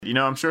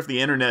I'm sure if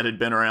the internet had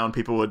been around,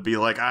 people would be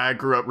like, I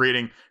grew up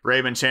reading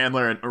Raymond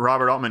Chandler and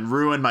Robert Altman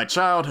ruined my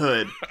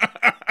childhood.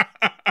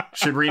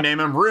 Should rename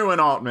him Ruin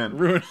Altman.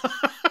 Ruin.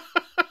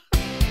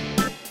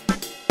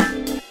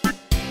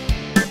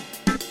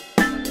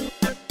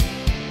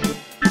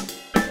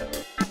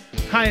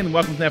 Hi, and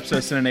welcome to the episode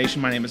of Cinenation.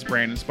 My name is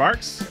Brandon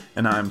Sparks.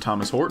 And I'm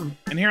Thomas Horton.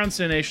 And here on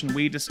Cinenation,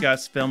 we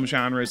discuss film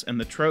genres and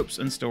the tropes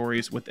and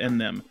stories within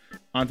them.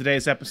 On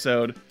today's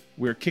episode,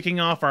 we're kicking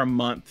off our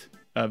month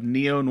of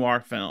neo-noir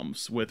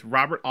films with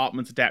Robert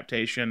Altman's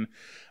adaptation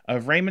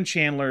of Raymond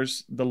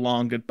Chandler's The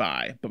Long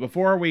Goodbye. But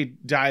before we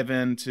dive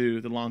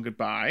into The Long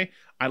Goodbye,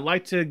 I'd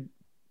like to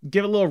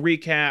give a little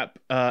recap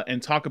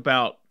and talk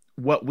about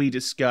what we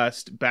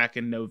discussed back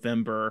in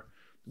November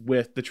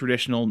with the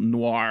traditional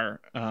noir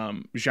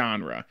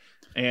genre.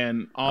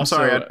 And also,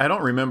 I'm sorry, I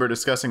don't remember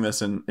discussing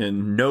this in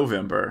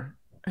November.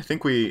 I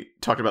think we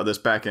talked about this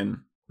back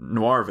in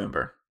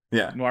Noirvember.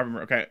 Yeah.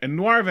 Noirvember, okay. In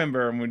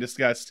Noirvember, when we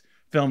discussed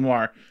film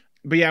noir.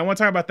 But yeah, I want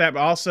to talk about that, but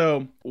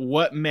also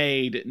what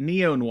made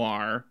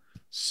neo-noir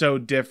so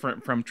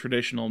different from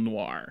traditional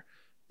noir.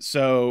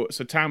 So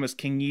Thomas,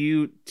 can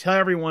you tell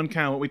everyone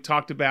kind of what we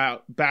talked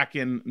about back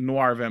in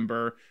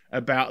Noirvember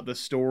about the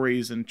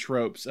stories and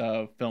tropes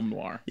of film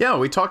noir? Yeah,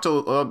 we talked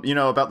about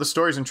the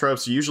stories and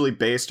tropes usually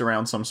based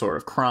around some sort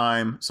of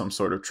crime, some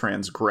sort of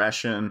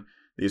transgression.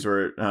 These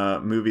were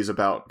movies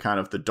about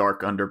kind of the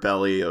dark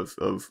underbelly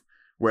of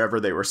wherever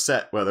they were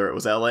set, whether it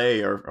was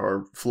LA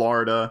or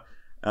Florida.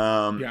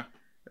 Yeah.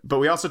 But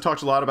we also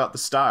talked a lot about the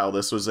style.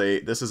 This is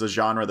a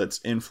genre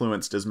that's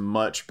influenced as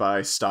much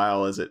by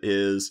style as it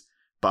is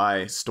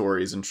by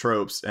stories and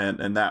tropes,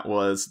 and that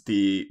was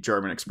the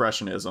German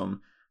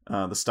Expressionism,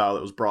 the style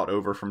that was brought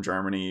over from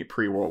Germany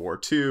pre-World War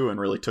II and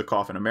really took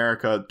off in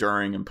America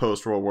during and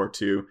post-World War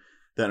II.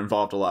 That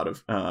involved a lot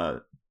of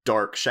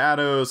dark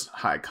shadows,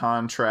 high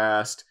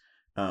contrast,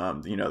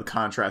 the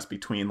contrast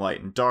between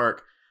light and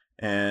dark,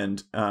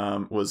 and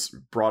was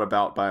brought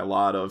about by a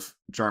lot of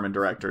German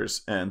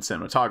directors and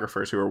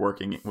cinematographers who are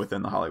working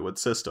within the Hollywood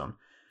system.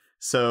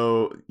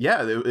 So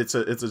yeah, it's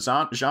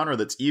a genre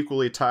that's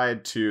equally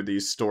tied to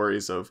these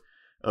stories of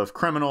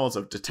criminals,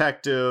 of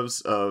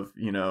detectives, of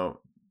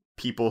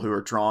people who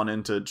are drawn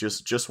into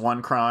just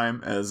one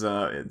crime, as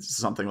it's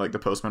something like The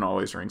Postman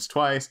Always Rings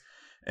Twice,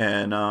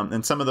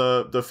 and some of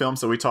the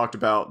films that we talked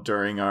about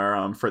during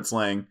our Fritz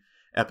Lang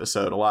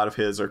episode. A lot of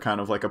his are kind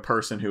of like a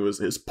person who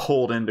is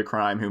pulled into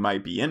crime, who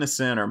might be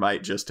innocent or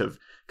might just have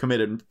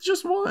committed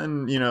just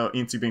one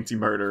eensy beensy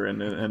murder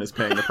and is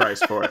paying the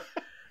price for it.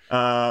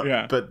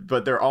 Yeah.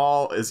 But they're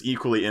all as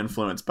equally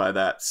influenced by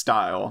that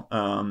style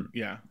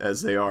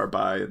as they are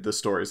by the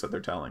stories that they're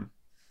telling.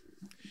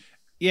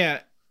 Yeah,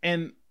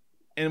 and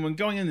when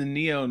going into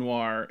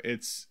neo-noir,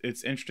 it's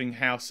interesting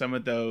how some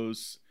of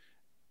those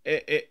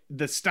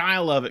the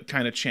style of it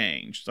kind of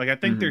changed. Like I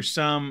think there's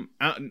some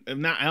I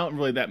don't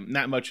really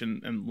that much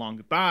in Long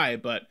Goodbye,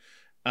 but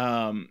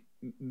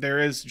there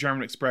is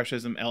German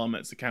expressionism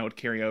elements that kind of would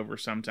carry over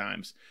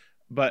sometimes.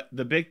 But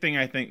the big thing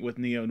I think with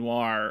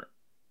neo-noir,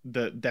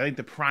 I think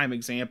the prime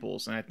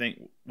examples, and I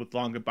think with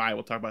Long Goodbye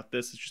we'll talk about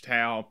this, is just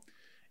how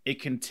it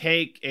can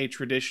take a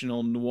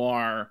traditional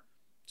noir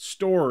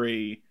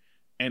story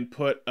and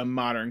put a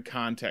modern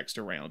context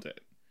around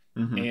it.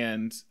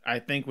 And I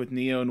think with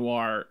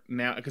neo-noir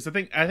now, because I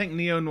think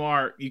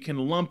neo-noir, you can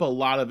lump a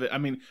lot of it. I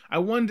mean, I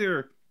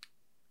wonder,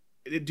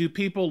 do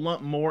people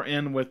lump more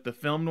in with the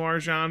film noir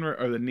genre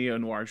or the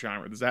neo-noir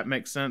genre? Does that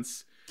make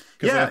sense?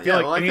 Yeah,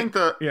 I think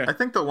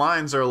the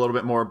lines are a little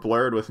bit more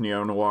blurred with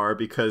neo-noir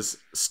because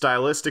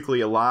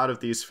stylistically a lot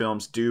of these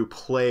films do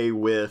play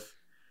with,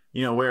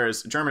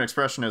 whereas German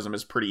Expressionism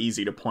is pretty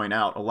easy to point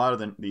out, a lot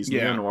of these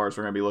neo-noirs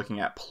we're going to be looking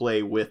at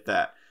play with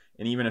that.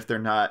 And even if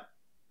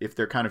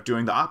they're kind of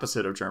doing the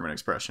opposite of German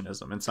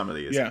Expressionism in some of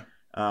these,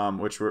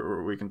 which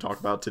we can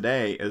talk about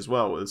today as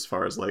well, as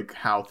far as like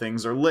how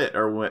things are lit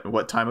or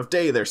what time of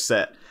day they're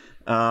set.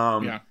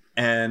 So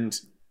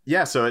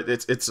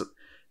it's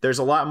there's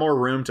a lot more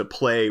room to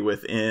play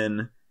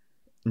within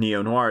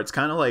neo-noir. It's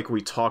kind of like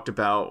we talked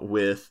about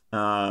with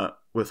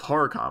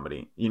horror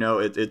comedy.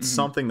 It's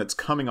something that's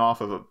coming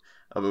off of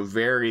a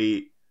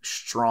very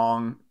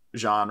strong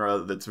genre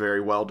that's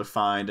very well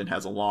defined and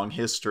has a long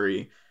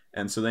history.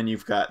 And so then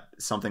you've got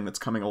something that's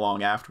coming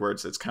along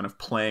afterwards that's kind of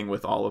playing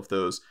with all of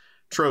those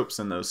tropes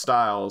and those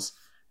styles.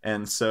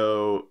 And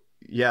so,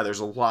 yeah, there's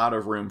a lot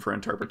of room for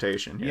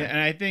interpretation here. Yeah, and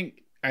I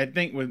think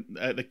with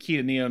the key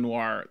to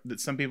neo-noir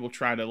that some people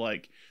try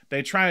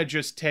to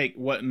just take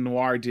what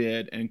noir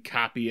did and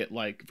copy it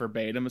like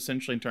verbatim,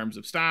 essentially, in terms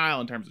of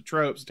style, in terms of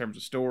tropes, in terms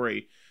of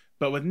story.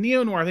 But with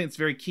neo-noir, I think it's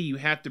very key. You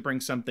have to bring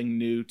something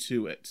new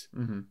to it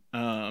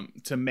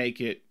to make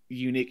it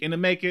unique and to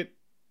make it,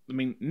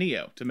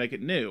 to make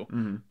it new.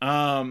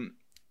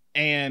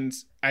 And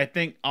I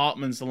think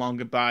Altman's The Long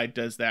Goodbye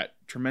does that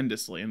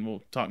tremendously, and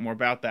we'll talk more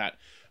about that.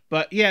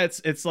 But yeah,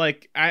 it's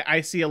like I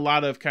see a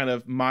lot of kind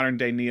of modern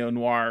day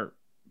neo-noir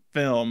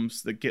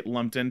films that get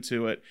lumped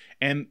into it,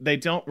 and they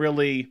don't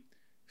really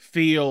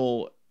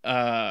feel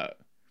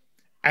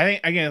I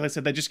think, again, like I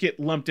said, they just get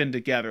lumped in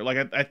together.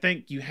 Like I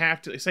think you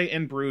have to say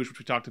In Bruges, which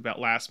we talked about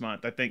last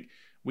month. I think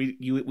we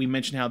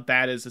mentioned how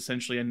that is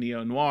essentially a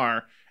neo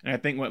noir, and I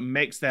think what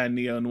makes that a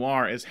neo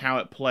noir is how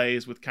it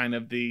plays with kind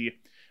of the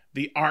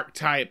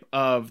archetype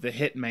of the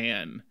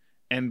hitman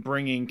and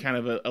bringing kind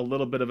of a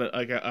little bit of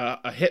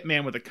a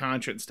hitman with a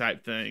conscience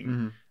type thing.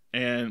 Mm-hmm.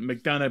 And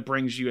McDonagh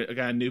brings you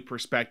a new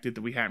perspective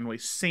that we haven't really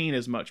seen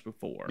as much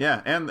before.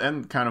 Yeah,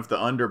 and kind of the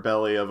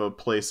underbelly of a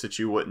place that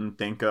you wouldn't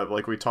think of.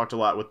 Like we talked a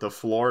lot with the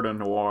Florida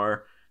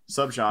noir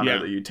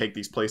subgenre, that you take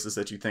these places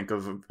that you think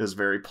of as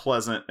very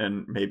pleasant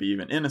and maybe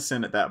even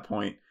innocent at that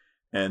point,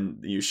 and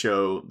you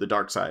show the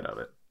dark side of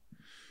it.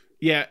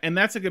 Yeah, and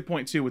that's a good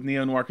point too with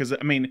neo-noir, because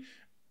I mean,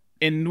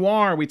 in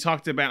noir, we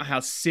talked about how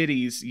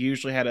cities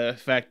usually had an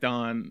effect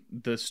on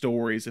the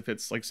stories, if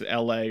it's like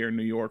LA or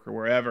New York or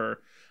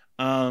wherever.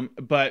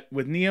 But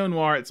with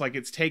neo-noir, it's like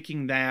it's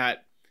taking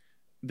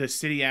the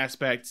city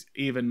aspect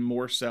even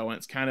more so, and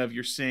it's kind of,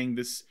 you're seeing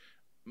this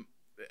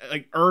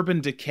like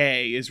urban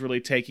decay is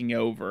really taking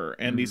over,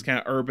 and these kind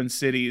of urban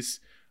cities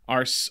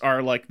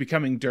are like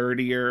becoming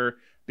dirtier,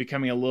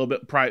 becoming a little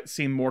bit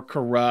seem more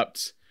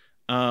corrupt.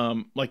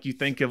 Like you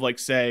think of, like,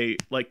 say,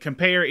 like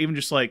compare even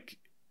just like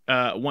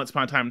Once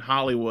Upon a Time in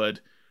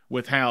Hollywood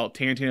with how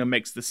Tarantino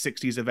makes the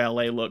 60s of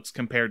LA looks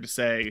compared to,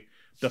 say,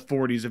 the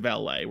 40s of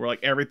LA, where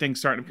like everything's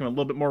starting to become a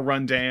little bit more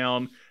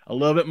rundown, a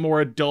little bit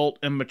more adult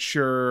and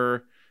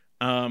mature,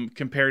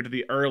 compared to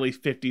the early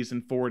 50s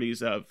and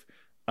 40s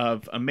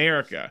of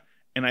America.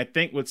 And I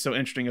think what's so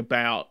interesting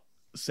about,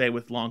 say,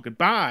 with Long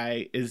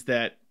Goodbye is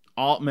that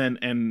Altman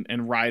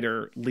and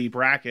writer Lee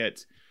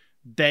Brackett,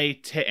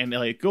 and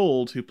Elliot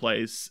Gould, who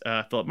plays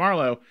Philip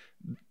Marlowe,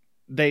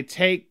 they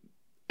take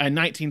a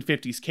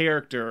 1950s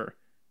character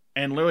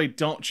and literally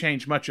don't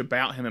change much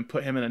about him and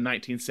put him in a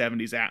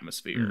 1970s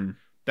atmosphere. Mm-hmm.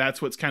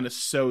 That's what's kind of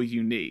so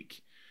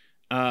unique.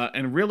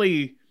 And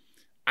really,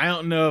 I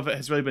don't know if it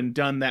has really been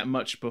done that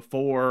much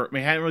before. I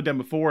mean, it hadn't really done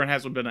before, and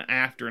hasn't been an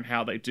after in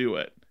how they do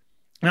it.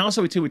 And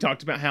also, we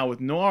talked about how with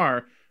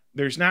noir,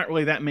 there's not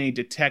really that many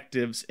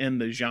detectives in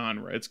the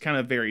genre. It's kind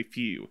of very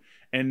few.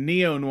 And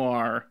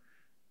neo-noir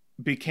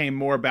became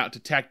more about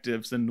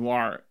detectives than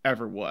noir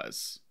ever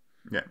was.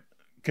 Yeah.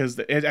 Because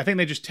I think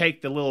they just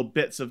take the little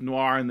bits of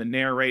noir and the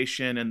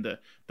narration and the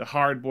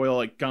hard-boiled,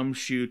 like,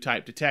 gumshoe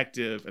type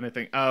detective, and they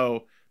think,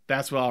 oh,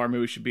 that's what all our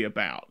movies should be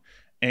about.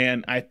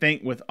 And I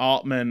think with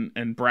Altman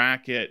and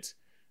Brackett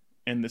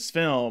in this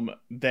film,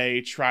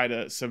 they try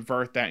to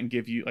subvert that and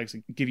give you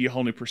a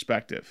whole new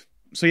perspective.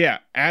 So yeah,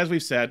 as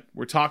we've said,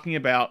 we're talking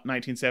about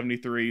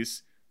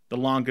 1973's The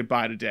Long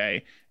Goodbye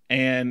Today,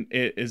 and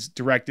it is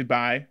directed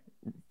by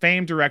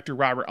famed director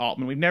Robert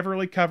Altman. We've never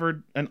really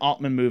covered an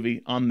Altman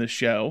movie on this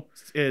show.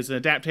 It is an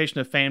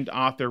adaptation of famed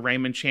author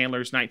Raymond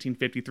Chandler's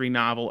 1953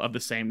 novel of the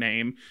same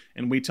name,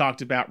 and we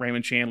talked about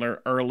Raymond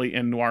Chandler early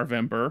in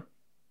Noirvember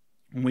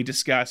when we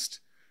discussed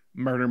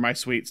Murder My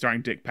Sweet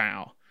starring Dick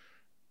Powell.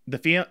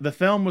 The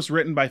film was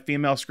written by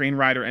female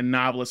screenwriter and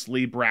novelist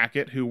Lee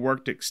Brackett, who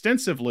worked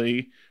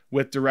extensively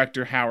with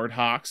director Howard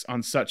Hawks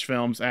on such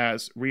films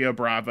as Rio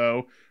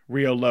Bravo,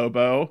 Rio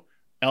Lobo,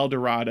 El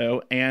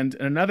Dorado, and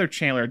another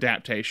Chandler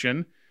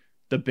adaptation,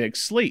 The Big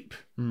Sleep.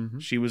 Mm-hmm.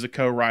 She was a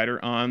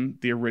co-writer on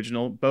the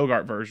original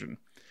Bogart version.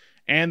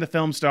 And the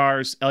film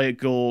stars Elliot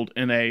Gould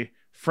in a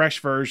fresh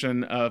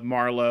version of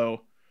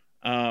Marlowe,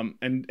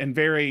 and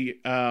very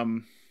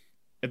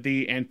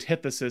the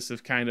antithesis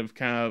of kind of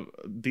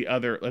the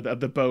other of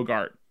the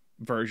Bogart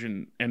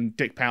version and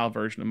Dick Powell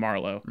version of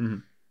Marlowe. Mm-hmm.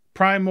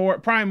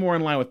 Probably more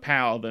in line with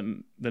Powell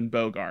than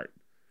Bogart.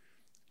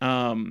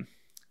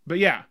 But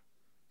yeah.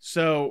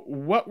 So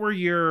what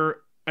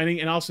were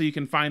and also you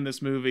can find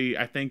this movie,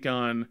 I think,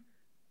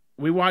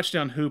 we watched it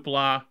on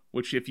Hoopla,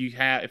 which if you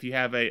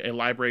have a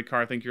library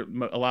card, I think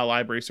a lot of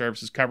library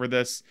services cover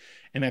this,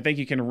 and I think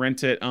you can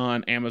rent it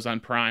on Amazon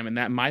Prime, and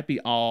that might be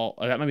all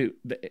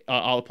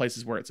the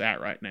places where it's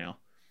at right now.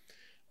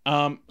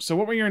 So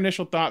what were your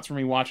initial thoughts from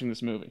me watching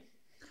this movie?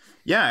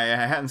 Yeah,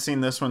 I hadn't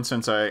seen this one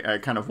since I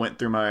kind of went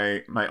through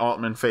my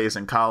Altman phase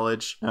in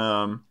college,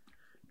 and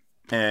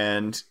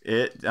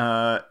it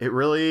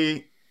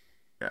really.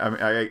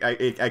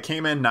 I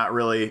came in not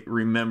really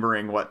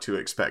remembering what to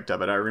expect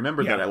of it. I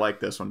remember that I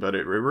liked this one, but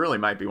it really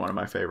might be one of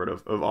my favorite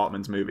of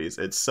Altman's movies.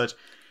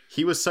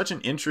 He was such an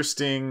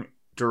interesting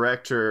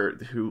director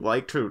who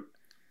liked to.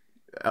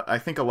 I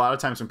think a lot of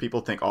times when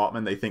people think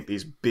Altman, they think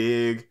these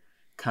big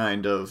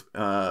kind of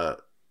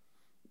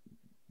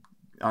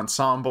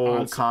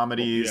ensemble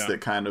comedies that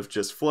kind of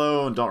just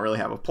flow and don't really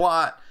have a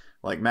plot,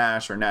 like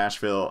MASH or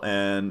Nashville.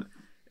 And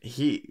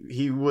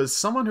he was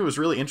someone who was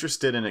really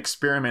interested in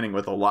experimenting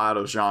with a lot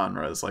of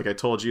genres. Like I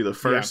told you, the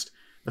first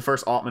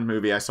Altman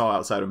movie I saw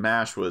outside of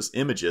MASH was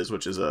Images,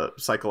 which is a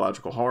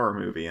psychological horror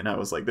movie, and I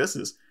was like, this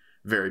is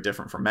very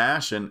different from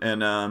MASH, and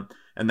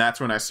that's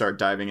when I started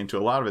diving into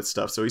a lot of his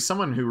stuff. So he's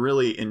someone who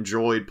really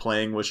enjoyed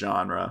playing with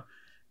genre,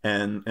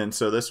 and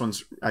so this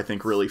one's, I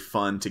think, really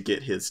fun to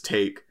get his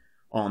take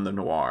on the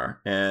noir.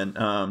 And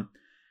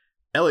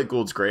Elliot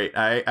Gould's great.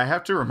 I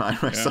have to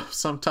remind myself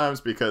sometimes,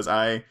 because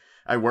I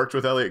I worked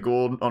with Elliot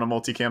Gould on a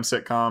multicam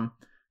sitcom.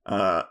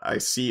 I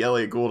see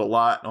Elliot Gould a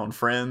lot on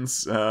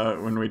Friends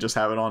when we just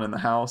have it on in the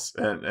house,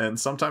 and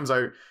sometimes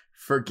I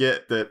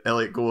forget that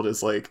Elliot Gould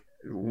is like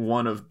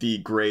one of the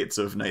greats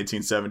of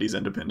 1970s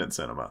independent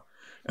cinema.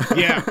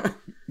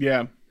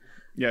 yeah,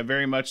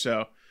 very much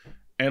so.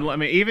 And I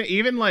mean,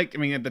 even like, I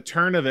mean, at the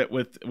turn of it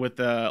with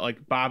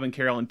like Bob and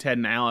Carol and Ted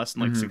and Alice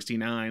in like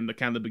 '69, the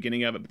kind of the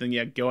beginning of it, but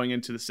then going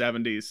into the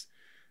 '70s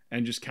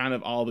and just kind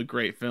of all the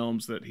great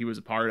films that he was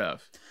a part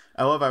of.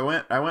 I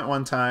went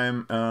one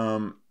time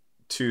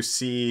to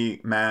see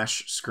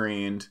MASH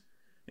screened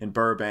in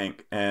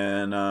Burbank,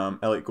 and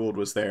Elliot Gould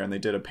was there, and they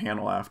did a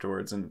panel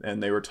afterwards,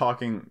 and they were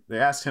talking. They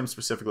asked him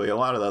specifically. A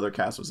lot of the other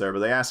cast was there, but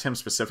they asked him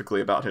specifically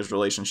about his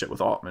relationship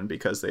with Altman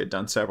because they had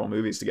done several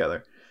movies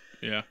together.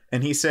 Yeah,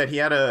 and he said he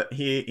had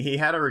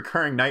a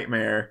recurring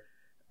nightmare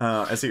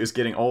as he was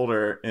getting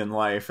older in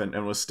life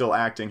and was still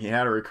acting. He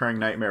had a recurring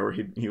nightmare where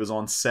he was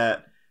on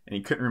set and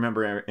he couldn't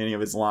remember any of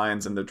his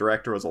lines, and the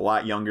director was a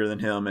lot younger than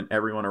him, and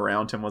everyone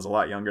around him was a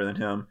lot younger than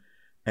him,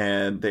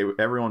 and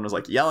everyone was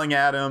like yelling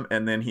at him.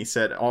 And then he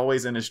said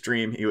always in his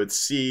dream he would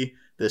see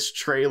this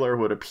trailer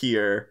would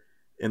appear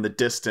in the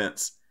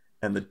distance,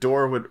 and the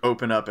door would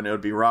open up and it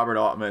would be Robert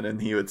Altman,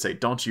 and he would say,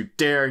 "Don't you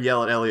dare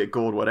yell at Elliot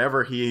Gould.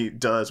 Whatever he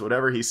does,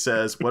 whatever he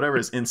says, whatever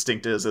his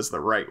instinct is the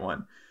right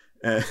one."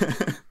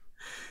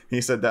 He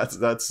said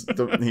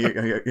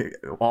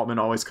Altman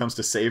always comes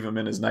to save him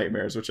in his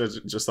nightmares, which I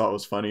just thought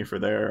was funny for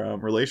their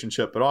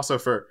relationship, but also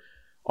for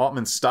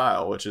Altman's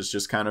style, which is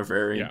just kind of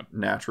very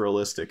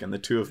naturalistic, and the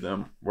two of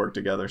them work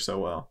together so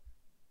well.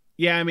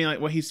 Yeah, I mean, like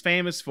what he's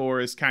famous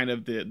for is kind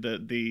of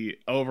the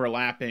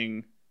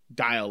overlapping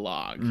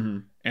dialogue. Mm-hmm.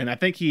 And I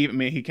think he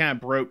kind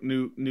of broke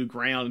new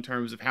ground in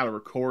terms of how to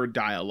record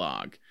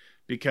dialogue,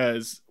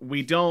 because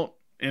we don't,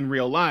 in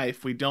real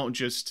life, we don't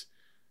just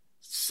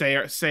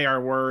say our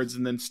words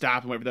and then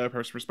stop and wait for the other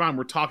person to respond.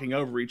 We're talking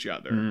over each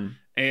other. Mm.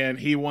 And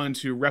he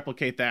wanted to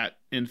replicate that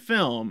in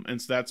film.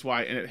 And so that's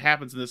why, and it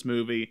happens in this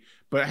movie,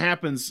 but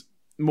it's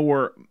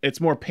more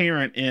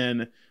apparent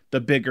in the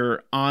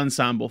bigger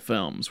ensemble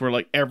films where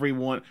like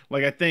everyone,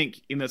 like I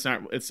think, it's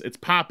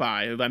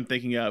Popeye that I'm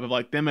thinking of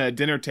like them at a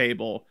dinner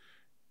table,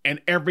 and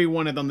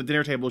everyone on the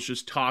dinner table is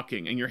just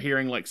talking, and you're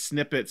hearing like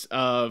snippets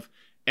of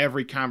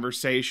every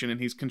conversation, and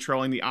he's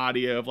controlling the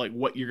audio of like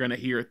what you're going to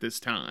hear at this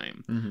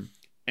time. Mm-hmm.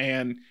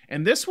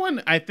 And this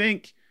one, I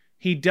think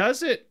he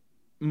does it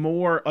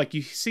more like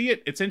you see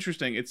it. It's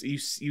interesting. It's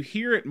you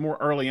hear it more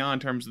early on in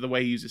terms of the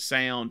way he uses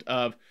sound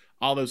of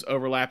all those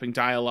overlapping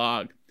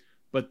dialogue,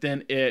 but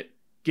then it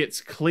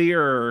gets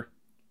clearer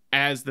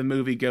as the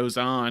movie goes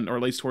on, or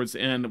at least towards the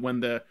end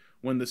when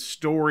the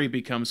story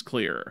becomes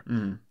clearer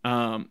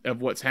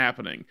of what's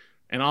happening.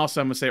 And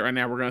also, I'm gonna say it right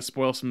now, we're gonna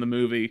spoil some of the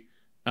movie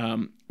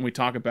when we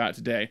talk about it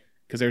today,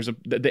 because there's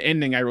the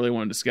ending I really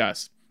want to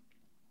discuss,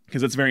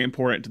 because it's very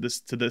important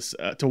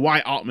to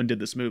why Altman did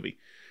this movie.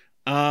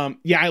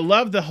 I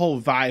love the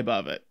whole vibe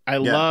of it.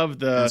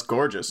 Love it's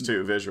gorgeous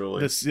too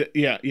visually.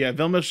 Vilmos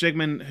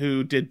Zsigmond,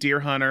 who did Deer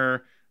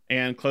Hunter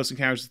and Close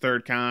Encounters of the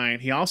Third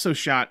Kind. He also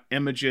shot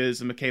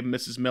Images and McCabe and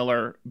Mrs.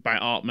 Miller by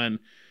Altman.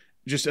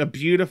 Just a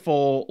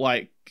beautiful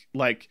like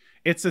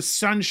it's a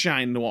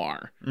sunshine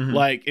noir. Mm-hmm.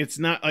 Like it's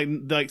not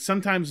like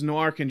sometimes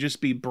noir can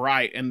just be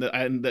bright, and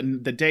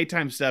the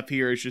daytime stuff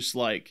here is just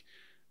like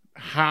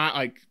hot,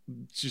 like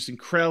just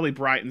incredibly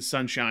bright and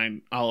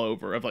sunshine all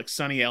over of like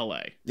sunny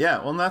LA. Yeah,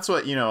 well, and that's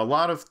what, a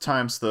lot of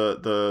times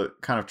the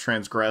kind of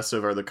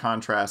transgressive or the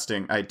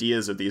contrasting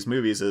ideas of these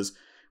movies is,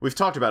 we've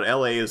talked about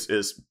LA is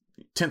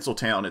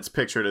Tinseltown. It's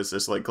pictured as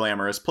this like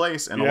glamorous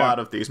place, and a lot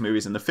of these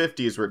movies in the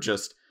 50s were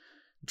just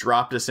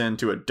dropped us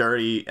into a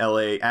dirty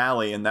LA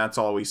alley, and that's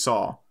all we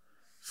saw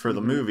for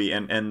the movie.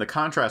 And the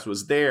contrast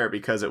was there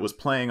because it was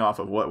playing off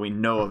of what we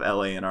know of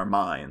LA in our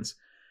minds.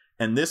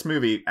 And this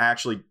movie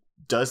actually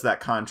does that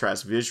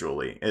contrast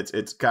visually.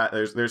 It's got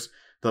there's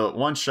the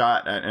one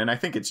shot, and I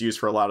think it's used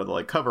for a lot of the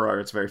like cover art.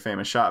 It's a very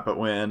famous shot, but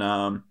when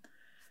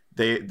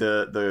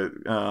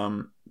the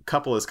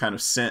couple is kind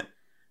of sent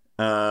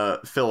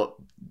Philip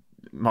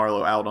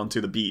Marlowe out onto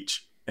the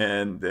beach,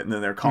 and then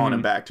they're calling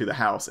him back to the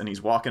house, and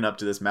he's walking up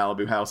to this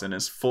Malibu house in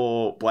his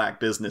full black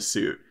business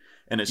suit,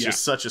 and it's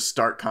just such a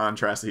stark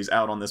contrast that he's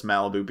out on this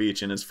Malibu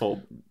beach in his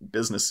full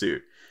business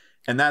suit.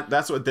 And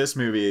that's what this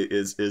movie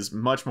is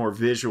much more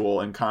visual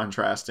and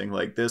contrasting.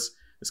 Like this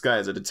guy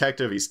is a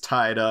detective, he's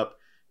tied up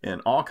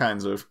in all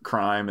kinds of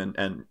crime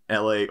and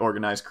LA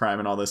organized crime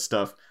and all this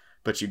stuff,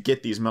 but you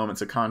get these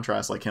moments of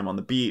contrast like him on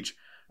the beach,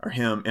 or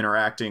him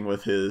interacting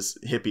with his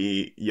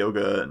hippie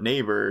yoga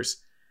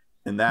neighbors.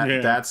 And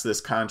that's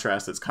this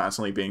contrast that's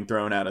constantly being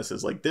thrown at us,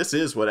 is like, this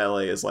is what LA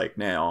is like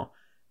now.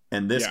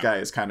 And this guy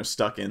is kind of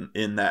stuck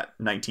in that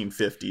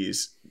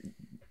 1950s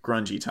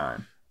grungy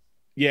time.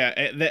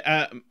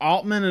 Yeah.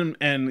 Altman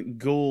and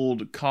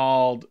Gould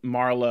called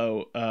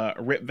Marlowe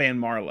Rip Van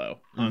Marlowe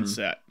on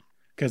set,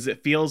 because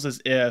it feels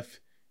as if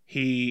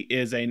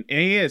it's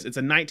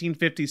a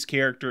 1950s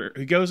character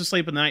who goes to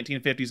sleep in the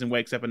 1950s and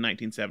wakes up in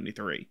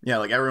 1973. Yeah.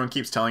 Like everyone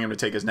keeps telling him to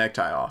take his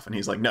necktie off, and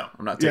he's like, no,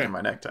 I'm not taking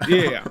my necktie.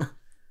 Yeah.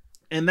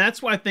 And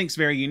that's what I think is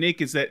very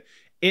unique, is that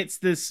it's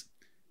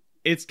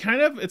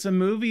a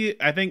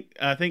movie. I think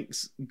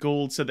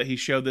Gould said that he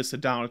showed this to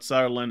Donald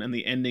Sutherland, and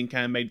the ending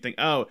kind of made you think,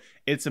 oh,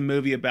 it's a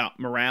movie about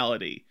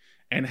morality,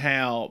 and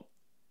how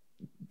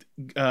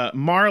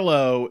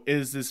Marlowe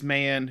is this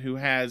man who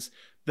has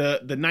the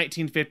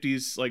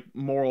 1950s like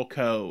moral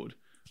code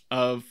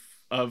of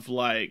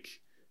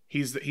like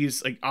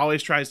he's like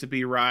always tries to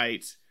be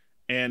right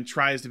and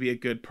tries to be a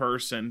good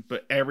person,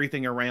 but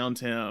everything around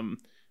him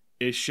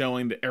is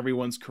showing that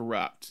everyone's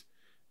corrupt.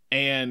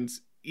 And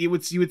you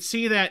would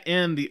see that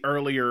in the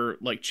earlier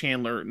like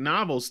Chandler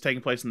novels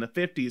taking place in the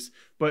 50s,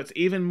 but it's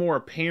even more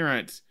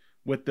apparent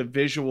with the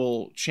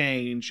visual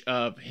change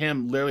of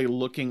him literally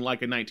looking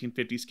like a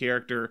 1950s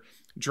character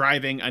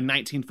driving a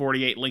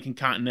 1948 Lincoln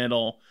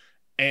Continental,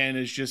 and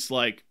is just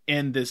like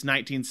in this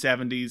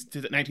 1970s to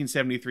the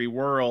 1973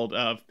 world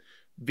of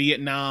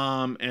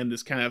Vietnam and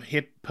this kind of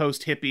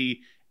post-hippie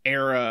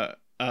era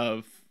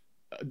love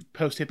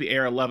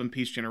and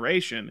peace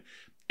generation.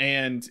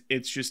 And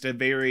it's just a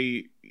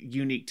very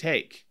unique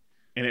take.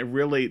 And it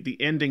really, the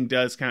ending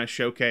does kind of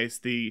showcase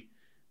the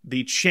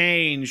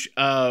change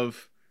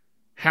of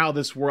how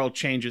this world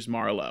changes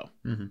Marlowe.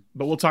 Mm-hmm.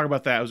 But we'll talk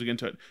about that as we get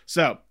into it.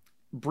 So,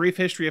 brief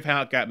history of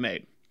how it got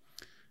made.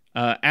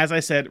 As I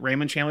said,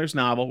 Raymond Chandler's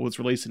novel was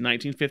released in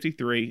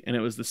 1953, and it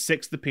was the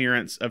 6th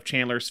appearance of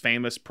Chandler's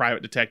famous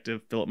private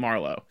detective, Philip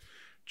Marlowe.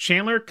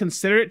 Chandler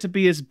considered it to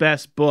be his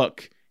best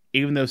book,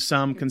 even though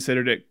some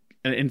considered it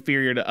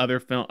inferior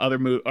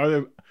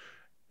to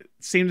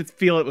seemed to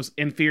feel it was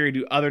inferior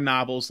to other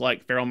novels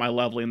like Farewell My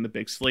Lovely and The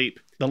Big Sleep.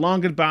 The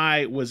Long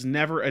Goodbye was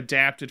never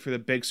adapted for the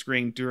big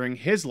screen during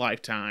his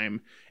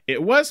lifetime.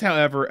 It was,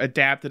 however,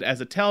 adapted as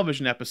a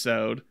television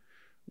episode,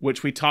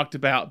 which we talked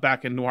about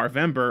back in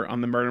Noirvember on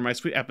the Murder My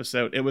Sweet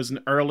episode. It was an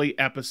early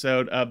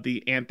episode of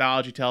the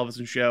anthology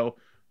television show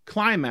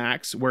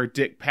Climax, where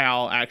Dick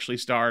Powell actually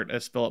starred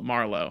as Philip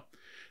Marlowe.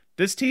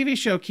 This TV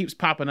show keeps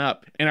popping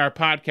up in our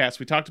podcast.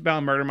 We talked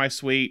about Murder My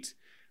Sweet.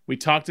 We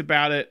talked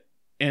about it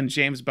in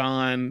James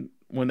Bond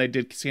when they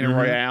did Casino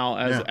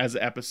Royale as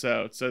an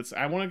episode. So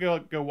I want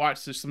to go watch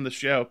some of the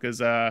show,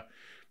 because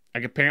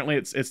like apparently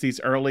it's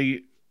these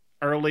early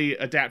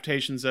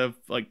adaptations of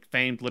like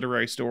famed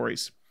literary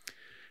stories.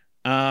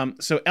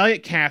 So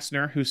Elliot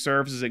Kastner, who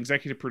serves as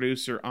executive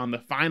producer on the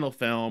final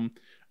film,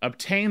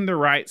 obtained the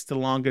rights to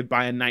Long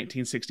Goodbye in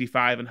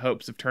 1965 in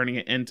hopes of turning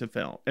it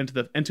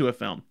into a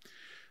film.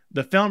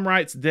 The film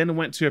rights then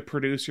went to a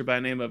producer by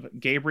the name of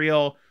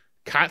Gabriel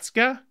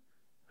Kotska,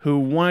 who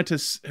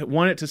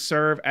wanted to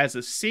serve as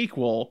a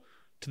sequel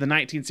to the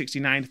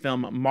 1969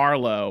 film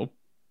Marlowe,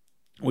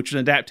 which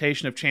was an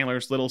adaptation of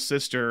Chandler's Little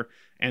Sister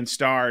and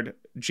starred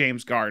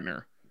James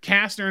Gardner.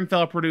 Kastner and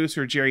fellow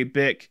producer Jerry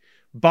Bick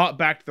bought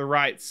back the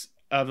rights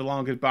of The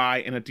Long Goodbye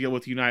in a deal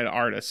with United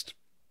Artists.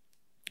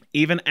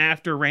 Even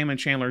after Raymond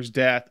Chandler's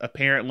death,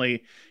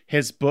 apparently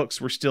his books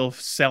were still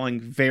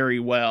selling very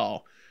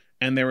well,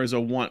 and there was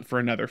a want for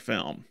another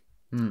film.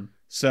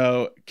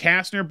 So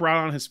Kastner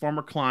brought on his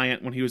former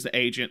client when he was the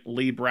agent,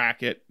 Lee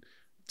Brackett,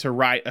 to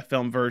write a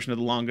film version of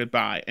The Long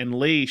Goodbye. And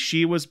Lee,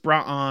 she was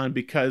brought on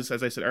because,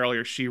 as I said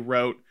earlier, she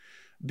wrote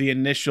the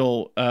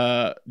initial,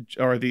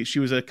 she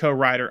was a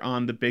co-writer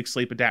on the Big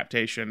Sleep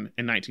adaptation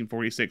in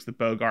 1946, the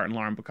Bogart and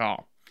Lauren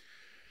Bacall.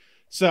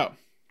 So,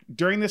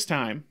 during this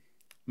time,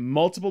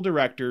 multiple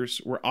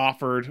directors were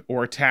offered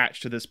or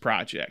attached to this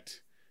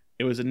project.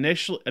 It was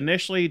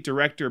initially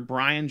director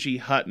Brian G.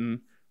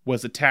 Hutton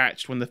was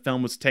attached when the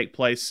film was to take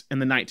place in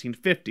the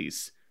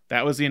 1950s.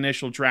 That was the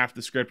initial draft.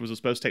 The script was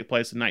supposed to take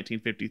place in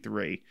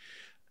 1953.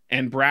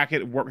 And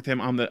Brackett worked with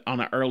him on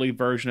an early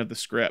version of the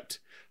script.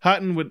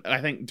 Hutton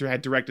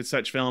had directed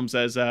such films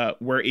as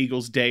Where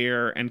Eagles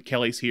Dare and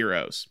Kelly's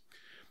Heroes.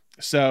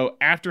 So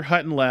after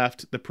Hutton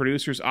left, the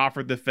producers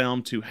offered the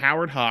film to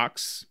Howard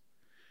Hawks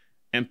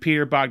and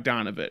Peter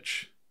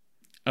Bogdanovich.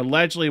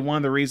 Allegedly, one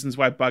of the reasons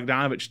why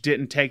Bogdanovich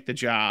didn't take the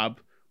job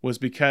was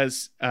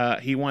because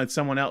he wanted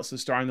someone else to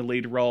star in the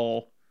lead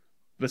role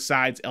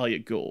besides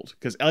Elliot Gould,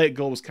 because Elliot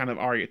Gould was kind of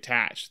already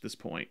attached at this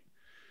point.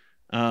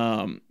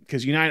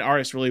 Because United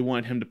Artists really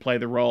wanted him to play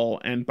the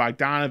role, and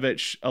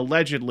Bogdanovich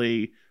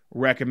allegedly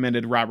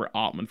recommended Robert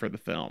Altman for the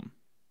film.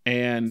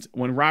 And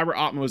when Robert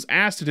Altman was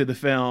asked to do the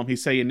film, he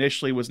said he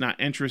initially was not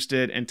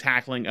interested in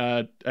tackling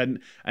a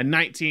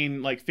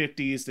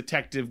 1950s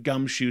detective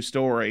gumshoe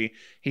story.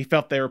 He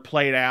felt they were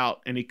played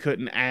out, and he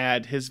couldn't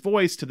add his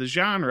voice to the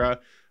genre.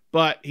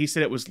 But he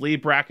said it was Lee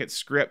Brackett's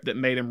script that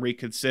made him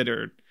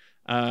reconsider.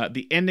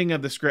 The ending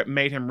of the script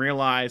made him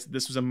realize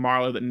this was a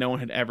Marlowe that no one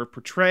had ever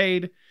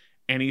portrayed,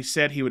 and he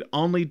said he would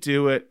only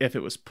do it if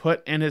it was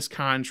put in his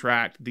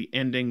contract the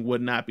ending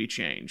would not be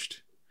changed.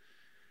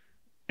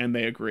 And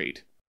they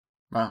agreed.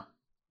 Wow.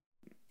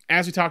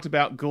 As we talked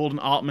about, Gould and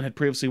Altman had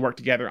previously worked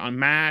together on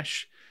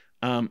MASH.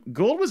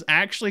 Gould was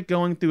actually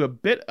going through a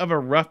bit of a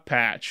rough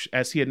patch,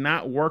 as he had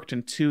not worked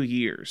in 2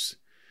 years.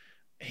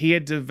 He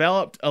had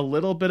developed a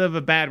little bit of a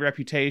bad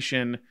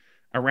reputation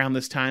around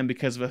this time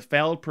because of a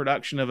failed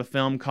production of a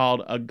film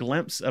called A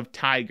Glimpse of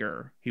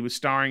Tiger. He was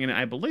starring in it,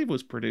 I believe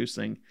was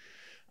producing.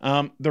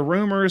 The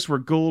rumors were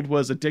Gould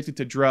was addicted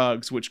to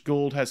drugs, which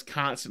Gould has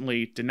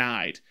constantly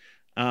denied.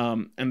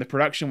 And the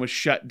production was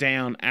shut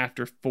down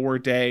after 4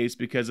 days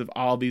because of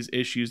all these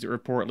issues that were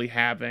reportedly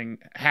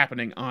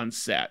happening on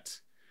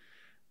set.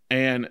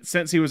 And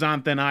since he was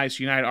on thin ice,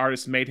 United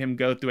Artists made him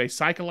go through a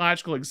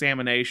psychological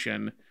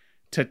examination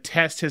to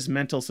test his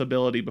mental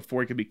stability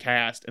before he could be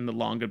cast in The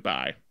Long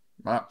Goodbye.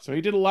 Wow. So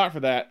he did a lot for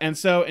that. And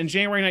so in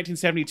January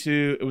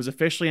 1972, it was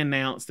officially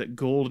announced that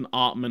Gould and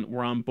Altman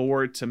were on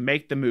board to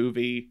make the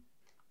movie.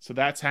 So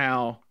that's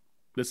how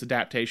this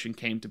adaptation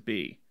came to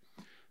be.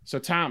 So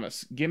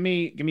Thomas, give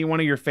me one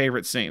of your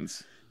favorite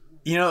scenes.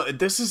 You know,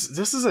 this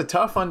is a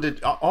tough one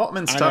to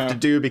Altman's tough to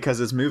do because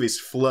his movies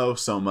flow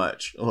so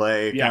much.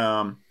 Like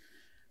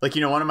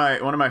you know, one of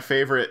my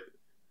favorite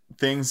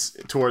things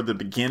toward the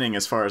beginning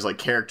as far as like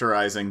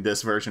characterizing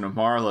this version of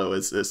Marlowe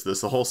is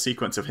the whole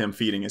sequence of him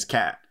feeding his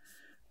cat.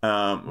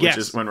 Which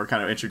is when we're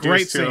kind of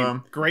introduced to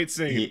him. Great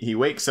scene. He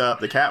wakes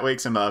up, the cat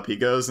wakes him up, he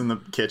goes in the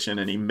kitchen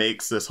and he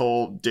makes this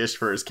whole dish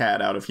for his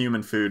cat out of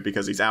human food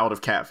because he's out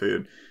of cat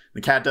food.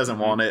 The cat doesn't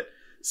want it.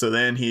 So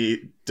then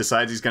he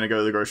decides he's going to go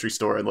to the grocery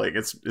store and like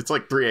it's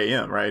like 3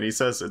 a.m. right? He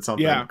says it's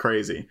something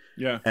crazy.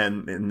 Yeah.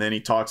 And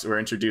then we're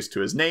introduced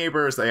to his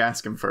neighbors. They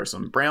ask him for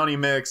some brownie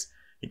mix.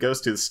 He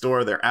goes to the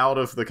store. They're out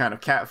of the kind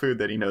of cat food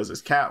that he knows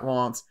his cat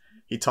wants.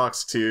 He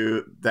talks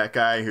to that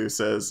guy who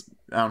says,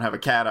 I don't have a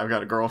cat, I've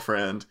got a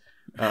girlfriend,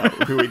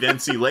 who we then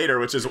see later,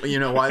 which is, you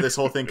know, why this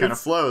whole thing kind of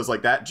flows.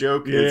 Like that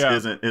joke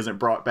isn't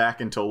brought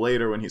back until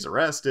later when he's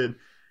arrested.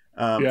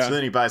 So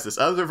then he buys this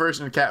other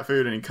version of cat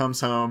food and he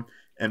comes home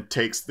and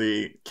takes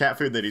the cat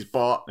food that he's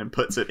bought and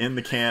puts it in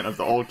the can of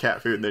the old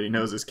cat food that he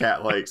knows his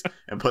cat likes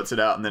and puts it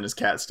out, and then his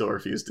cat still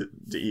refused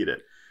to eat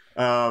it.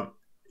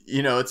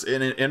 You know,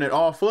 and it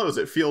all flows.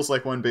 It feels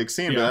like one big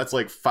scene, but that's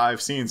like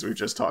 5 scenes we've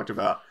just talked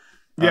about.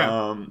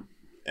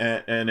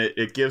 And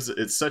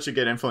it's such a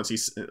good influence.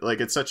 He's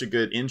like, it's such a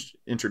good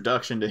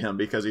introduction to him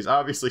because he's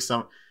obviously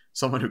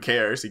someone who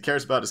cares. He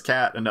cares about his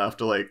cat enough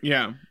to like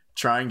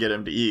try and get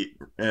him to eat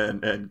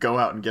and go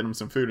out and get him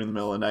some food in the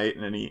middle of the night.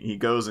 And then he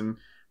goes and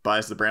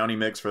buys the brownie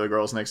mix for the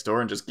girls next door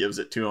and just gives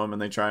it to him,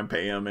 and they try and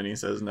pay him and he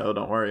says, no,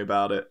 don't worry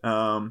about it.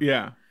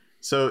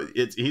 So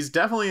he's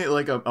definitely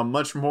like a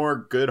much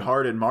more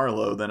good-hearted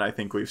Marlowe than I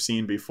think we've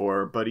seen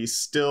before, but he's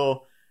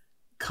still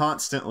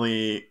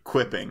constantly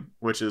quipping,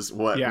 which is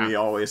what we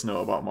always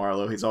know about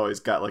Marlowe. He's always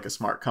got like a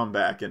smart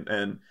comeback,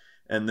 and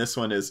this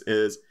one is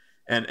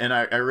and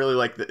I really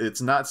like that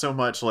it's not so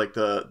much like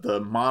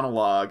the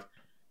monologue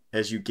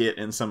as you get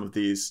in some of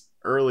these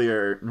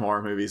earlier noir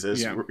movies,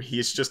 as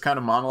he's just kind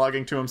of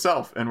monologuing to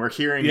himself, and we're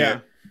hearing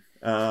it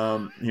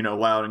you know,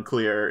 loud and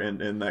clear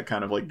in that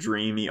kind of like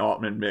dreamy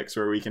Altman mix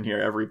where we can hear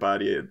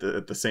everybody at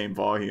the same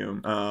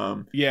volume.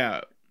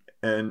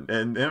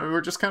 And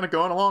we're just kind of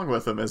going along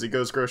with him as he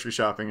goes grocery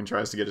shopping and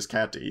tries to get his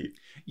cat to eat.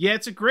 Yeah,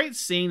 it's a great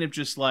scene of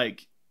just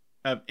like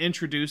of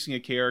introducing a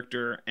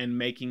character and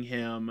making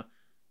him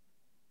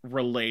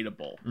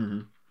relatable.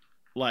 Mm-hmm.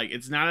 Like,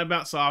 it's not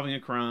about solving a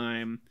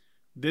crime.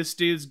 This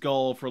dude's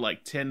goal for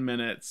like 10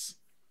 minutes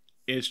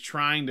is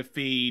trying to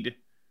feed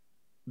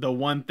the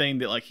one thing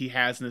that like he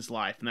has in his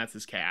life, and that's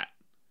his cat.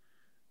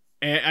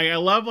 And I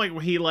love like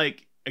when he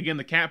like, again,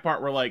 the cat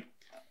part where like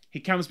he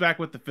comes back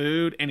with the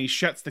food and he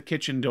shuts the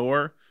kitchen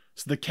door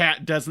so the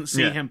cat doesn't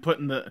see him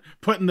putting the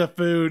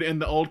food in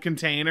the old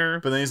container.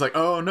 But then he's like,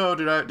 "Oh no,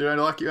 did I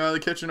lock you out of the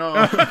kitchen?"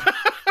 Oh.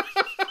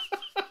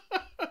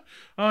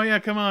 Oh yeah,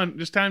 come on,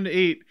 just time to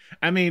eat.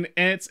 I mean,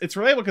 and it's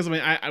relatable because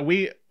I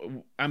mean,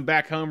 I'm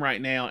back home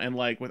right now, and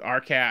like with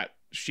our cat,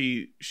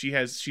 she's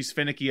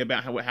finicky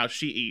about how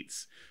she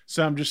eats.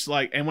 So I'm just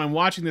like, and when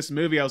watching this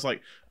movie, I was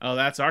like, oh,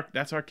 that's our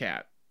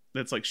cat.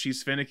 That's like,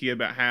 she's finicky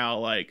about how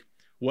like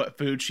what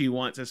food she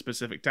wants at a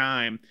specific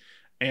time.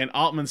 And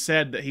Altman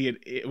said that he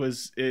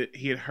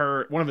had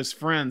heard one of his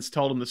friends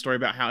told him the story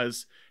about how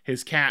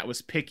his cat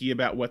was picky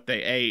about what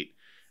they ate.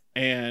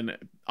 And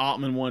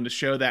Altman wanted to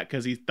show that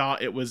because he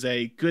thought it was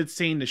a good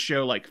scene to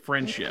show like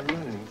friendship.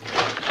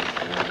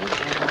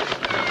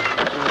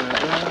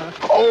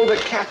 Oh, the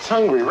cat's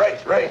hungry.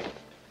 Right.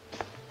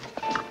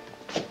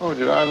 Oh,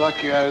 did I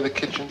lock you out of the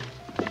kitchen?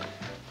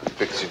 I'll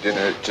fix your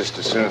dinner just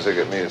as soon as I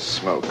get me a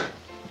smoke.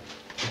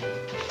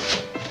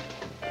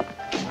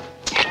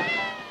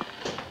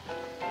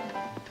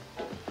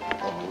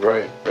 Oh,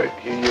 right.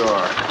 Here you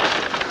are.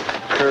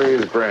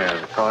 Curry's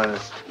brand,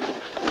 finest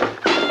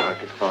I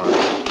could find.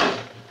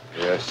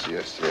 Yes.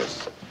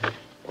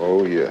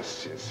 Oh,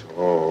 yes.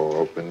 Oh,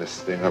 open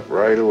this thing up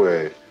right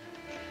away.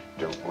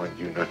 Don't want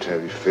you not to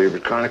have your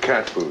favorite kind of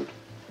cat food.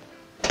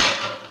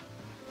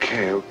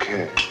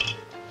 Okay.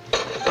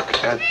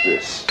 Look at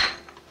this.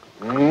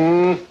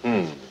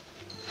 Mm-hmm.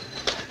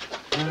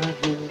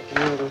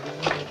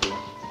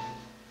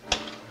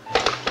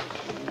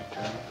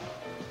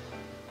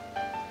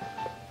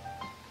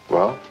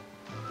 Well,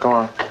 come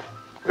on.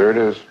 There it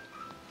is.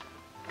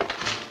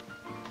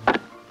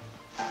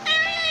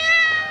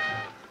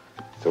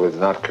 So it's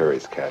not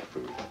Curry's cat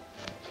food.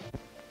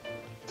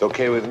 It's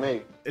okay with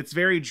me. It's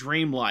very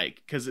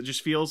dreamlike because it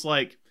just feels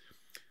like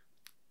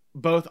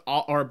both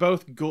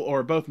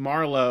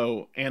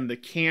Marlowe and the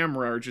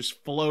camera are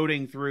just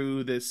floating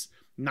through this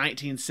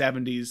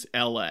 1970s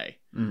LA.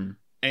 Mm.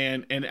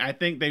 And I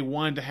think they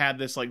wanted to have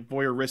this like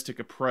voyeuristic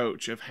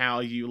approach of how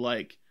you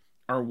like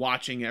are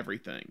watching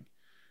everything.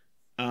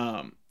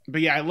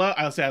 But yeah,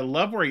 I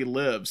love where he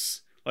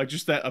lives. Like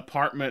just that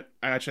apartment,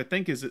 which I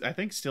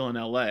think still in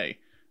LA.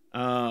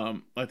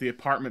 Like the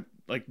apartment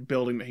like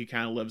building that he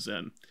kind of lives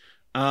in.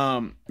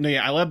 No,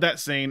 yeah, I love that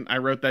scene. I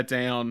wrote that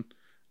down.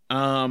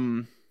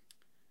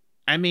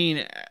 I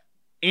mean,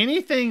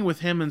 anything with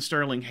him and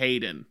Sterling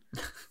Hayden,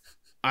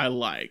 I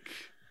like.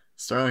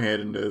 Sterling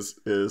Hayden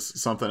is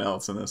something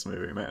else in this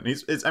movie, man.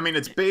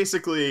 It's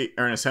basically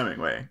Ernest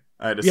Hemingway.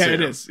 I'd assume. Yeah,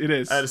 it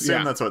is. I'd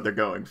assume that's what they're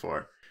going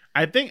for.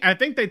 I think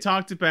they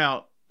talked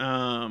about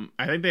John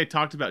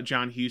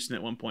Huston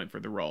at one point for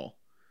the role.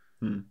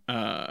 Yeah,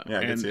 I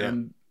can see that.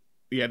 And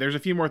yeah, there's a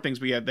few more things,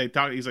 but yeah, they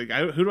talk. He's like,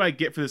 who do I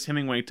get for this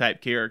Hemingway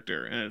type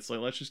character? And it's like,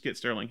 let's just get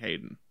Sterling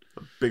Hayden.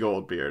 A big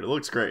old beard. It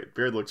looks great.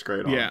 Beard looks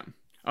great on him.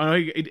 Oh no,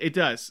 it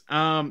does.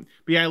 But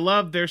yeah, I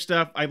love their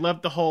stuff. I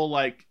love the whole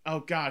like,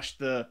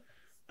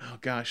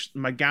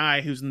 my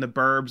guy who's in the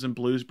Burbs and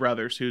Blues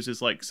Brothers, who's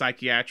his like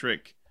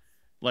psychiatric,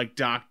 like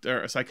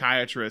doctor, a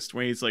psychiatrist,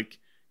 where he's like,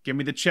 give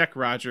me the check,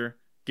 Roger.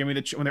 Give me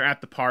when they're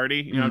at the party.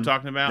 You know what I'm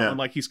talking about? Yeah. And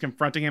like he's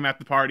confronting him at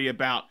the party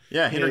about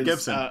Henry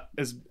Gibson.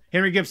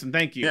 Henry Gibson,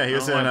 thank you. Yeah, he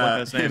was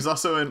he was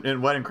also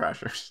in Wedding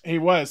Crashers. He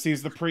was.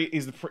 He's the priest.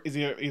 Is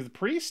the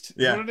priest?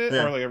 Yeah, Is what it is?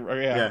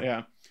 Yeah.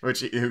 Yeah.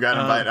 Who got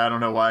invited? I don't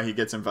know why he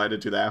gets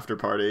invited to the after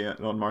party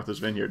on Martha's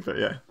Vineyard, but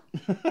yeah.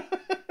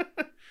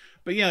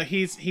 But yeah,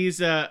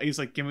 he's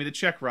like, give me the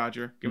check,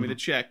 Roger. Give me the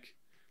check.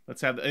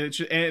 Let's have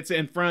it's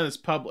in front of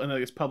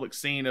this public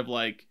scene of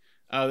like,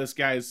 oh, this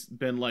guy's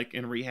been like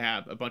in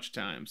rehab a bunch of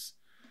times.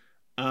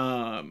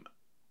 And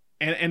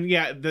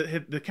yeah,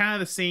 the kind of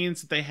the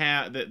scenes that they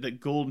have that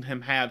Gould and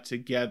him have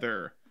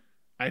together,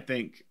 I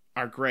think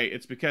are great.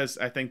 It's because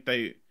I think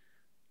they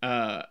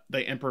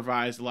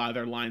improvise a lot of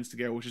their lines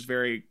together, which is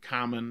very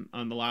common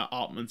on the lot of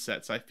Altman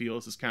sets. I feel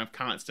is this kind of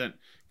constant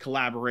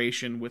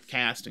collaboration with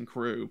cast and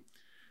crew.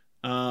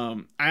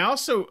 It's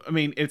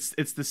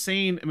the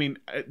scene. I mean,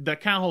 the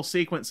kind of whole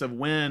sequence of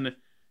when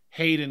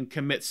Hayden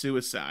commits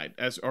suicide,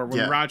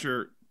 when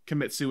Roger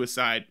commits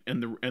suicide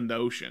in the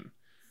ocean.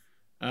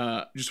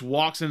 Just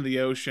walks into the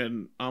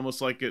ocean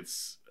almost like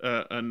it's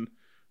an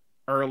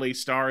early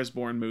Star is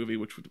Born movie,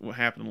 which will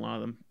happen in a lot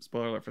of them.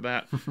 Spoiler alert for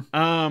that.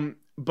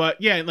 But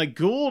yeah, like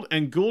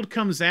Gould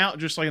comes out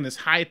just like in this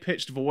high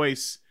pitched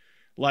voice,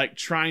 like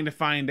trying to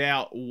find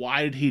out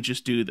why did he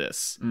just do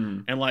this,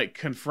 and like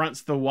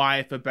confronts the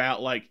wife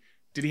about like,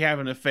 did he have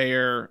an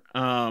affair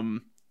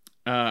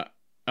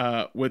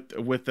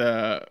with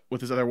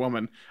this other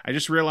woman. I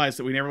just realized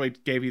that we never really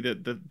gave you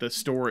the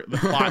story, the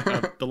plot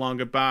of The Long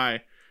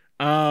Goodbye.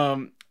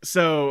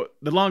 So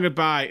The Long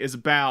Goodbye is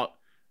about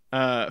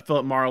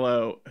Philip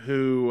Marlowe,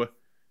 who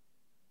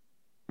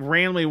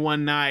randomly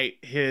one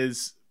night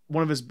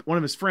one of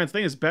his friends, I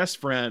think his best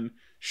friend,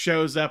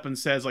 shows up and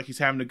says like he's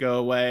having to go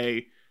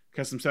away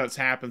because some stuff's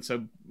happened.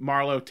 So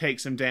Marlowe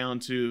takes him down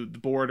to the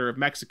border of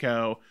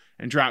Mexico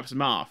and drops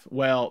him off.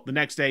 Well, the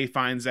next day he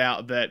finds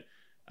out that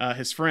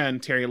his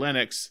friend Terry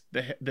Lennox,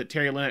 that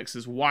Terry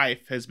Lennox's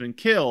wife has been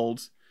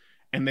killed,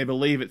 and they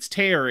believe it's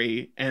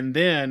Terry. And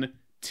then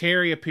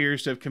Terry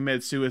appears to have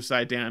committed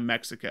suicide down in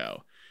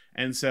Mexico.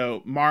 And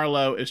so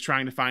Marlowe is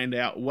trying to find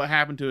out what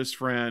happened to his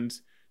friend,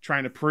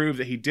 trying to prove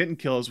that he didn't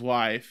kill his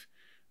wife,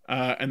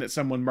 and that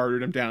someone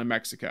murdered him down in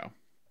Mexico.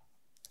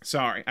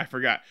 Sorry, I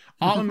forgot.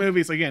 Altman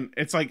movies, again,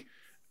 it's like,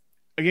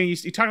 you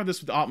talked about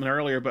this with Altman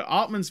earlier, but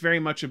Altman's very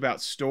much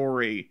about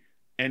story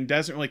and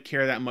doesn't really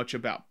care that much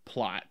about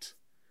plot,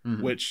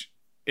 which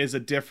is a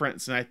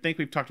difference. And I think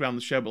we've talked about on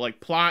the show, but like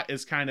plot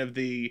is kind of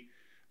the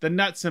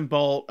nuts and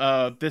bolt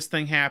of this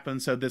thing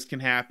happens, so this can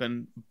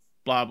happen,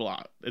 blah,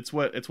 blah. It's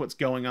what's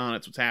going on.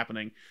 It's what's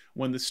happening.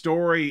 When the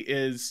story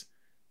is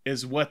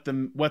what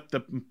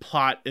the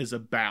plot is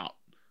about.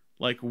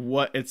 Like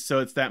it's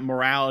that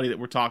morality that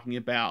we're talking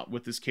about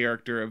with this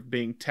character of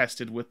being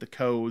tested with the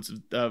codes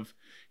of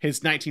his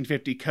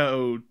 1950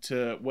 code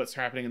to what's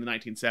happening in the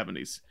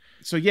 1970s.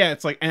 So yeah,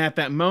 it's like, and at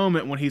that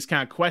moment when he's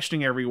kind of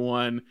questioning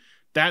everyone,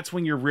 that's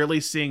when you're really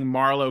seeing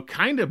Marlowe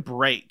kind of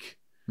break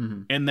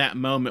in that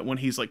moment when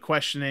he's like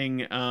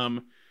questioning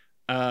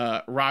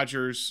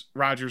Roger's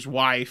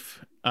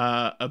wife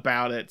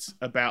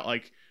about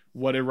like,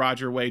 what did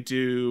Roger Way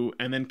do?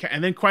 And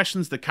then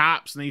questions the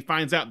cops, and he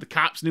finds out the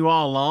cops knew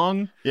all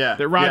along. Yeah,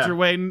 that Roger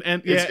Wade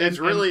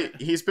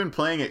he's been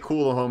playing it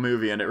cool the whole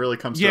movie, and it really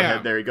comes to a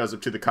head there. He goes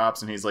up to the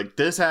cops and he's like,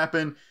 "This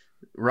happened.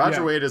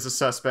 Roger Wade is a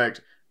suspect.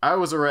 I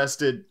was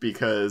arrested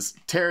because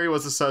Terry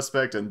was a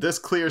suspect, and this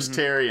clears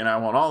Terry, and I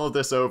want all of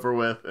this over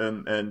with,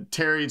 and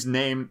Terry's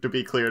name to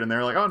be cleared." And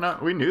they're like, "Oh no,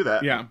 we knew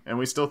that. Yeah, and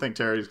we still think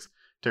Terry's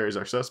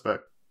our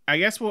suspect." I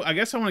guess I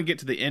want to get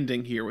to the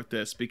ending here with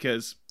this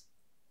because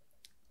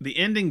the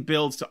ending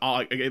builds to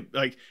all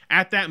like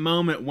at that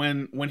moment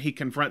when he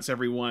confronts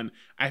everyone.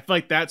 I feel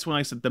like that's when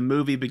I said the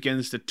movie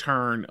begins to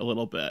turn a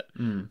little bit,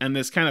 and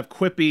this kind of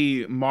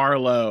quippy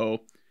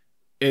Marlowe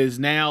is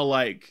now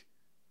like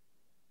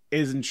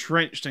is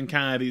entrenched in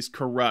kind of these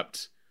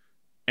corrupt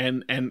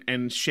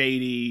and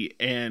shady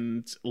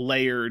and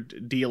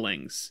layered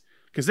dealings.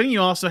 Because then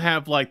you also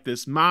have like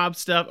this mob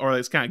stuff or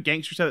this kind of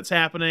gangster stuff that's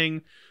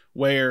happening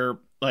where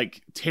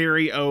like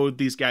Terry owed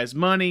these guys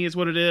money is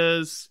what it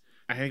is.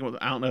 I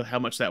don't know how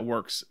much that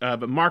works,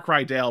 but Mark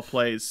Rydell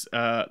plays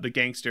the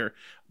gangster.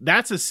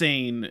 That's a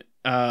scene,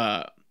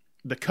 the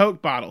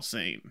Coke bottle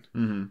scene,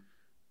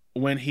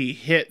 when he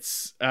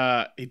hits,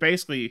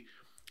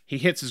 he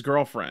hits his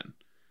girlfriend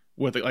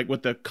with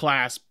the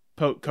class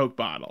Coke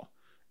bottle,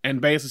 and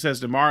basically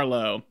says to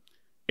Marlowe,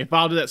 "If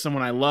I'll do that to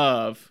someone I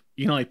love,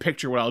 you can only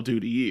picture what I'll do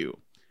to you."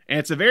 And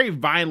it's a very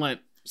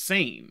violent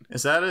scene.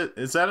 Is that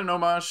an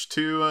homage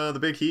to The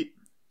Big Heat?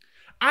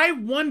 I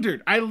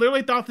wondered. I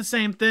literally thought the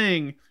same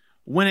thing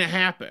when it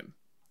happened.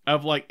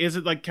 Of like, is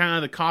it like kind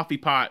of the coffee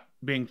pot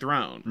being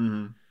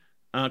thrown?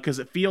 Because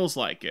it feels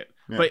like it.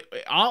 Yeah. But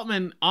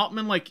Altman,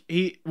 like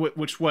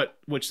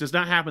which does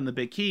not happen in The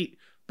Big Heat.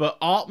 But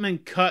Altman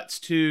cuts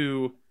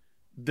to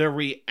the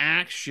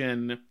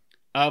reaction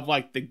of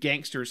like the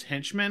gangster's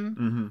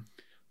henchmen,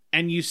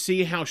 and you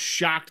see how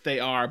shocked they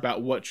are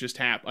about what just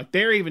happened. Like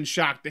they're even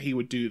shocked that he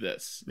would do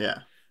this. Yeah.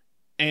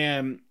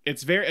 And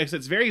it's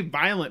very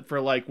violent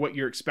for like what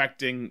you're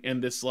expecting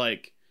in this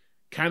like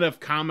kind of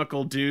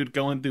comical dude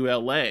going through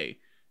LA.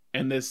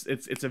 And it's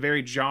a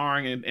very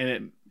jarring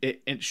and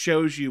it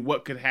shows you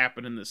what could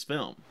happen in this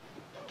film.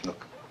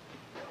 Look.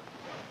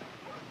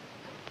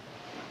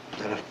 Is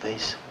that a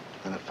face?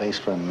 Is that a face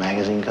for a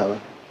magazine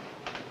cover?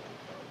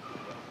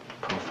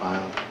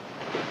 Profile.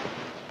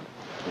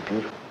 You're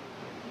beautiful.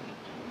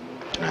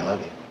 And I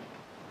love you.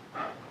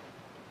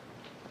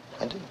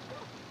 I do.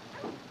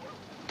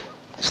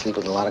 I sleep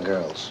with a lot of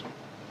girls,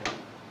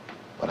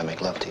 but I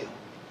make love to you,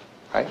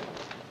 right?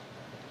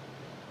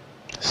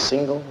 The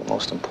single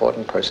most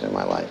important person in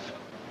my life,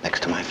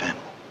 next to my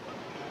family.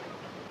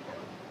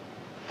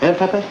 And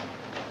Pepe?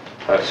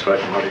 That's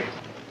right, Marty.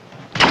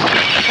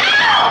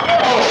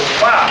 Oh,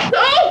 wow!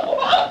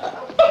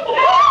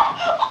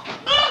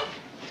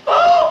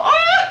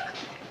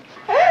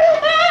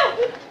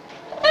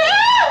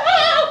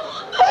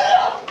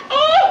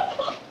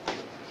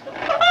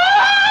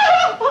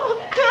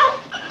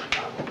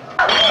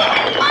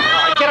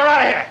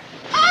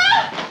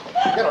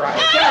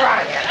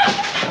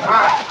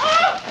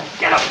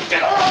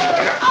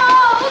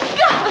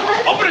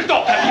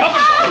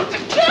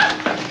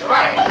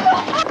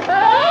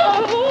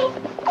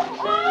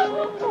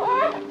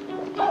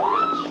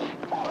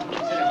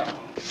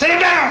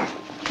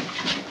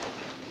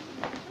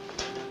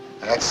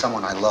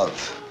 Someone I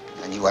love,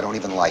 and you I don't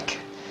even like.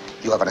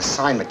 You have an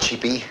assignment,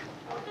 cheapie.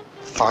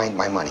 Find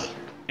my money.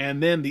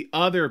 And then the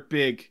other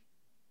big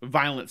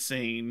violent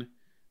scene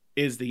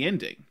is the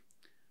ending,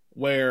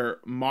 where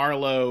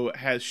Marlowe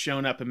has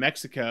shown up in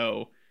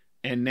Mexico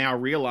and now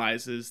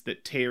realizes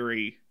that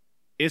Terry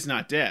is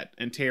not dead,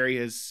 and Terry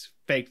has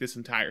faked this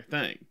entire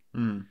thing.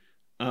 And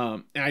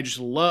I just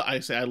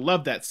I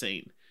love that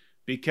scene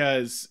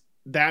because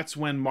that's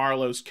when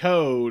Marlowe's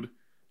code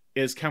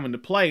is coming to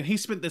play, and he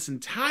spent this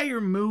entire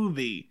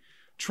movie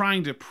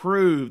trying to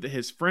prove that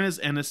his friend is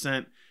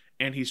innocent,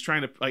 and he's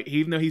trying to, like,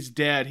 even though he's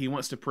dead, he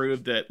wants to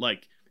prove that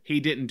like he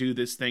didn't do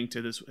this thing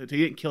he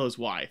didn't kill his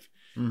wife.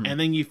 And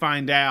then you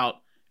find out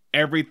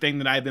everything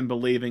that I've been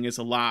believing is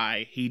a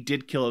lie. He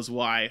did kill his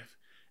wife,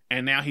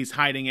 and now he's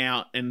hiding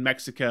out in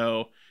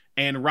Mexico,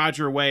 and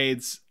Roger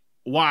Wade's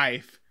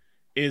wife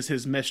is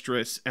his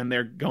mistress, and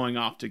they're going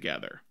off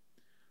together.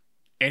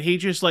 And he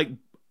just like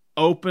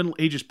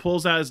he just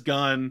pulls out his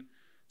gun,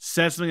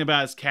 says something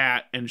about his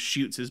cat, and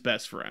shoots his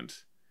best friend.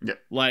 Yeah.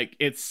 Like,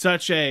 it's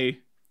such a,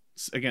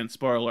 again,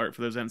 spoiler alert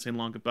for those that haven't seen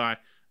Long Goodbye,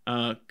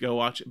 go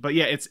watch it. But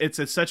yeah,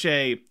 it's such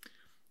a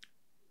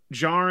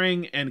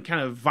jarring and kind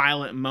of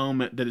violent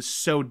moment that is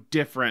so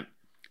different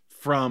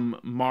from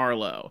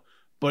Marlowe.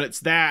 But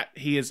it's that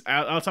he is,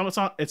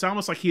 it's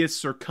almost like he has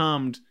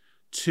succumbed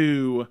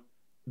to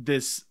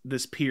this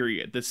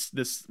period,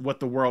 this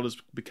what the world has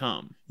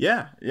become.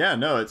 Yeah,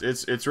 no,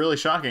 it's really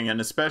shocking, and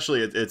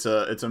especially it's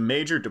a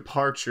major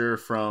departure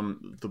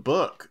from the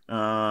book,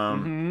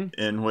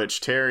 in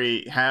which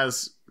Terry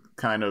has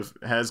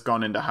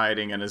gone into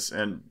hiding,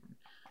 and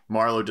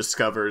Marlowe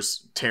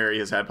discovers Terry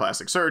has had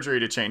plastic surgery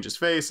to change his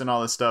face and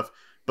all this stuff,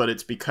 but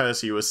it's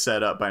because he was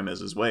set up by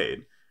Mrs.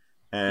 Wade.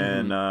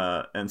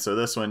 And so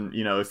this one,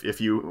 you know,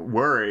 if you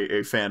were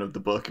a fan of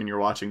the book and you're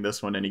watching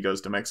this one and he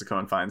goes to Mexico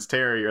and finds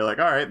Terry, you're like,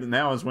 all right,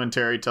 now is when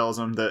Terry tells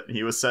him that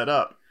he was set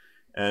up.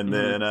 And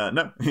then,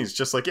 no, he's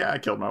just like, yeah, I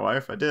killed my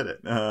wife. I did it.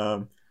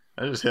 I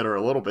just hit her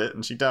a little bit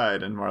and she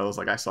died. And Marlowe's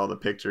like, I saw the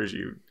pictures.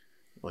 You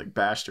like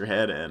bashed her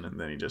head in. And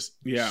then he just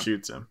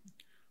shoots him.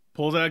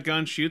 Pulls out a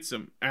gun, shoots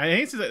him. I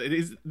hate to say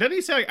that. Doesn't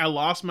he say, like, I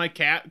lost my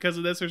cat because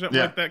of this or something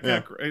like that?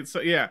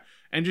 Yeah.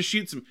 And just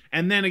shoots him.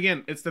 And then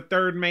again, it's the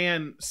third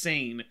man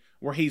scene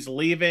where he's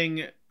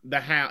leaving the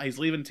house. He's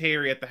leaving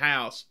Terry at the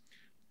house,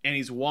 and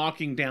he's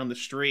walking down the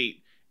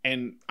street,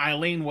 and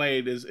Eileen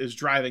Wade is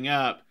driving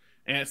up,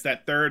 and it's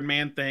that third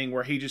man thing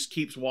where he just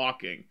keeps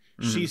walking.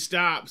 She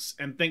stops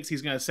and thinks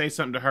he's going to say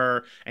something to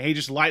her, and he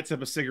just lights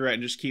up a cigarette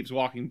and just keeps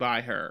walking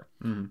by her.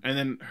 And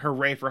then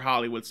Hooray for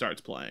Hollywood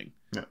starts playing.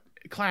 Yeah.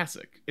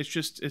 Classic.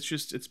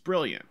 It's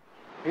brilliant.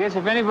 I guess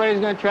if anybody's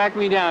going to track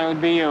me down, it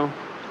would be you.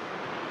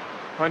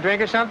 Want a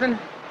drink or something?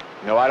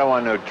 No, I don't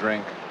want no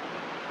drink.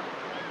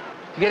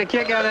 You get a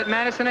kick out of that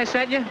Madison I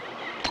sent you?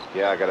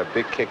 Yeah, I got a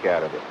big kick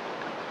out of it.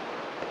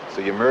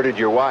 So you murdered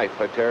your wife,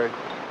 huh, Terry?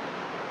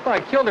 Well, I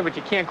killed her, but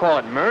you can't call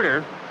it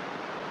murder.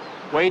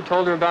 Wade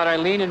told her about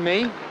Eileen and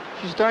me.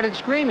 She started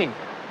screaming.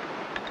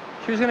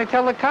 She was going to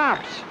tell the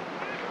cops.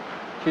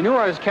 She knew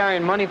I was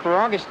carrying money for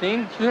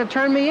Augustine. She was going to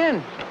turn me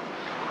in.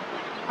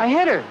 I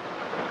hit her.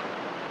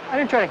 I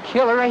didn't try to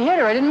kill her. I hit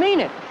her. I didn't mean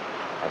it.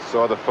 I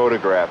saw the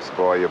photographs,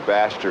 boy. You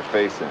bashed her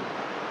face in.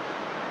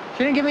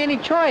 She didn't give me any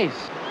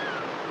choice.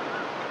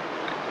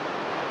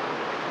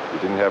 You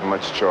didn't have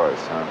much choice,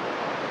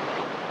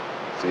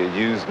 huh? So you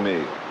used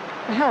me.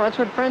 The hell, that's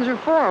what friends are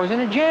for. I was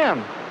in a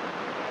jam.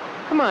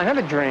 Come on, have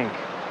a drink.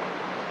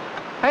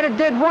 I had a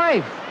dead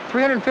wife.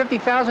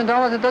 $350,000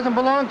 that doesn't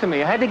belong to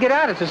me. I had to get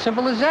out. It's as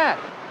simple as that.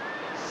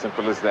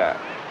 Simple as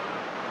that.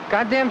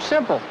 Goddamn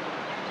simple.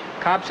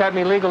 Cops have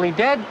me legally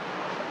dead.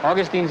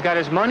 Augustine's got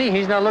his money.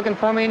 He's not looking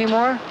for me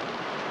anymore.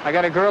 I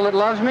got a girl that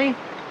loves me.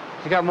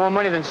 She's got more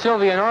money than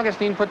Sylvia and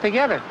Augustine put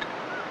together.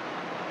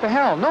 The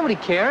hell, nobody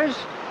cares.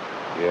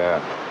 Yeah.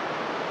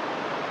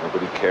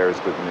 Nobody cares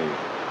but me.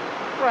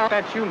 Well,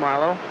 that's you,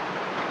 Marlowe.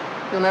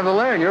 You'll never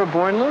learn. You're a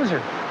born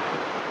loser.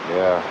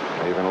 Yeah,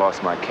 I even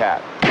lost my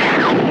cat.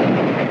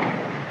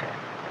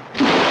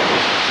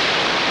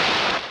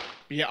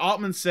 Yeah,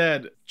 Altman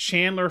said,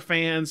 Chandler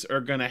fans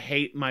are going to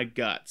hate my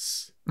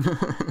guts.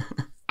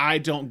 I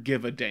don't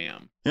give a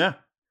damn. Yeah.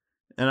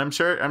 And I'm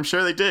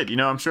sure they did. You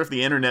know, I'm sure if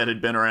the internet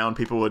had been around,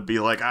 people would be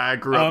like, I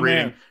grew up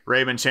reading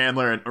Raymond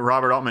Chandler, and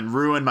Robert Altman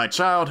ruined my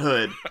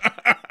childhood.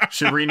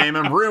 Should rename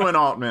him Ruin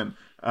Altman.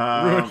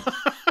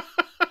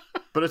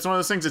 But it's one of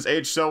those things that's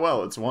aged so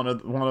well. It's one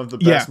of the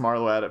best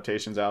Marlowe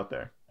adaptations out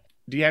there.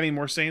 Do you have any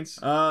more scenes?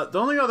 The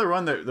only other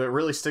one that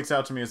really sticks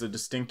out to me as a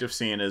distinctive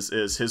scene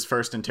is his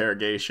first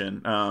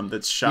interrogation.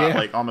 That's shot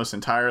like almost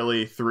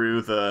entirely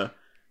through the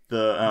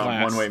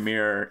one-way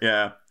mirror.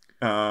 Yeah.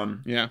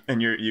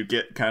 And you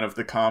get kind of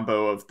the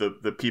combo of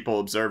the people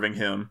observing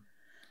him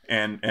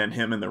and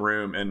him in the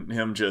room, and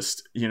him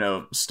just, you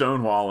know,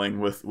 stonewalling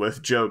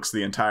with jokes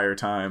the entire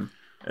time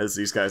as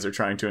these guys are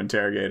trying to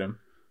interrogate him.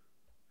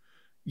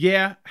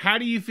 Yeah. How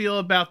do you feel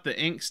about the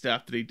ink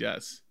stuff that he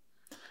does?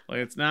 Like,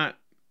 it's not.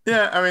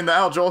 Yeah, I mean, the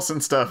Al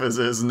Jolson stuff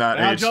is not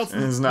aged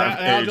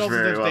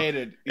very well.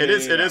 Dated. It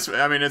is.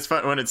 I mean, it's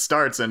fun when it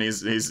starts and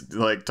he's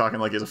like talking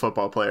like he's a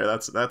football player.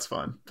 That's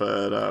fun.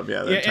 But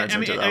it turns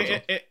into Al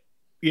Jolson.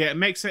 It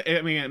makes sense.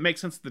 I mean, it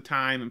makes sense of the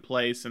time and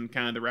place and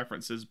kind of the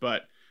references.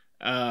 But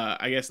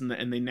I guess in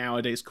the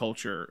nowadays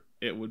culture,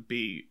 it would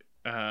be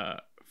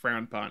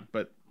frowned upon.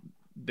 But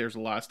there's a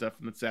lot of stuff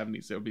in the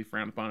 70s that would be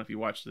frowned upon if you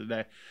watched it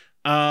today.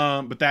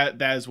 But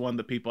that is one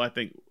that people, I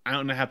think, I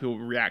don't know how people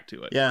react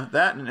to it. Yeah,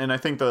 that, and I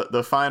think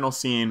the final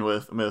scene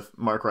with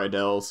Mark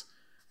Rydell's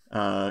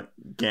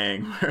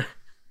gang where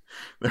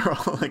they're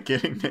all like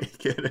getting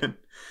naked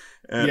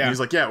and he's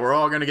like, yeah, we're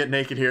all gonna get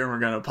naked here and we're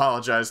gonna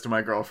apologize to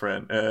my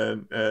girlfriend,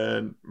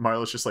 and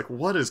Marlowe's just like,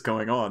 what is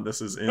going on?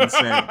 This is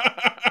insane.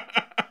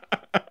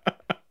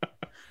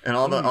 And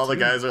all the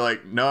guys are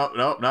like,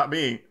 no, not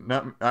me.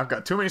 I've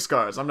got too many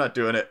scars. I'm not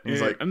doing it. And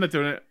he's like, I'm not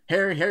doing it.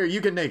 Harry, you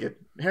get naked.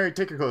 Harry,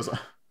 take your clothes off.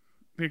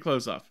 Take your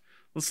clothes off.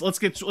 Let's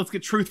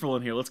get truthful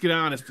in here. Let's get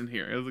honest in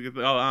here. Let's get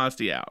the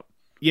honesty out.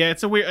 Yeah,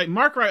 it's a weird. Like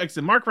Mark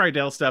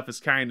Rydell stuff is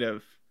kind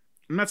of.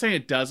 I'm not saying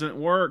it doesn't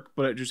work,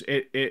 but it just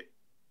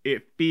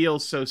it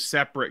feels so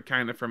separate,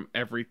 kind of, from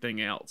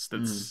everything else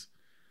that's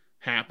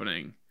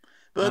happening.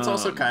 But that's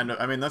also kind of,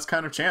 I mean, that's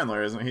kind of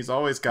Chandler, isn't it? He's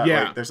always got,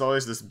 like, there's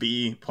always this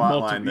B plot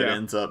line that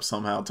ends up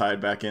somehow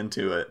tied back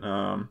into it.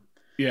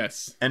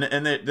 Yes. And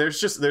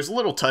there's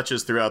little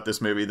touches throughout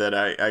this movie that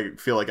I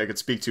feel like I could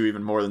speak to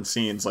even more than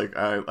scenes. Like,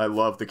 I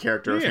love the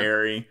character of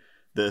Harry,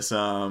 this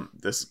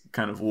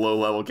kind of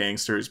low-level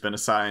gangster who's been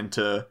assigned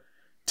to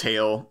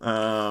tail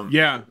Marlowe.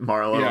 Yeah.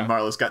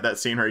 Marlowe's got that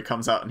scene where he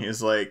comes out and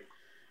he's like,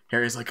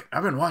 Harry's like,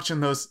 I've been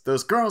watching those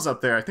girls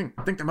up there. I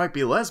think they might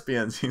be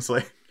lesbians. He's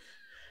like,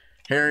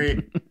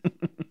 Harry,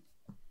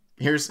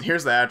 here's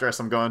the address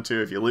I'm going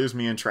to. If you lose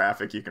me in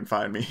traffic, you can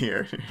find me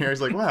here.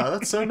 Harry's like, wow,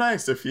 that's so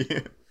nice of you.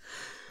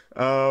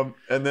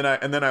 And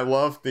then I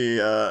love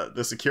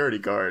the security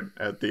guard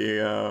at the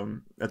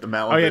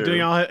Malibu. Oh yeah,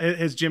 doing all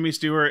his Jimmy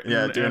Stewart.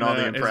 Doing all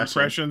the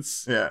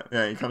impressions.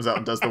 Yeah, he comes out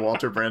and does the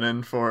Walter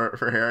Brennan for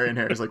Harry, and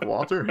Harry's like,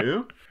 Walter,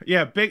 who?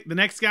 Yeah, the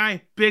next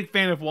guy, big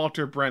fan of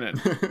Walter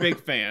Brennan.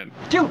 Big fan.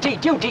 Duty,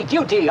 duty,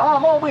 duty.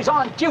 I'm always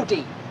on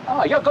duty.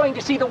 Oh, you're going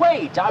to see the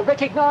Wades. I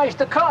recognize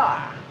the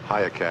car.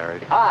 Hiya, Carrie.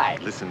 Hi.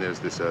 Listen, there's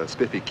this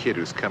spiffy kid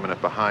who's coming up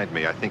behind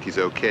me. I think he's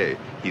okay.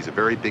 He's a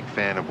very big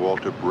fan of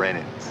Walter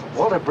Brennan's.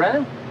 Walter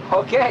Brennan?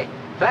 Okay,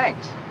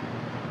 thanks.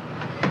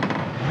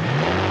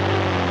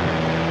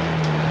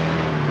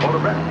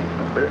 Walter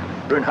Brennan. Better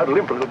learn how to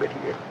limp a little bit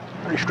here.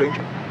 Howdy,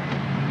 stranger.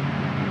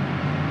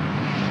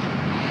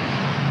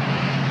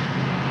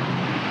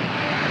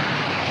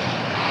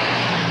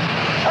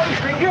 Howdy,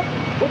 stranger.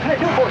 What can I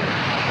do for you?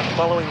 I'm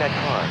following that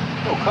car.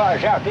 No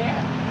cars out there.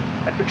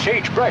 That's been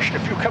sagebrush and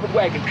a few covered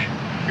wagons.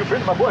 You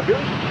friend of my boy, Billy?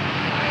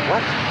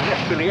 What? I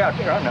left Billy out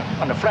there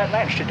on the flat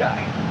lands to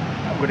die.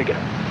 I'm gonna get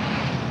him.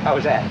 How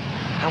was that?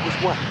 How was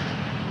what?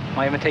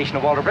 My imitation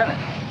of Walter Brennan.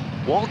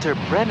 Walter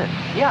Brennan?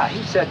 Yeah,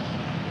 he said...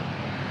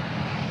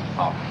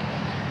 Oh,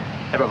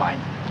 never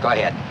mind. Go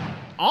ahead.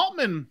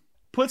 Altman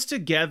puts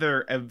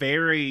together a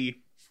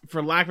very,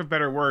 for lack of a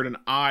better word, an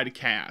odd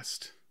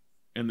cast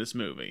in this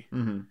movie.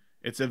 Mm-hmm.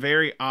 It's a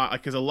very odd,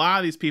 because a lot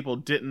of these people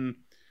didn't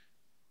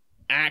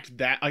act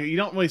that, like, you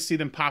don't really see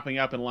them popping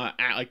up in a lot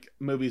of like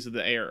movies of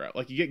the era.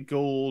 Like, you get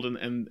Gould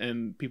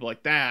and people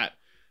like that,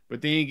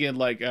 but then you get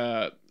like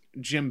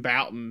Jim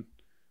Bouton,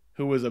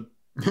 who was a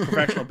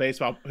professional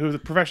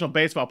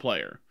baseball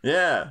player.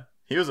 Yeah,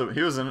 he was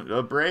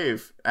a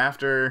Brave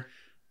after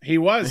he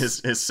was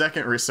his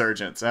second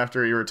resurgence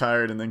after he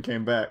retired and then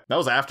came back. That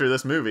was after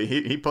this movie.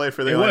 He played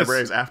for the Atlanta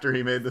Braves after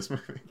he made this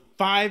movie.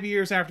 5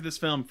 years after this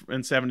film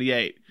in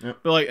 '78. Yep.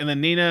 But like, and then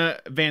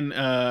Nina Van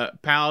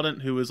Paladin,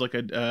 who was like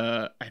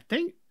I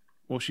think,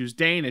 well, she was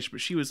Danish,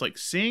 but she was like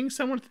seeing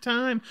someone at the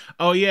time.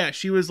 Oh yeah,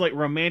 she was like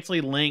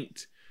romantically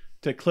linked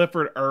to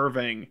Clifford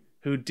Irving,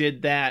 who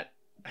did that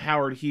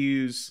Howard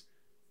Hughes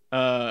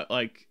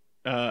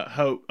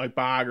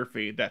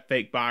biography, that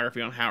fake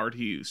biography on Howard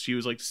Hughes. She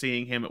was like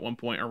seeing him at one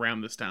point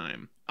around this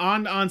time.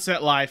 On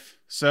set life.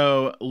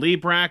 So Lee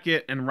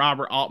Brackett and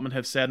Robert Altman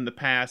have said in the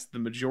past the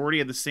majority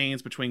of the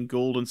scenes between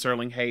Gould and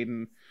Sterling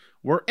Hayden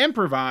were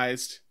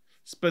improvised,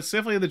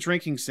 specifically the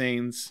drinking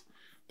scenes.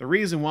 The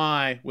reason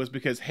why was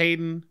because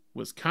Hayden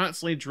was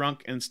constantly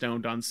drunk and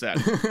stoned on set.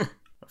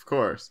 Of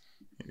course.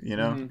 You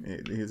know,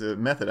 he's a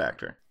method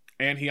actor.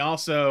 And he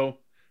also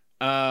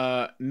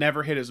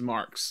never hit his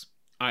marks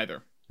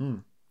either.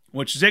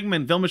 Which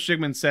Vilmos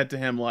Zsigmond said to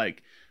him,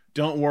 like,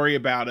 don't worry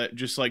about it.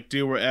 Just like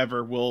do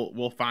whatever.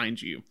 We'll find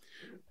you.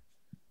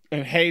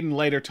 And Hayden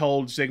later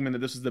told Zsigmond that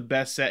this was the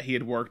best set he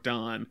had worked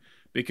on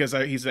because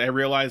I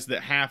realized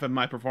that half of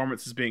my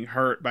performance is being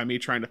hurt by me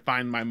trying to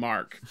find my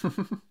mark,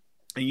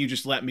 and you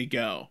just let me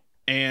go.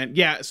 And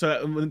yeah,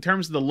 so in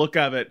terms of the look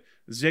of it,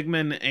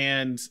 Zsigmond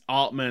and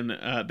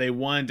Altman, they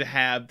wanted to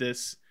have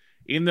this,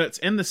 even though it's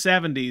in the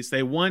 70s,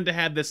 they wanted to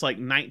have this like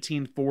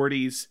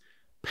 1940s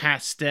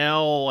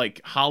pastel,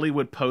 like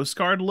Hollywood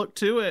postcard look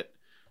to it.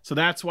 So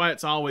that's why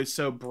it's always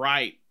so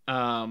bright,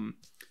 and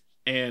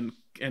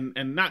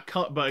not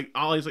color, but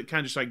always like kind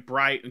of just like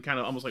bright and kind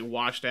of almost like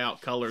washed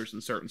out colors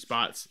in certain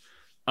spots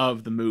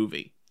of the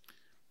movie.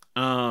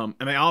 And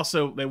they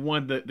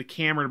wanted the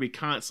camera to be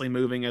constantly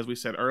moving, as we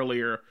said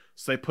earlier.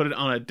 So they put it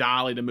on a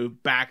dolly to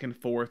move back and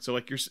forth. So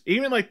like you're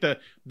even like the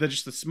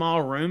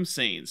small room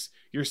scenes,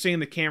 you're seeing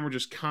the camera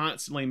just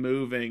constantly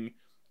moving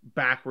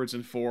backwards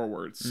and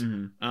forwards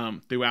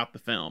throughout the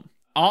film.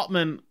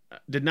 Altman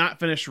did not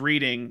finish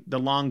reading The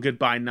Long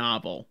Goodbye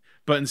novel,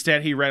 but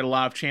instead he read a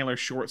lot of Chandler's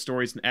short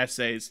stories and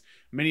essays,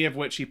 many of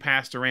which he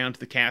passed around to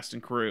the cast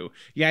and crew.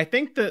 Yeah, I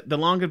think that The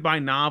Long Goodbye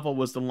novel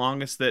was the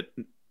longest that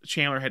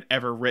Chandler had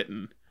ever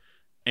written,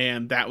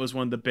 and that was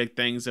one of the big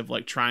things of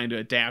like trying to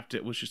adapt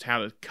it, was just how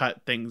to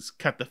cut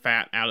the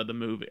fat out of the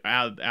movie,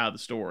 out of the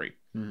story.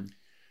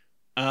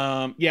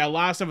 Yeah, a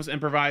lot of stuff was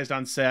improvised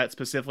on set,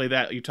 specifically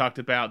that you talked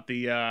about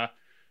the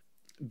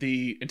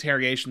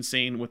interrogation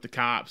scene with the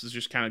cops is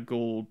just kind of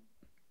Gould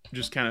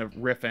just kind of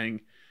riffing.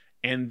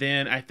 And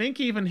then I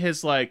think even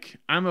his like,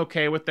 I'm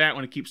okay with that,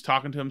 when he keeps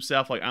talking to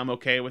himself, like, I'm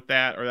okay with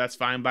that, or that's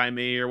fine by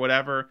me, or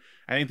whatever.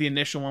 I think the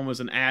initial one was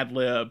an ad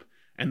lib,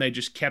 and they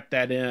just kept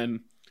that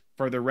in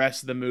for the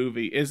rest of the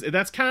movie.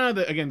 That's kind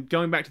of again,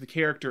 going back to the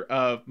character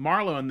of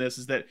Marlowe in this,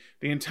 is that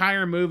the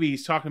entire movie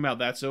he's talking about,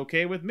 that's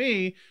okay with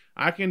me,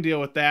 I can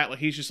deal with that. Like,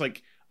 he's just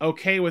like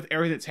okay with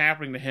everything that's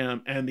happening to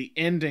him, and the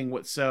ending,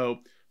 what's so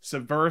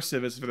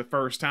subversive is for the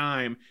first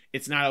time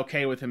it's not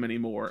okay with him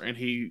anymore, and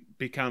he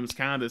becomes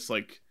kind of this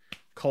like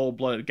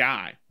cold-blooded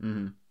guy.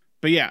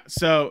 But yeah,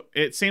 so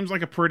it seems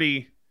like a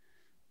pretty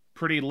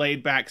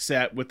laid back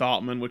set with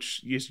Altman,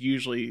 which is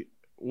usually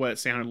what it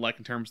sounded like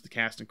in terms of the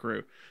cast and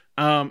crew.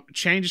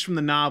 Changes from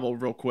the novel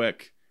real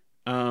quick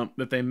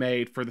that they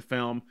made for the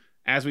film.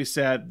 As we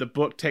said, the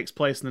book takes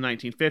place in the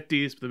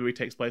 1950s, but the movie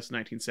takes place in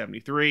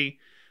 1973.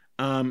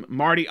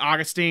 Marty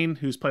Augustine,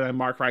 who's played by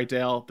Mark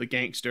Rydell, the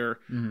gangster,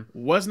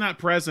 was not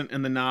present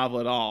in the novel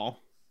at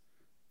all.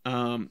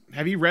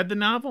 Have you read the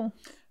novel?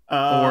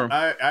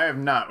 I have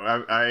not.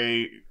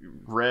 I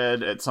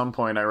read at some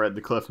point. I read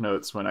the Cliff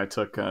Notes when I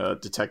took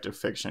detective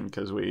fiction,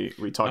 because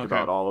we talked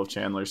about all of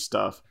Chandler's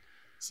stuff.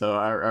 So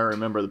I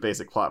remember the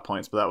basic plot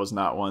points, but that was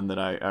not one that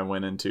I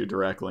went into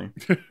directly.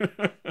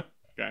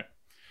 Okay.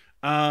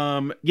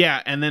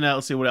 Yeah, and then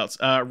let's see what else.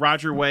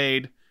 Roger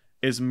Wade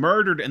is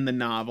murdered in the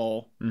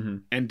novel Mm-hmm.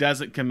 and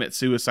doesn't commit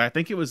suicide. I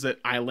think it was that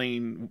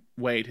Eileen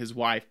Wade, his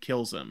wife,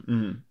 kills him.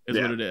 Mm-hmm.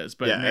 Is what it is.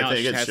 But yeah, now I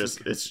think has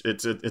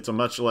it's a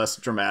much less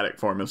dramatic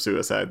form of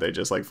suicide. They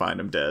just like find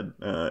him dead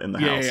in the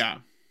house. Yeah.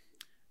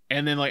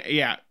 And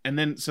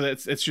then so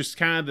it's just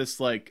kind of this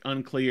like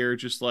unclear,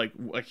 just like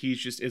he's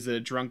just is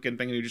a drunken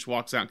thing who just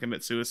walks out and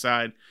commits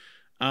suicide.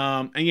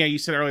 And yeah, you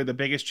said earlier the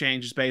biggest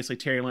change is basically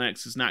Terry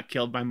Lennox is not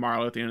killed by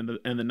Marlowe at the end of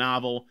the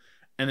novel.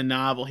 In the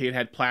novel, he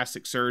had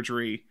plastic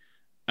surgery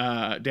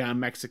down in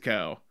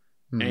Mexico,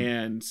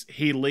 and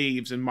he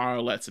leaves, and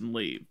Marlowe lets him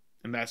leave,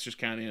 and that's just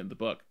kind of the end of the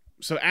book.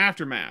 So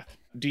Aftermath,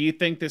 do you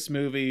think this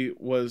movie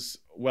was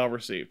well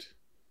received?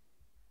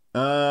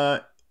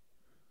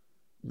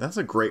 That's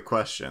a great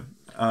question.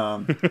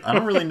 I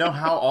don't really know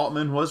how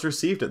Altman was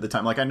received at the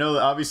time. Like, I know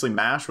that obviously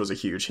MASH was a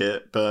huge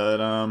hit,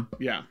 but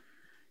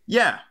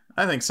yeah,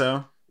 I think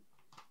so.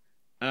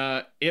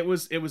 It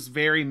was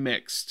very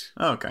mixed.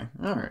 Okay,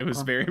 all right. It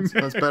was very that's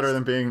mixed. better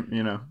than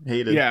being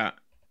hated. Yeah,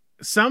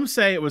 some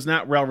say it was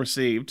not well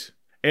received.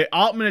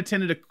 Altman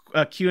attended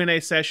a Q&A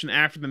session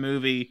after the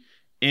movie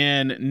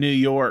in New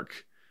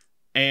York,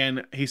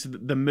 and he said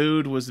that the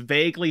mood was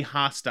vaguely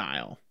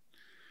hostile.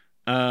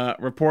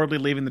 Reportedly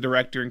leaving the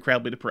director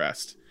incredibly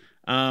depressed.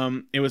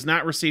 It was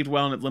not received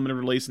well in its limited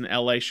release in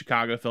LA,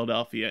 Chicago,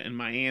 Philadelphia, and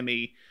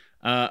Miami.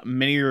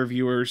 Many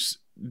reviewers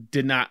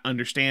did not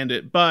understand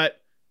it,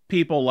 but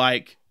people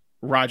like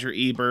Roger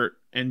Ebert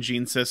and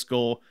Gene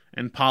Siskel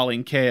and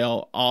Pauline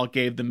Kael all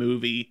gave the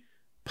movie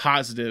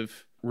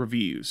positive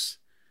reviews.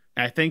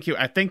 I think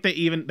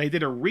they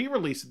did a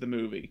re-release of the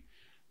movie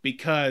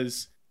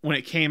because when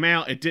it came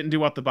out, it didn't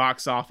do well at the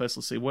box office.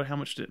 Let's see, how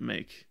much did it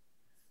make?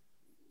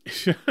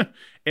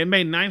 It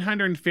made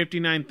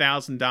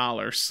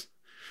 $959,000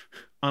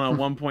 on a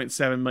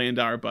 $1.7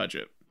 million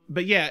budget.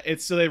 But yeah,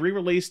 so they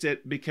re-released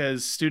it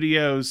because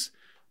studios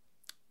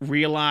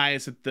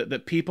realized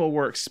that people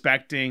were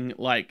expecting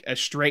like a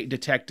straight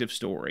detective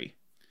story,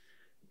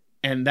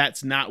 and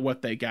that's not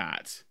what they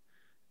got.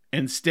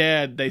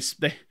 Instead, they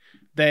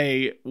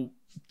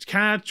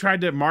kind of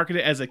tried to market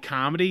it as a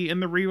comedy in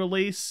the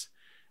re-release,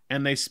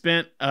 and they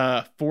spent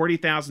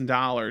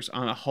 $40,000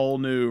 on a whole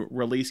new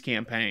release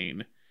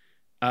campaign.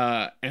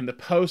 And the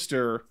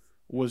poster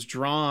was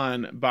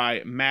drawn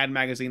by Mad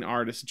Magazine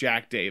artist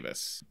Jack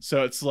Davis.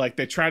 So it's like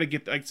they try to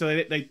get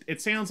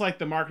it sounds like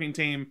the marketing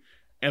team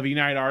of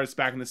United Artists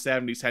back in the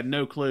 70s had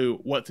no clue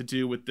what to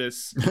do with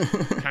this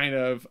kind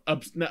of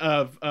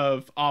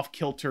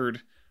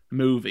off-kiltered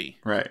movie.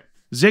 Right.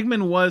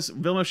 Vilmos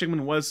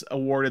Zsigmond was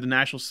awarded the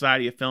National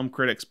Society of Film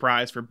Critics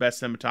Prize for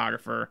Best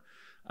Cinematographer,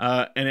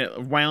 and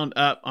it wound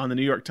up on the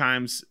New York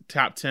Times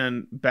Top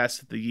 10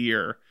 Best of the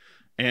Year.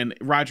 And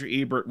Roger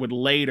Ebert would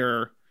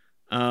later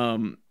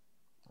rank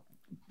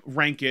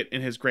it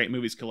in his great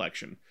movies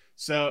collection.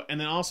 So, and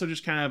then also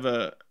just kind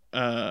of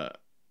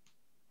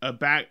a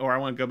back, or I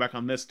want to go back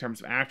on this in terms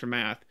of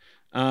Aftermath.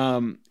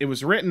 It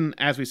was written,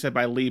 as we said,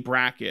 by Lee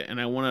Brackett, and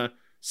I want to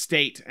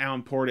state how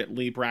important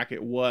Lee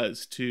Brackett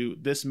was to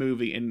this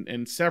movie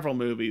and several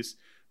movies.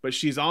 But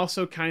she's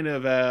also kind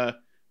of a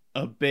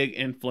big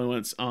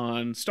influence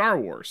on Star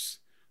Wars,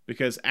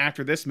 because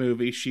after this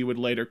movie, she would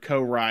later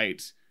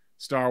co-write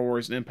Star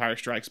Wars and Empire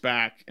Strikes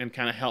Back and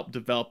kind of help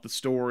develop the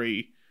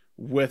story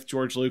with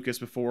George Lucas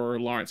before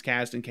Lawrence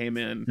Kasdan came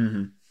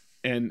in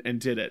and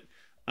did it.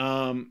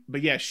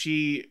 But yeah,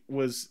 she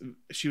was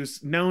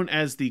known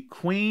as the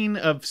Queen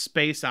of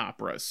Space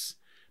Operas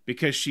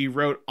because she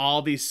wrote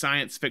all these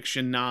science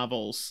fiction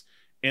novels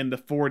in the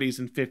 40s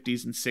and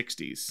 50s and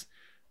 60s.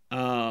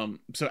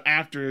 So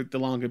after The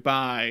Long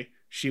Goodbye,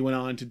 she went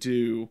on to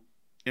do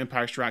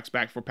Empire Strikes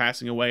Back before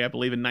passing away, I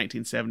believe, in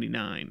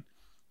 1979.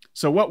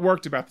 So what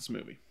worked about this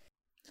movie?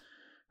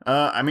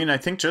 I mean, I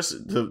think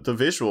just the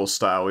visual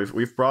style.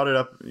 We've brought it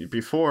up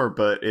before,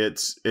 but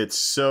it's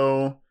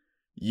so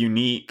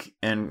unique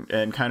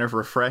and kind of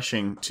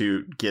refreshing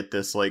to get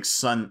this like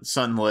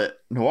sunlit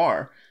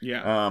noir.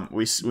 Yeah.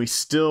 We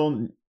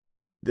still,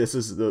 this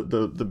is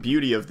the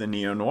beauty of the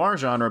neo noir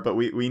genre, but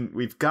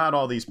we've got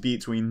all these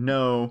beats. We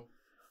know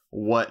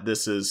what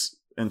this is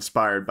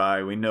inspired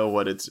by. We know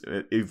what it's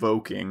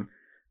evoking.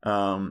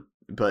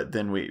 But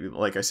then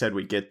like I said,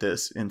 we get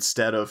this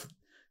instead of,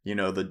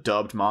 the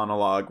dubbed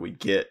monologue, we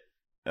get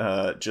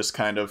just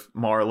kind of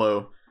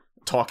Marlowe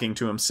talking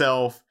to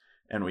himself,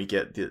 and we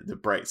get the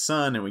bright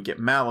sun, and we get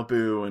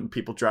Malibu and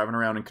people driving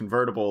around in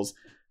convertibles.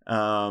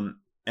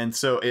 And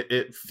so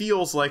it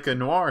feels like a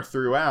noir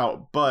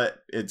throughout, but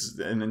it's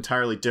an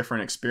entirely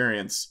different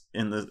experience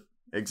at the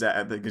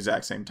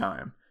exact same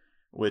time,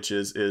 which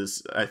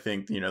is I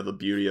think, the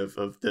beauty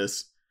of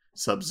this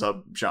sub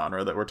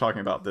genre that we're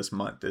talking about this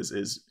month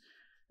is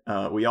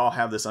we all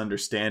have this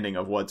understanding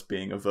of what's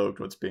being evoked,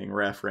 what's being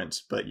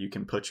referenced, but you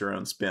can put your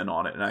own spin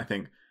on it. And I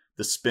think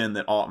the spin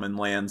that Altman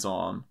lands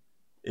on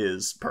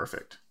is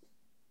perfect.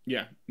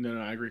 Yeah, no,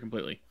 I agree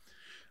completely.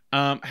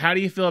 How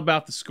do you feel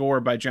about the score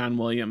by John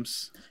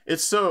Williams?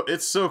 It's so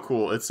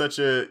cool. It's such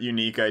a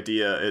unique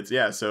idea.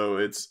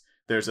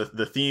 There's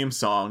the theme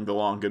song, The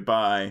Long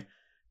Goodbye,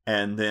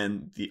 and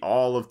then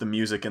all of the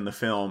music in the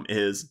film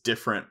is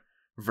different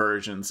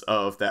versions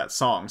of that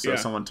song. So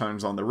someone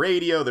turns on the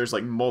radio, there's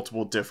like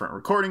multiple different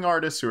recording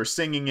artists who are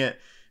singing it.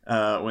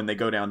 When they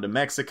go down to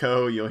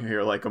Mexico, you'll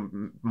hear like a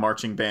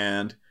marching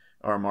band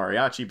or a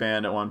mariachi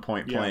band at one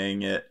point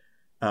playing it.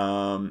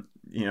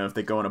 If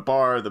they go in a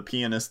bar, the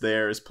pianist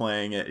there is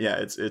playing it. Yeah,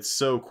 it's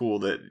so cool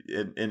that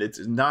and it's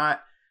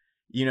not,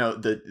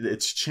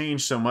 it's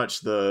changed so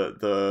much.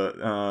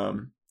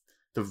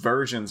 The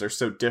versions are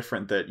so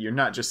different that you're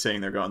not just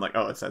sitting there going like,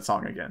 oh, it's that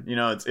song again.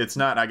 It's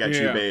not I Got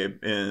You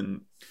Babe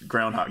in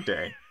Groundhog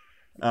Day.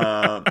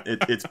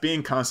 It's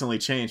being constantly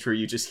changed where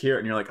you just hear it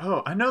and you're like,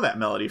 oh, I know that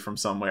melody from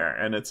somewhere.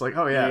 And it's like,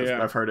 oh yeah,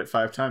 I've heard it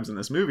 5 times in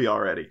this movie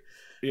already.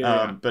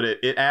 But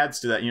it adds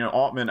to that.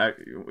 Altman,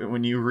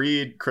 when you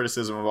read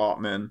criticism of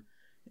Altman,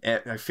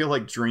 I feel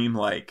like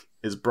dreamlike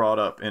is brought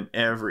up in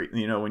every,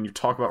 when you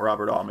talk about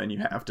Robert Altman, you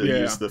have to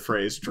use the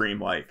phrase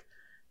dreamlike.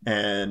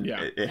 And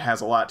it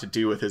has a lot to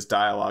do with his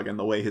dialogue and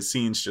the way his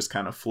scenes just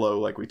kind of flow,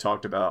 like we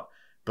talked about.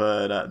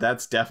 But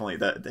that's definitely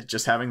that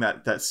just having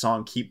that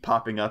song keep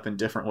popping up in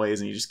different ways,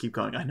 and you just keep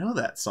going, I know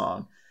that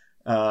song.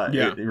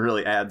 It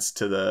really adds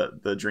to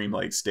the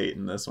dreamlike state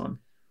in this one.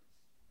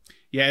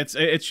 Yeah,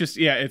 it's just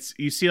it's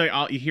you see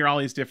like you hear all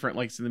these different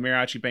like the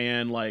mariachi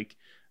band, like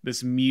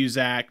this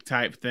Muzak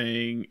type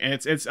thing, and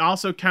it's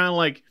also kind of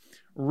like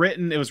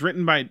written. It was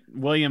written by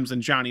Williams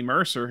and Johnny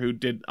Mercer, who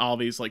did all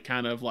these like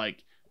kind of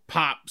like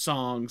pop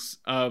songs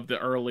of the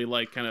early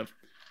like kind of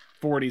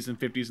 40s and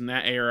 50s in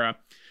that era.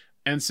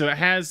 And so it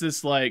has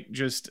this like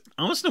just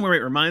almost in a way it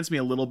reminds me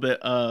a little bit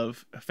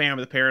of Phantom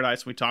of the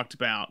Paradise we talked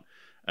about,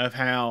 of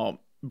how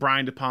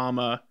Brian De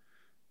Palma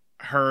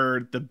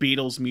heard the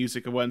Beatles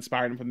music of what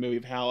inspired him for the movie,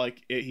 of how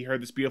like he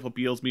heard this beautiful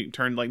Beatles music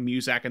turned like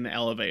Muzak in the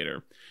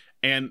elevator.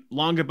 And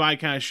Long Goodbye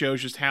kind of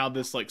shows just how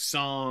this like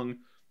song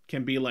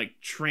can be like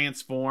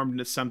transformed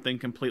into something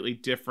completely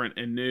different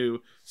and new.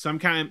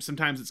 Sometimes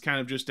it's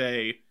kind of just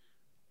a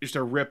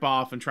rip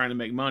off and trying to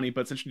make money,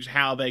 but it's interesting just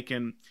how they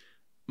can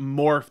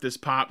morph this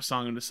pop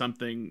song into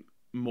something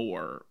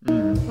more.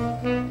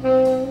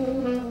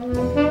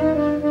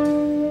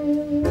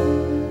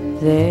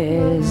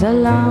 There's a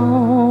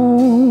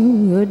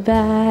long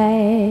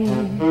goodbye,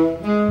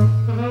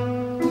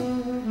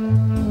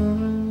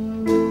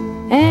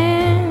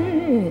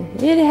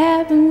 and it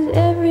happens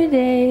every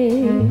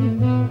day.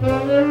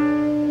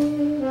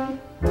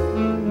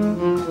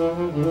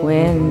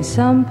 When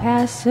some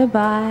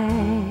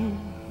passerby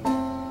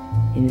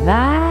invites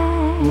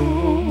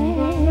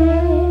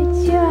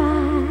your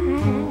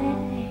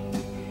eye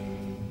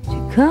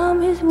to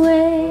come his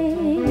way,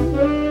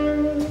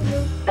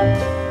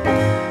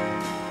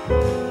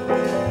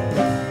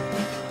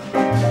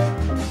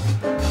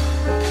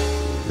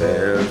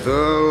 there's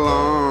a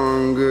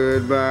long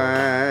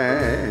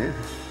goodbye,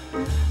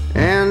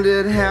 and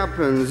it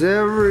happens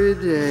every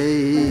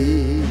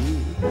day.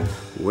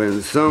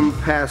 When some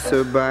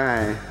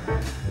passerby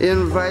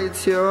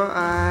invites your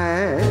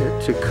eye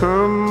to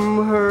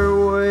come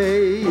her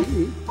way,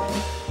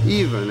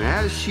 even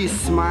as she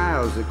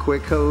smiles a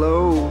quick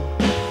hello,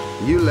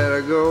 you let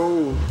her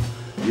go,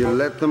 you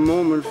let the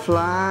moment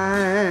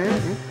fly.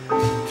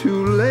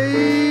 Too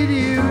late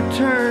you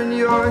turn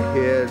your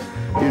head,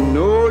 you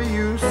know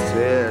you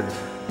said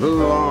the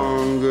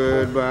long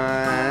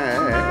goodbye.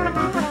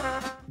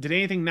 Did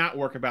anything not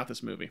work about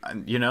this movie?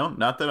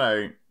 Not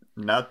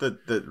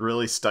that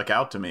really stuck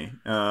out to me.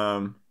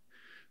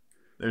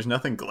 There's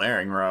nothing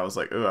glaring where I was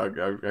like,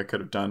 oh, I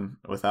could have done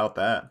without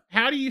that.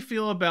 How do you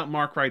feel about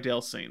Mark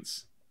Rydell's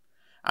scenes?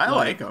 I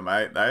like him.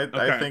 I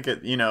think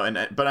it,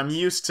 but I'm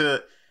used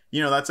to,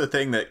 that's a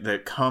thing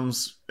that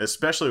comes,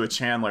 especially with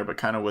Chandler, but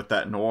kind of with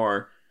that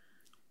noir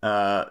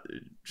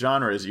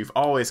genre, is you've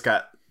always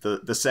got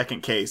the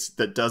second case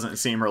that doesn't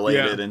seem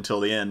related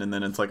until the end, and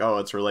then it's like, oh,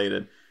 it's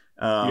related.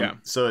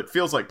 So it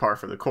feels like par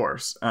for the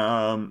course.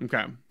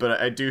 Okay. But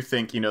I do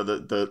think,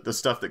 the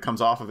stuff that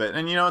comes off of it,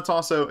 and it's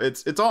also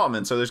it's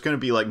Altman, so there's going to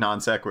be like non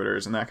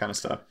sequiturs and that kind of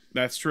stuff.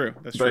 That's true.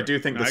 But I do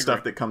think the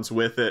stuff that comes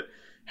with it,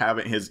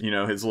 having his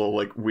his little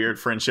like weird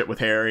friendship with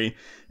Harry,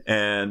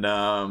 and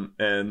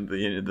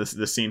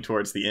the scene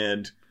towards the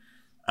end,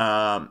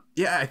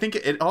 I think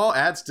it all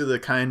adds to the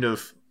kind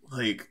of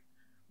like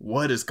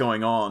what is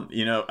going on.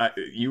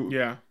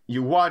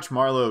 You watch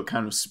Marlowe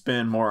kind of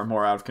spin more and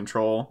more out of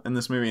control in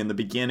this movie. In the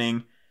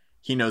beginning,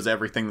 he knows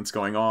everything that's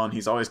going on.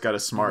 He's always got a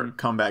smart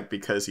comeback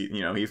because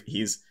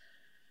he's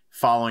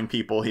following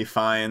people. He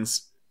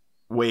finds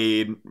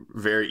Wade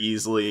very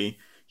easily.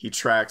 He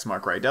tracks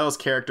Mark Rydell's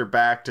character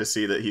back to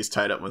see that he's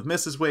tied up with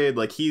Mrs. Wade.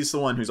 Like, he's the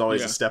one who's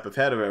always a step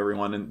ahead of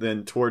everyone. And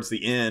then towards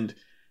the end,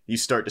 you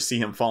start to see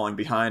him falling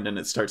behind, and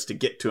it starts to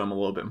get to him a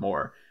little bit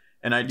more.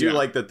 And I do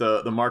like that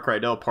the Mark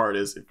Rydell part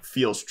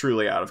feels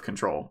truly out of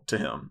control to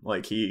him.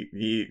 Like he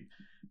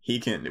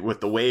can, with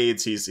the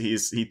Wades,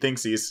 he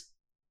thinks he's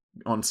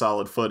on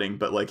solid footing,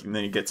 but like, and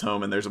then he gets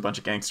home and there's a bunch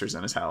of gangsters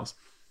in his house.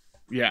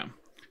 Yeah.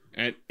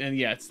 And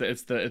it's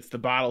the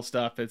bottle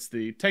stuff. It's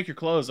the take your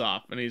clothes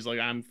off. And he's like,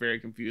 I'm very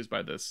confused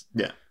by this.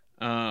 Yeah.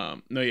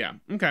 No. Yeah.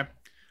 Okay.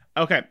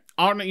 Okay,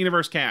 alternate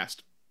universe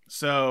cast.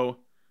 So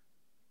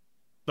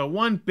the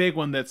one big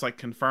one that's like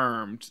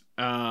confirmed,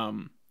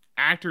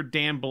 actor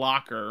Dan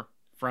Blocker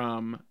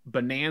from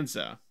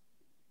Bonanza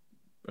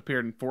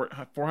appeared in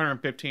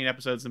 415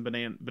 episodes in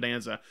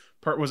Bonanza.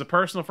 Was a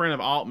personal friend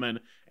of Altman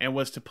and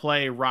was to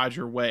play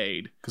Roger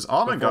Wade. Because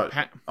Altman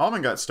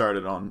got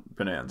started on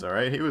Bonanza,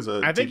 right? He was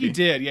I think he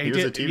did. Yeah, he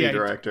was a TV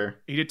director.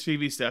 He did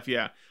TV stuff.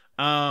 Yeah.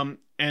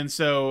 And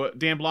so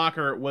Dan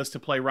Blocker was to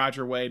play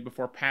Roger Wade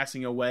before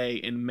passing away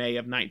in May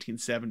of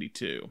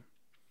 1972.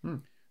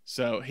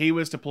 So he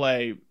was to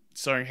play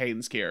Sterling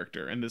Hayden's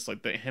character and this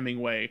like the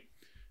Hemingway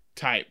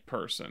type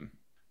person.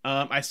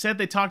 I said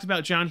they talked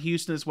about John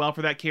Huston as well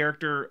for that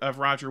character of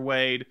Roger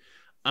Wade.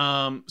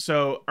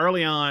 So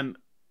early on,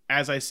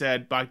 as I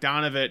said, Pierre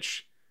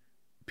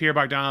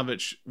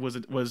Bogdanovich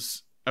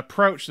was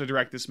approached to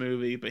direct this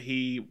movie, but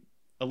he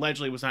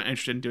allegedly was not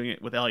interested in doing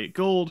it with Elliot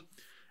Gould,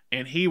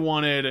 and he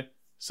wanted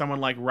someone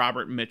like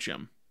Robert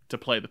Mitchum to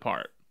play the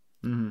part.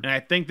 And I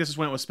think this is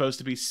when it was supposed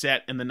to be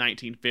set in the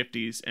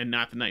 1950s and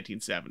not the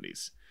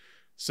 1970s.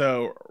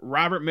 So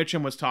Robert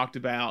Mitchum was talked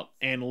about,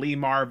 and Lee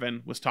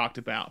Marvin was talked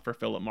about for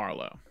Philip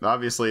Marlowe.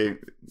 Obviously,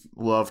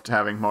 loved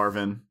having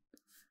Marvin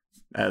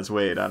as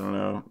Wade. I don't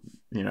know,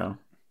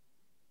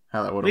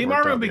 how that would have Lee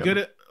Marvin would be good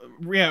at.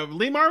 Yeah,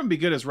 Lee Marvin would be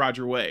good as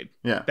Roger Wade.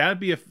 Yeah, that'd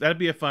be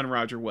a fun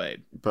Roger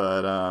Wade.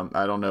 But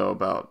I don't know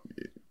about.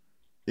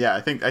 Yeah,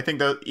 I think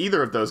that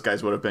either of those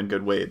guys would have been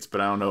good Wades,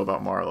 but I don't know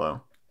about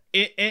Marlowe.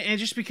 It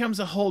just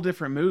becomes a whole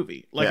different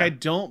movie. Like Yeah. I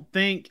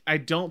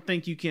don't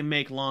think you can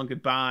make Long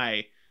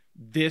Goodbye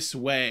this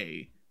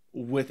way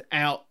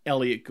without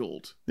Elliot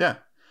Gould. Yeah.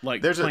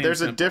 Like there's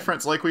a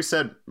difference. Like we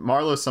said,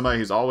 Marlowe's somebody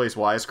who's always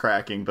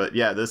wisecracking, but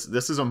yeah, this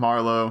is a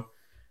Marlowe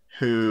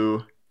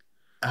who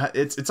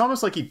it's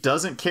almost like he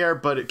doesn't care,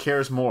 but it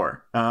cares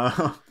more.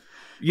 Yeah.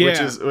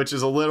 Which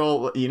is a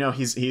little,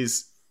 he's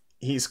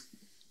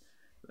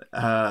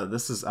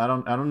this is I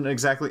don't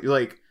exactly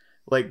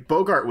like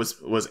Bogart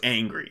was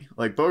angry.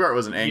 Like Bogart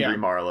was an angry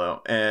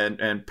Marlowe,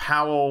 and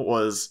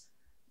Powell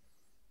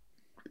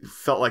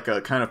felt like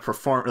a kind of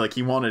perform, like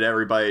he wanted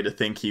everybody to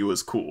think he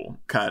was cool,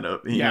 kind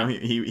of. You know,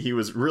 he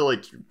was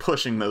really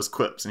pushing those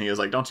quips, and he was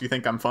like, "Don't you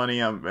think I'm funny?"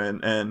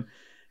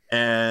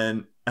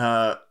 And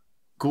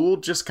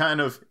Gould just kind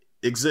of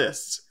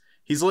exists.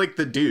 He's like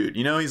the dude,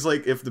 he's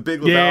like if the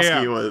Big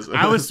Lebowski was.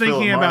 I was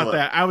thinking about Marlowe.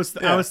 that. I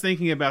was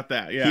thinking about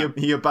that. Yeah.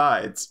 He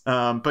abides.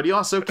 But he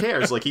also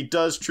cares. Like he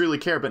does truly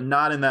care, but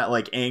not in that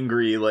like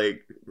angry,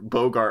 like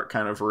Bogart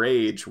kind of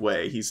rage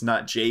way. He's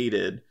not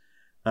jaded.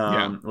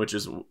 Which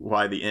is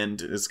why the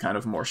end is kind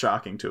of more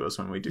shocking to us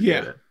when we do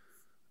get it.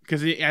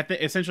 Because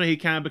essentially he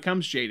kind of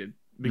becomes jaded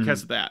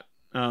because of that.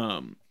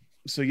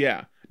 So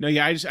yeah. No,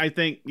 yeah, I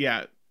think,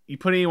 yeah, you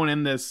put anyone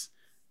in this,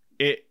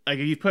 if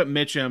you put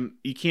Mitchum,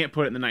 you can't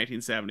put it in the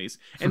 1970s.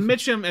 And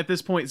Mitchum at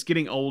this point is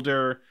getting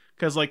older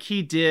because like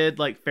he did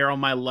like Farrell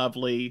My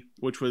Lovely,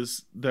 which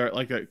was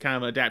like a kind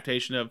of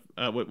adaptation of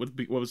what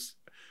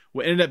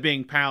ended up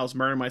being Powell's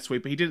Murder My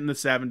Sweet, but he did it in the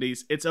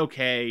 70s. It's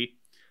okay.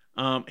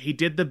 He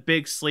did The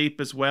Big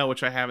Sleep as well,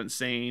 which I haven't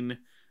seen.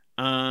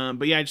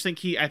 But yeah, I think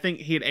he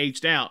had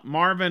aged out.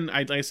 Marvin,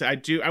 like I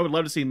said, I would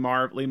love to see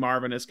Lee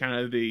Marvin as kind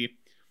of the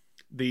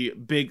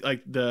big,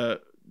 like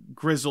the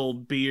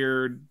grizzled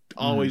beard,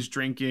 always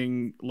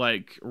drinking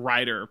like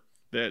writer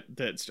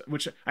that's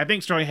which I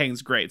think Sterling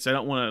Hayden's great, so I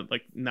don't want to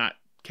like not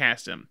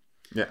cast him.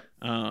 Yeah.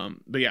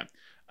 But yeah.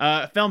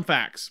 Film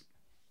facts.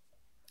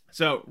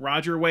 So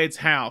Roger Wade's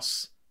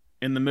house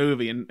in the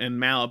movie in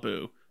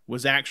Malibu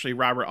was actually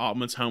Robert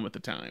Altman's home at the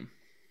time.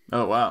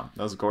 Oh wow,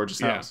 that was a gorgeous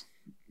house.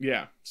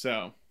 Yeah.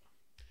 So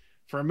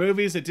for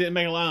movies that didn't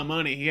make a lot of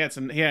money, he had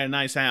a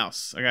nice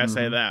house. I gotta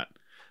say that.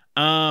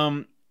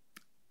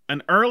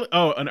 An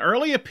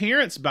early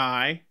appearance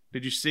by.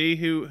 Did you see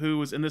who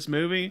was in this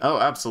movie? Oh,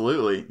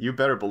 absolutely. You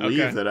better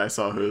believe that I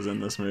saw who was in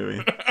this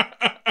movie.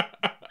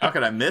 How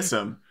could I miss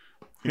him?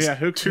 He's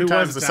who two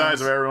times the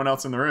size of everyone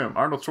else in the room.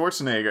 Arnold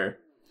Schwarzenegger.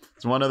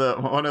 He's one of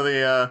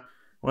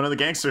the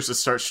gangsters that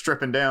starts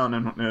stripping down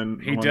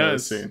and he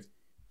does.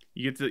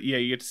 You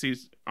get to see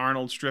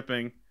Arnold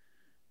stripping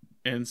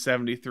in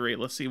 73.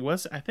 Let's see.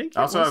 I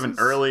also have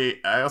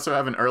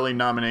an early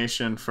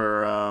nomination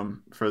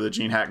for the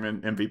Gene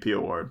Hackman MVP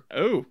award.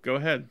 Oh, go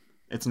ahead.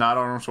 It's not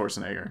Arnold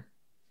Schwarzenegger.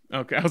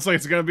 Okay, I was like,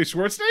 it's gonna be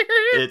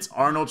Schwarzenegger. It's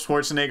Arnold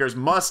Schwarzenegger's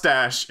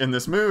mustache in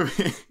this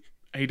movie.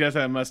 He does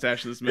have a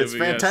mustache in this movie. It's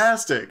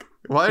fantastic. Yes.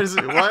 Why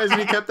hasn't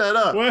he kept that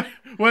up? Why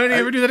didn't he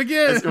ever do that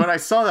again? When I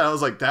saw that, I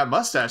was like, that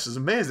mustache is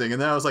amazing.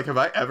 And then I was like, have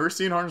I ever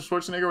seen Arnold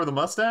Schwarzenegger with a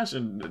mustache?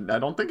 And I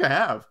don't think I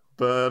have.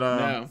 But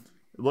no.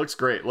 It looks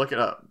great. Look it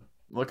up.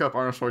 Look up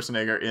Arnold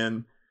Schwarzenegger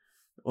in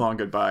Long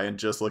Goodbye and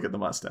just look at the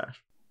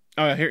mustache.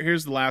 Oh,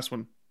 here's the last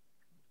one.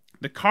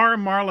 The car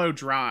Marlowe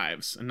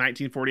drives, a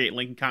 1948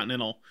 Lincoln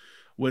Continental,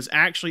 was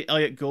actually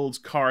Elliot Gould's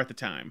car at the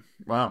time.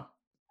 Wow.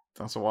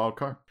 That's a wild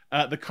car.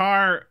 The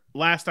car,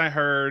 last I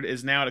heard,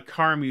 is now at a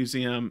car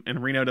museum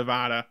in Reno,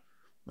 Nevada.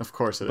 Of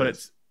course it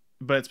is.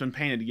 But it's been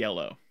painted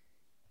yellow.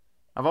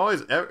 I've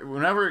always,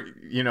 whenever,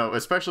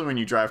 especially when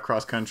you drive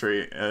cross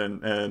country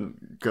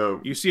and go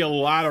You see a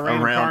lot of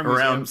random car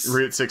around museums.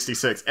 Route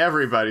 66,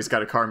 everybody's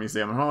got a car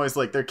museum. I'm always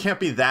like, there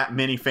can't be that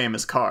many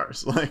famous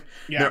cars. Like,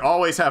 they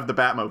always have the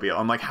Batmobile.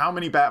 I'm like, how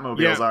many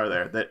Batmobiles are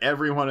there that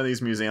every one of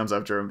these museums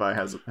I've driven by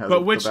has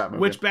But which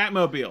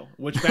Batmobile?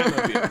 Which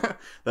Batmobile?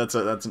 That's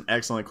an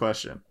excellent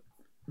question.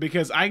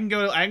 Because I can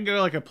go to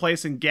like a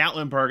place in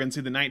Gatlinburg and see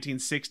the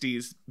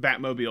 1960s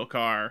Batmobile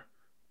car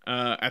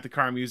at the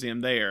car museum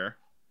there.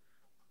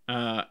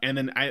 And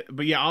then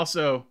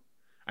also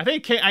I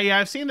think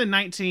I've seen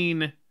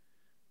the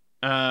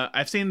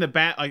I've seen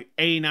the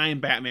 89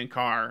 Batman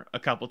car a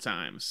couple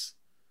times.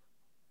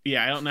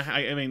 Yeah, I don't know how,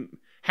 I mean,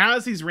 how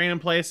is these random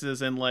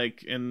places and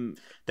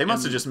they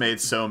must have just made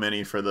so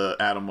many for the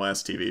Adam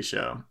West TV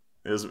show.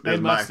 Is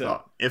my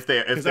thought. If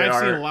they I've seen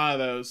a lot of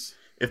those.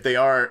 If they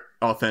are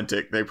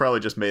authentic, they probably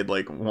just made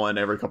like one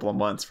every couple of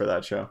months for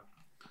that show.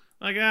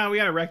 Like, we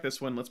gotta wreck this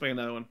one. Let's make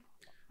another one.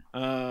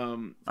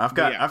 I've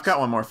got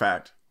one more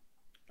fact.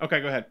 Okay,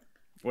 go ahead.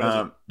 What is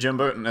it? Jim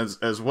Bouton,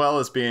 as well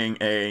as being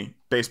a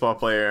baseball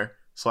player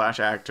 /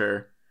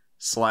 actor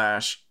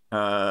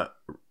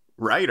 /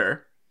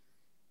 writer,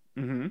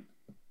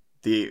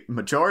 the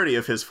majority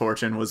of his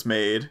fortune was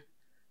made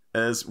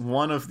as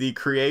one of the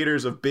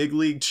creators of Big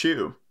League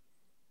Chew.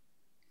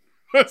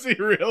 Was he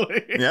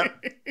really?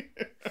 Yep.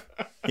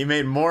 He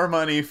made more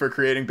money for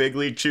creating Big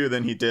League Chew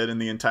than he did in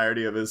the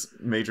entirety of his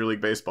Major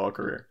League Baseball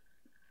career.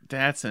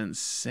 That's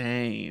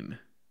insane.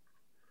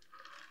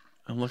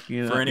 I'm looking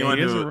at For anyone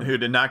who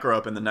did not grow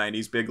up in the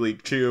 90s, Big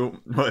League Chew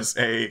was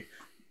a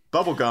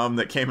bubble gum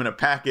that came in a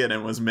packet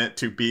and was meant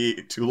to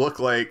look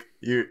like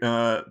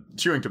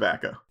chewing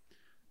tobacco.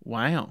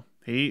 Wow.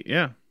 He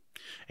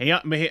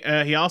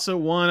also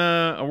won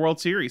a World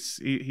Series.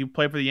 He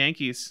played for the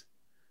Yankees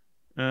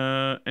in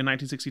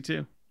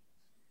 1962.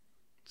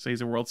 So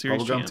he's a World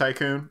Series Bubblegum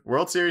tycoon,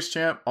 World Series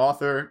champ,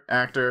 author,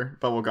 actor,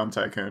 bubblegum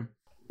tycoon.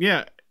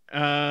 Yeah.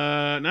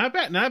 Not a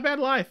bad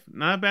life.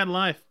 Not a bad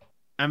life.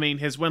 I mean,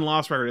 his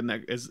win-loss record in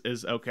that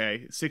is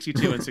okay,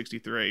 62 and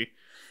 63.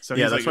 So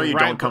yeah, that's why you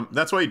don't come.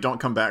 That's why you don't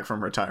come back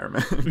from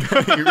retirement.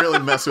 You really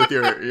mess with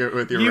your You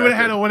would have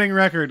had a winning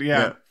record,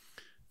 yeah.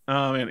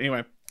 Man,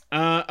 anyway,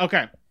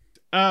 okay.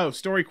 Oh,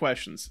 story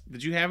questions.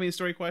 Did you have any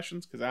story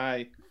questions? Because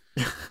I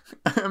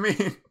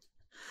mean,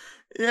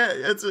 yeah,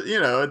 it's a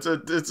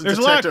there's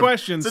a lot of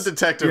questions. It's a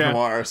detective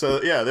noir,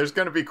 so yeah, there's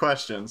going to be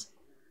questions.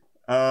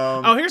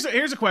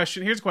 Here's a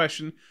question. Here's a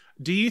question.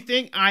 Do you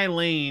think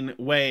Eileen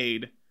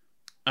Wade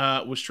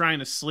was trying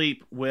to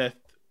sleep with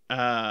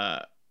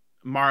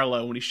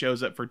Marlo when he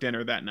shows up for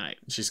dinner that night?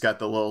 She's got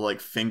the little like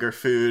finger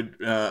food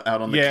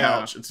out on the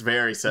couch. It's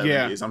very 70s.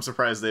 Yeah. I'm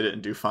surprised they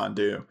didn't do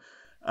fondue.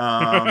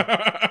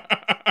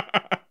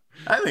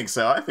 I think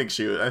so. I think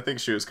she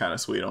was kind of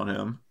sweet on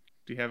him.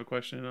 Do you have a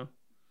question at all?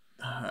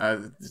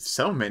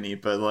 So many,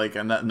 but like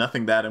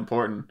nothing that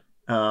important.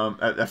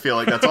 I feel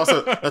like that's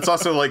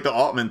also like the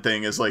Altman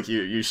thing is like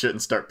you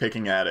shouldn't start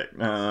picking at it.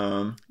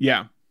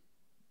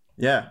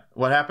 Yeah.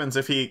 What happens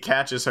if he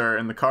catches her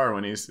in the car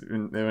when he's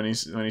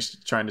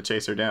trying to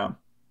chase her down?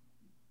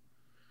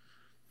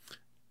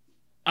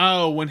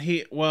 Oh,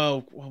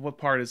 what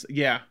part is?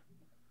 Yeah.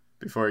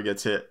 Before he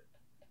gets hit.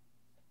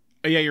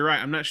 Oh, yeah, you're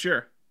right. I'm not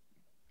sure.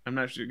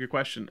 Good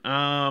question.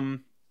 I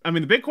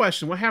mean, the big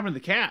question: what happened to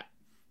the cat?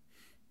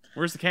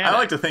 Where's the cat? I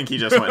like to think he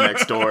just went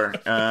next door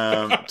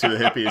to the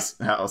hippie's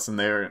house, and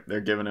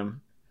they're giving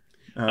him.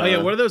 What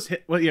do those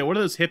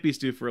hippies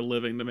do for a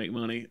living to make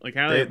money? Like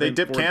how they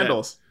dip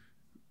candles. That?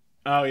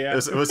 Oh yeah.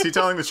 Was he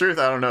telling the truth?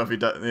 I don't know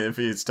if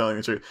he's telling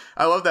the truth.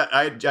 I love that.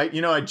 I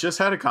just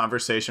had a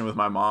conversation with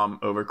my mom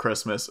over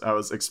Christmas. I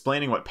was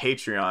explaining what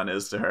Patreon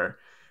is to her,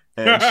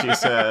 and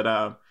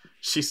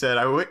she said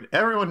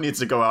everyone needs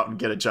to go out and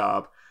get a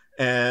job,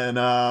 and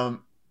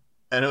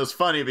it was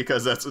funny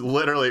because that's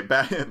literally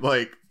back in,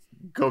 like,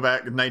 go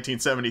back in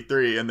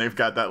 1973, and they've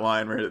got that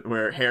line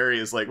where Harry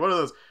is like, what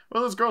do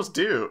those girls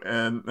do?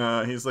 And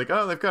he's like,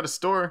 oh, they've got a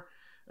store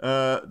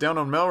down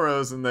on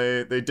Melrose, and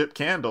they dip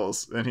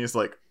candles. And he's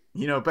like,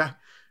 back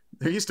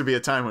there used to be a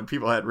time when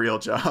people had real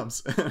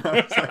jobs.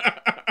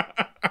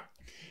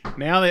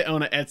 Now they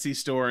own an Etsy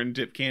store and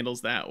dip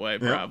candles that way.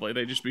 Probably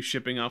They'd just be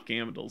shipping off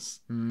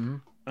candles. Mm-hmm.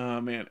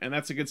 Oh man, and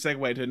that's a good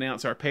segue to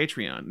announce our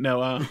Patreon.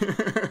 No, I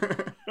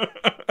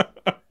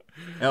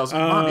was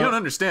like, Mom, you don't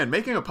understand.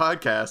 Making a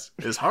podcast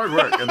is hard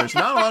work, and there's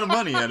not a lot of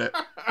money in it.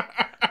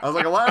 I was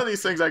like, a lot of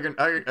these things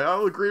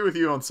I'll agree with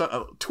you on.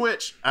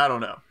 Twitch, I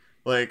don't know.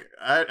 Like,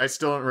 I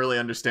still don't really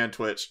understand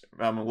Twitch.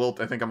 I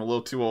think I'm a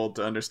little too old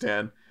to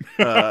understand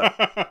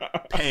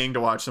paying to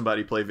watch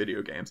somebody play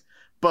video games.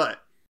 But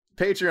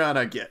Patreon,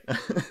 I get.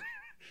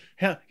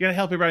 Hell, you gotta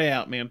help everybody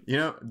out, man.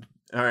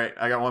 All right,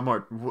 I got one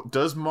more.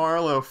 Does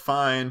Marlo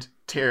find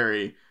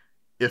Terry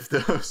if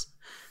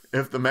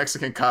the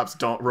Mexican cops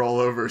don't roll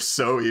over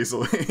so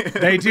easily?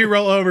 They do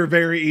roll over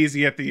very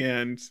easy at the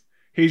end.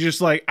 He's just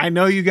like, I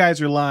know you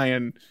guys are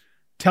lying.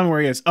 Tell me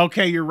where he is.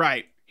 Okay, you're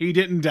right. He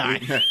didn't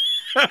die.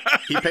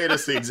 He paid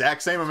us the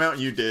exact same amount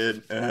you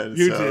did. And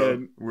You so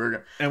did.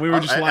 And we were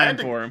just lying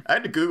for him. I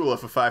had to Google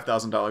if a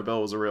 $5,000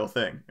 bill was a real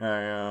thing.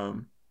 I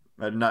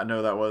did not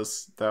know that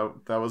was a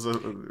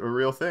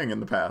real thing in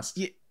the past.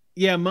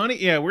 Yeah, money.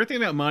 Yeah, we're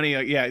thinking about money.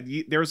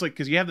 There was like,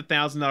 because you have the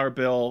 $1,000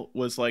 bill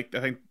was like,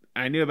 I think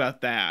I knew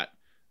about that.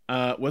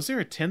 Was there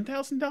a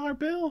 $10,000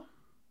 bill?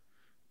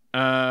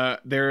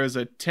 There was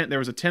a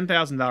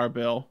 $10,000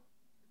 bill,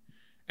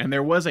 and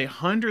there was a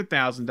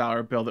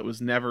 $100,000 bill that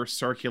was never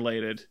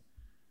circulated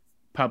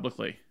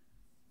publicly.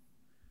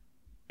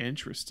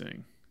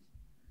 Interesting.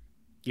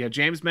 Yeah,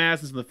 James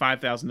Madison's on the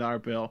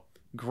 $5,000 bill.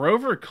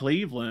 Grover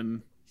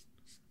Cleveland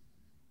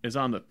was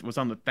on the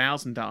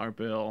 $1,000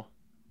 bill,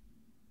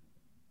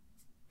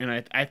 and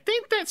I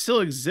think that still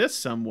exists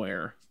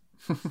somewhere.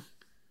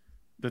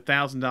 The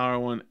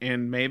 $1,000 one,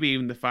 and maybe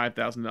even the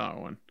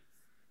 $5,000 one.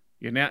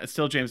 Yeah, now it's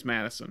still James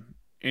Madison.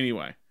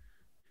 Anyway,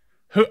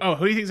 who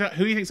do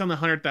you think's on the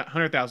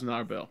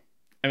 $100,000 bill?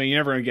 I mean, you're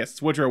never gonna guess.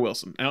 It's Woodrow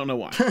Wilson. I don't know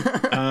why.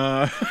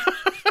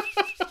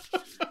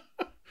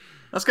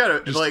 That's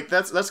gotta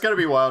that's gotta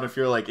be wild if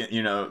you're like,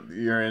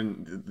 you're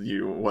in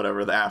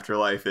whatever the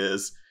afterlife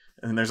is,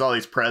 and there's all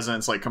these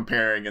presidents like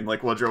comparing, and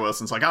like Woodrow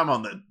Wilson's like, I'm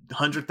on the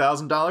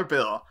 $100,000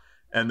 bill,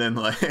 and then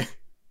like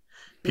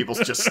people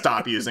just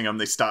stop using them.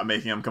 They stop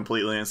making them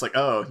completely, and it's like,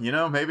 oh,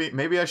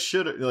 maybe I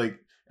should, like,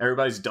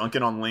 everybody's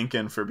dunking on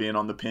Lincoln for being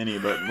on the penny,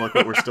 but look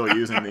what we're still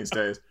using these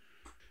days.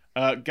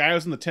 Guy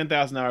was on the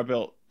 $10,000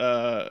 bill,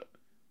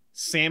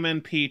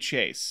 Salmon P.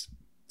 Chase.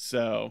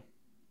 So,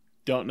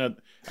 don't know.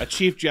 A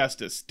Chief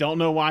Justice. Don't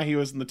know why he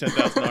was in the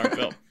 $10,000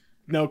 bill.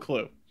 No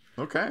clue.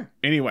 Okay.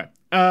 Anyway,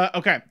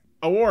 okay.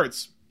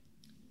 Awards.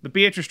 The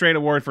Beatrice Straight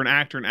Award for an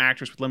actor and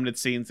actress with limited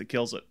scenes that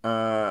kills it.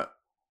 I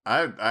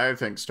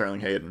think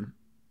Sterling Hayden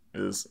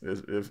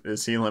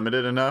is he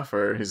limited enough,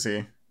 or is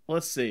he?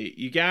 Let's see.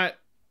 You got.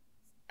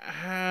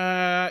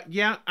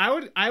 Yeah,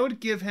 I would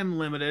give him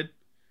limited.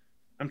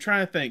 I'm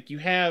trying to think. You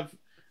have.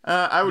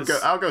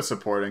 I'll go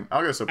supporting.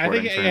 I'll go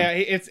supporting.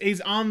 I think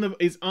he's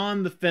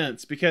on the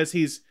fence because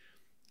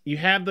you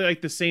have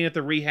the scene at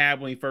the rehab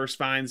when he first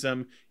finds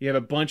him. You have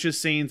a bunch of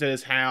scenes at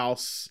his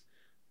house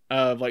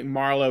of like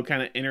Marlowe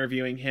kind of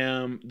interviewing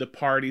him. The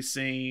party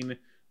scene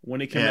when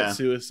he commits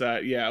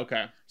suicide. Yeah.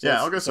 Okay. So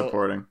I'll go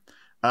supporting.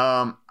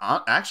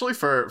 Actually,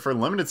 for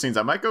limited scenes,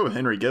 I might go with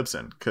Henry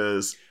Gibson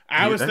because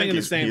I was thinking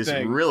the same thing.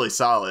 He's really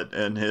solid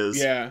in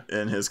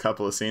his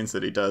couple of scenes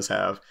that he does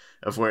have,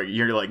 of where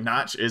you're like,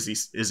 not is he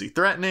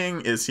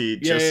threatening? Is he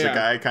just a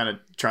guy kind of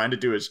trying to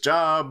do his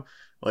job?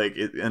 Like,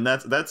 and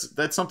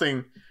that's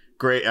something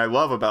great I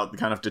love about the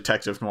kind of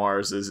detective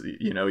noirs is,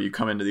 you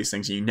come into these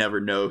things and you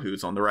never know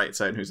who's on the right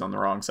side and who's on the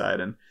wrong side,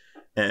 and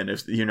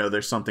if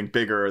there's something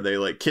bigger, are they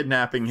like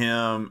kidnapping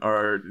him,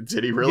 or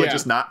did he really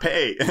just not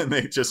pay and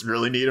they just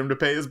really need him to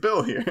pay his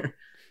bill here?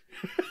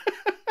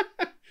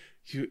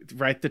 You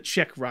write the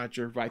check,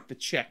 Roger. Write the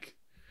check.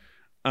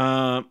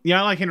 I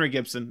like Henry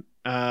Gibson.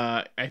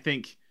 I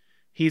think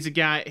he's a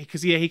guy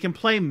because he can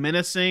play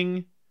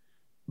menacing,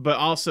 but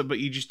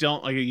you just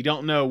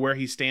don't know where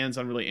he stands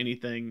on really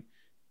anything,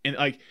 and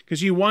like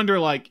because you wonder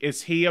like,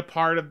 is he a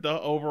part of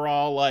the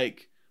overall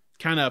like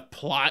kind of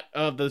plot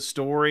of the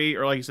story,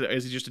 or like you said,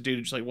 is he just a dude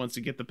who just like wants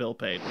to get the bill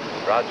paid?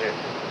 Roger,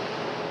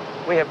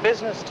 we have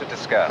business to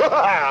discuss.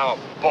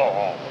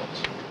 Balls.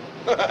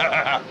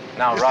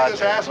 Now, you Roger.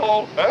 See this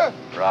asshole? Huh?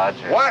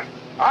 Roger. What?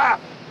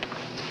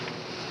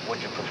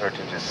 Would you prefer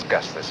to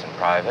discuss this in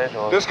private,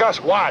 or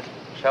Discuss what?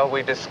 shall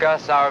we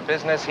discuss our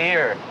business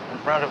here in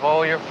front of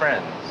all your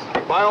friends?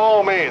 By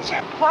all means.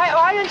 Why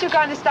aren't you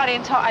going to study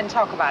and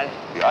talk about it?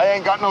 I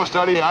ain't got no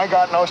study. I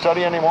got no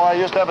study anymore. I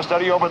used to have a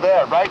study over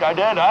there, right? I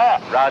did,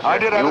 Roger, I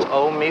did you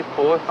owe me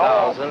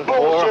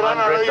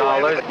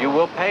 $4,400. You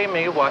will pay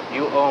me what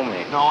you owe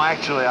me. No,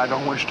 actually, I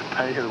don't wish to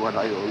pay you what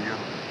I owe you.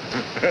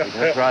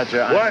 Because,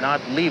 Roger, What? I'm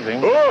not leaving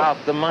without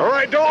the money. All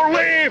right, don't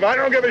leave. I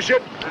don't give a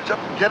shit.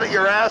 Just get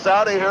your ass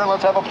out of here and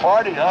let's have a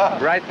party, huh?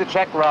 Write the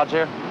check,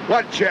 Roger.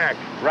 What check?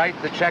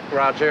 Write the check,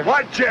 Roger.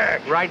 What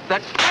check? Write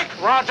the check,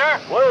 Roger.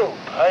 Whoa.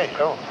 Hey,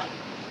 oh.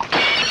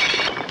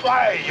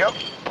 Hey, yep.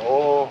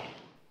 Oh.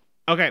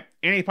 Okay,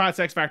 Annie Potts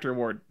X Factor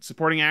Award.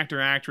 Supporting actor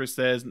or actress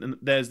that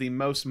is the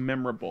most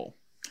memorable.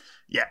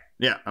 Yeah,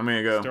 I'm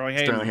gonna go Sterling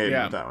Hayden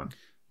with that one.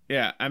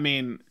 Yeah, I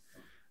mean,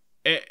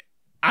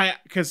 I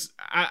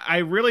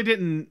really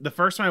didn't. The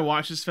first time I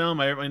watched this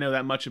film, I didn't really know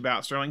that much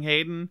about Sterling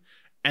Hayden,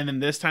 and then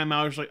this time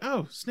I was like,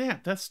 oh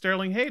snap, that's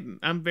Sterling Hayden.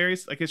 I'm very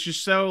like, it's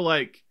just so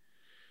like,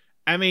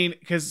 I mean,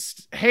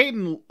 because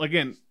Hayden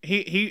again,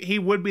 he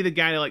would be the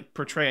guy to like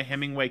portray a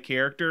Hemingway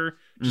character,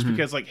 just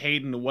because like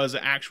Hayden was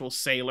an actual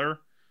sailor,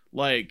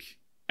 like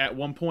at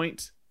one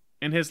point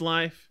in his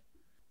life.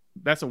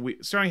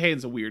 Sterling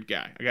Hayden's a weird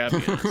guy. I gotta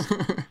be honest.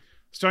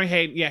 Sterling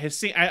Hayden, yeah, his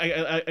scene.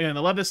 I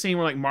love the scene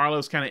where like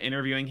Marlowe's kind of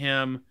interviewing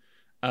him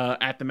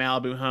at the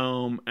Malibu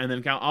home, and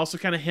then also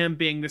kind of him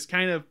being this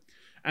kind of,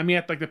 I mean,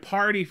 at like the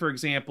party, for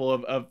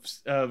example,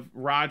 of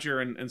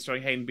Roger and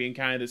Sterling Hayden being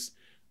kind of this,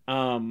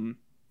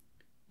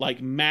 like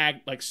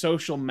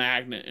social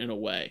magnet in a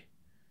way.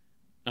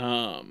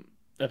 I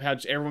how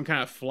everyone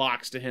kind of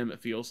flocks to him.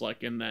 It feels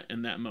like in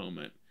that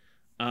moment.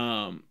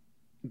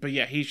 But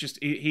yeah, he's just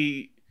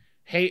Hayden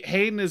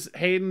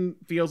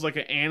feels like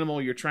an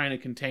animal you're trying to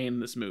contain in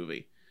this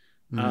movie.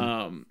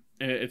 And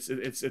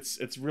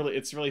it's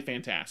really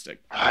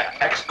fantastic.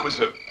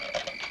 Exquisite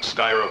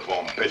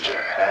styrofoam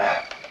pitcher.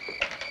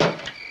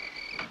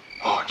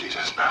 Oh,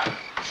 Jesus, man.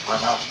 My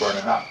mouth's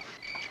burning up.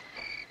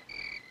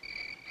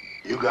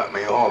 You got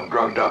me all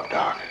drugged up,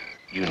 Doc.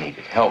 You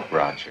needed help,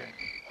 Roger.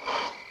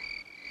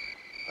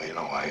 Well, you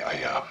know,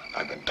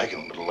 I've been taking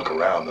a little look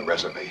around the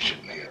reservation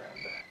here,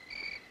 and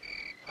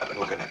I've been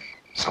looking at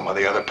some of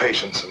the other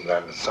patients and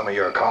then some of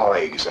your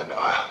colleagues, and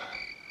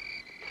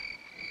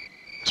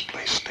this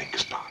place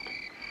stinks, Doc.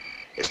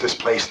 It's this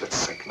place that's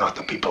sick, not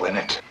the people in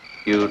it.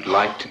 You'd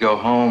like to go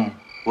home,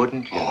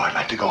 wouldn't you? Oh, I'd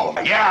like to go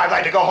home. Yeah, I'd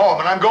like to go home,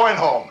 and I'm going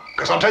home.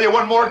 Because I'll tell you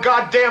one more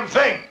goddamn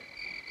thing.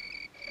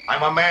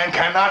 I'm a man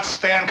cannot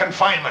stand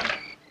confinement.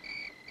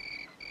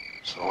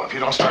 So if you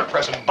don't start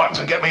pressing buttons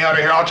and get me out of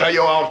here, I'll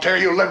tear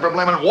you limb from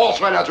limb and waltz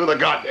right out through the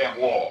goddamn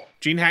wall.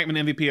 Gene Hackman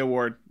MVP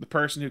award, the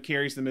person who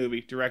carries the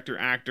movie, director,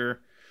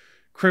 actor,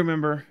 crew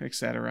member,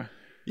 etc.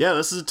 Yeah,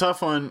 this is a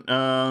tough one.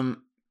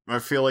 I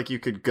feel like you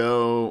could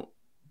go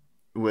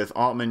with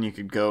Altman, you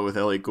could go with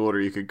Elliot Gould,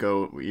 or you could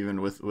go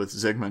even with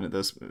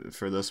Zsigmond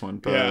for this one.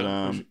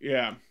 But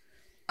yeah.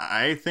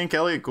 I think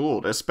Elliot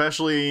Gould,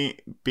 especially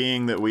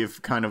being that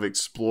we've kind of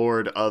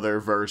explored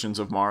other versions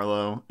of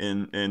Marlowe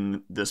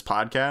in this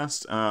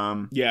podcast.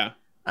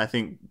 I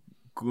think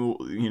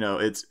Gould,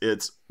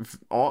 it's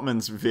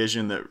Altman's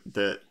vision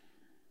that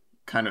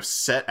kind of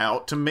set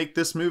out to make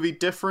this movie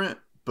different,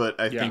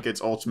 but I think it's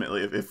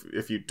ultimately,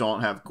 if you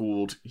don't have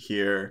Gould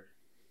here,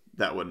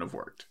 that wouldn't have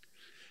worked.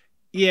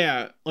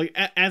 Yeah, like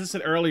as I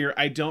said earlier,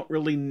 I don't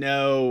really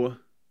know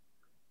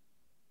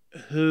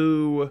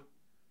who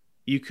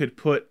you could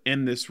put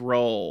in this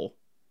role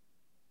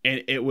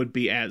and it would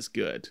be as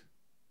good.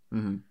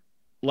 Mm-hmm.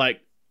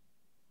 Like,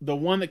 the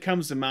one that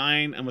comes to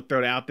mind, I'm gonna throw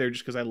it out there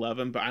just because I love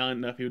him, but I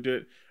don't know if he would do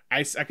it.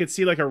 I could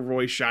see like a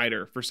Roy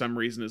Scheider for some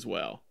reason as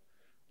well.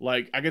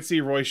 Like, I could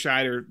see Roy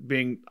Scheider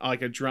being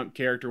like a drunk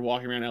character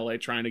walking around LA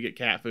trying to get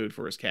cat food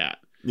for his cat.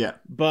 Yeah.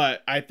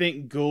 But I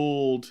think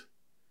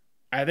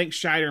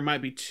Scheider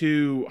might be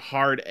too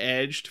hard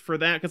edged for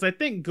that, because I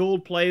think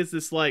Gould plays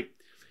this like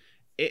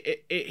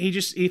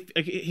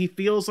he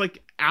feels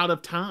like out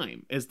of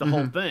time is the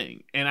whole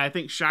thing, and I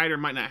think Scheider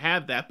might not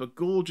have that, but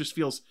Gould just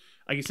feels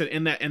like you said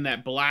in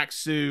that black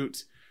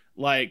suit,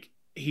 like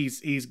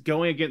he's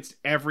going against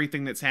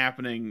everything that's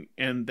happening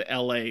in the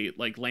LA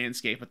like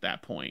landscape at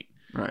that point,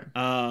 right?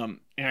 And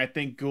I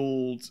think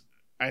Gould,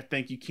 I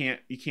think you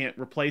can't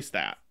replace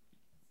that,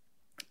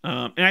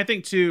 and I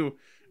think too.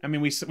 I mean,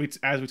 we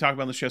as we talk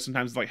about on the show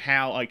sometimes, like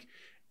how like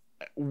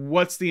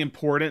what's the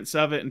importance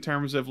of it in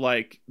terms of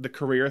like the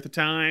career at the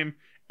time,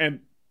 and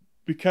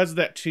because of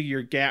that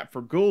 2-year gap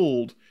for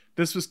Gould,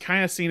 this was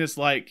kind of seen as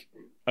like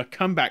a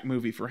comeback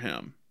movie for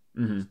him.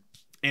 Mm-hmm.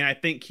 And I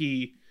think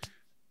he,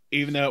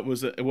 even though it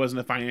wasn't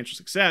a financial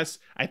success,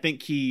 I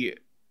think he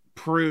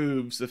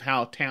proves of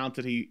how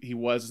talented he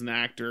was as an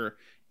actor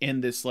in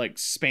this like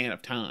span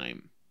of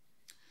time.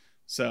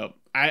 So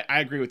I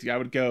agree with you. I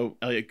would go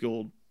Elliot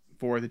Gould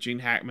for the Gene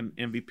Hackman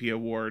MVP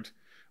award.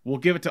 We'll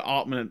give it to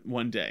Altman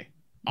one day.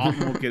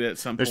 Altman will get it at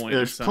some point.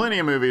 There's plenty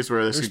of movies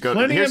where this could go.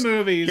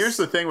 Here's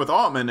the thing with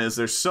Altman is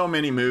there's so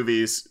many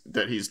movies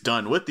that he's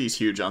done with these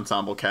huge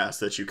ensemble casts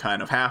that you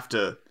kind of have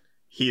to.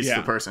 He's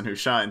the person who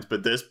shines.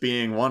 But this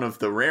being one of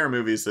the rare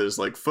movies that is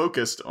like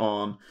focused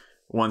on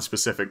one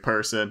specific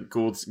person,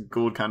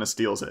 Gould kind of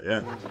steals it.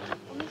 Yeah.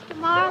 Mr.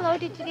 Marlowe,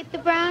 did you get the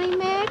brownie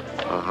mix?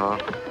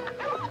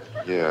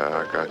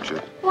 Yeah, I got you.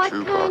 What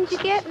 2 kind bucks. did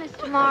you get,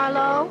 Mr.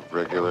 Marlowe?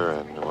 Regular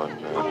and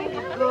one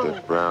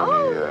the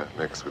brownie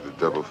mixed with a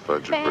double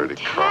fudge of Brady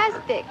Crocker.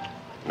 Fantastic.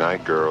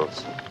 Night,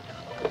 girls.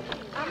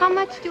 How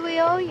much do we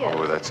owe you?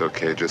 Oh, that's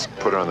okay. Just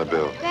put it on the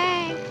bill.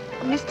 Thanks.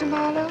 Mr.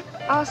 Marlowe,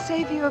 I'll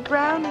save you a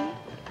brownie.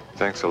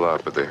 Thanks a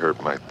lot, but they hurt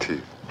my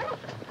teeth.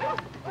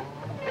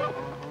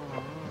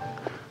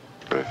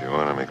 But if you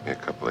want to make me a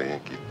couple of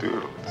Yankee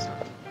Doodles.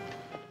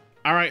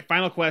 All right,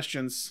 final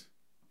questions.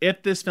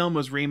 If this film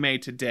was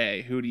remade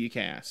today, who do you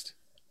cast?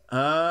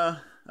 All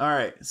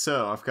right.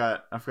 So I've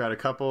got a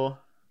couple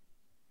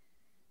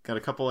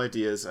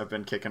ideas I've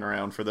been kicking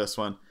around for this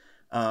one.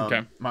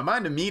 Okay. My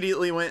mind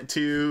immediately went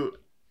to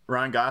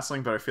Ryan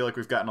Gosling, but I feel like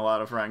we've gotten a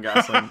lot of Ryan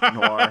Gosling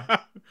noir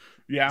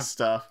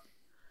stuff.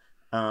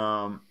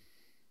 I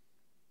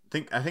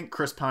think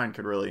Chris Pine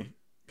could really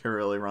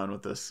run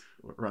with this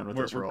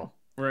role.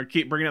 We're gonna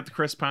keep bringing up the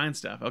Chris Pine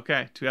stuff.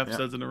 Okay, 2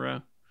 episodes in a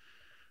row.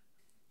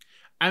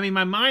 I mean,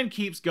 my mind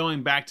keeps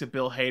going back to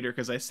Bill Hader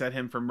because I set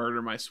him for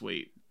Murder My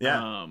Sweet.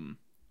 Yeah.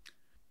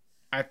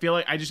 I feel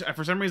like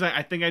for some reason,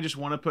 I think I just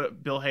want to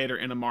put Bill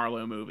Hader in a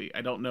Marlowe movie.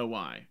 I don't know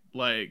why.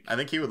 Like, I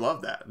think he would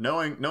love that.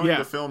 Knowing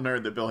the film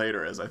nerd that Bill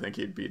Hader is, I think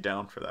he'd be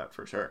down for that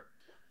for sure.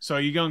 So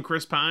are you going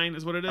Chris Pine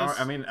is what it is?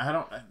 I mean,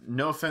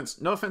 no offense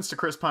to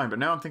Chris Pine, but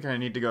now I'm thinking I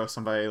need to go with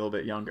somebody a little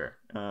bit younger.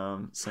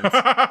 No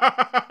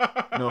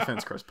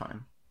offense, Chris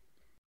Pine.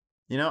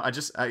 You know,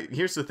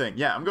 here's the thing.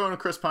 Yeah, I'm going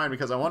with Chris Pine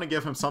because I want to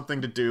give him something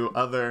to do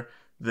other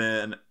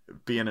than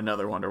be in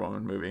another Wonder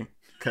Woman movie.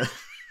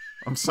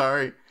 I'm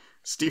sorry,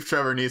 Steve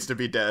Trevor needs to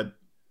be dead.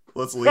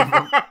 Let's leave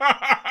him.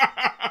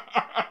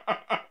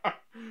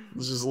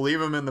 Let's just leave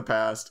him in the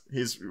past.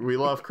 We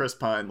love Chris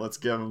Pine. Let's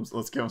give him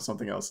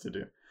something else to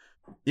do.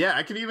 Yeah,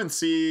 I could even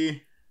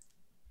see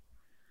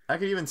like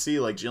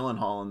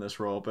Gyllenhaal in this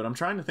role, but I'm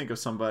trying to think of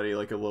somebody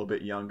like a little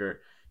bit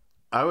younger.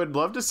 I would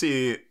love to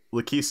see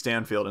Lakeith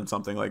Stanfield in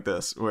something like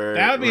this, where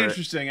that would be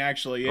interesting,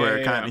 actually. Yeah,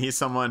 where he's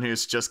someone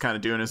who's just kind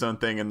of doing his own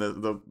thing, and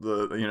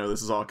the you know,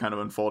 this is all kind of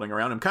unfolding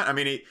around him. I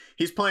mean,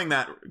 he's playing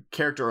that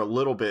character a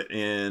little bit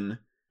in.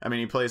 I mean,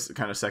 he plays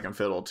kind of second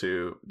fiddle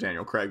to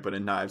Daniel Craig, but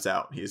in Knives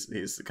Out,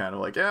 he's kind of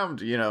like, yeah,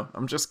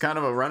 I'm just kind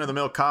of a run of the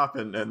mill cop,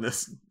 and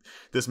this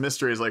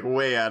mystery is like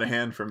way out of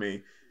hand for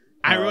me.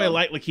 I really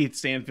like Lakeith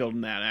Stanfield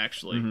in that,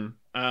 actually. Mm-hmm.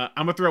 I'm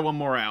gonna throw one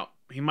more out.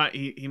 He might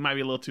be a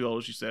little too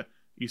old, as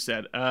you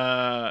said.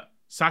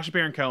 Sacha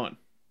Baron Cohen.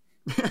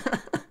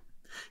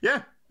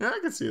 yeah, I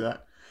can see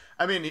that.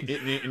 I mean,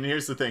 and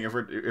here's the thing: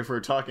 if we're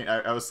talking,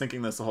 I was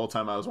thinking this the whole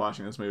time I was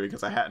watching this movie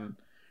because I hadn't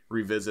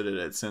revisited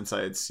it since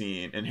I had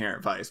seen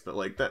Inherent Vice, but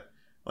like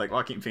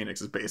Joaquin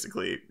Phoenix is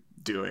basically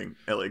doing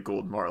Ellie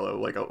Gould Marlowe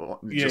like a little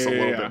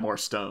bit more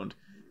stoned.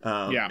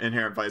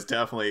 Inherent Vice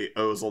definitely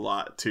owes a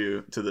lot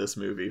to this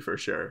movie for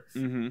sure.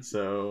 Mm-hmm.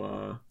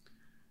 So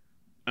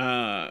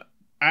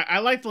I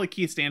like the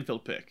Lakeith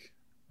Stanfield pick.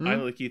 Mm-hmm. I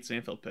like the Lakeith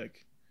Stanfield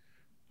pick.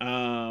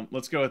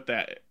 Let's go with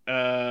that.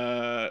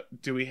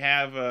 Do we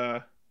have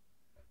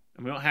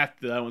we don't have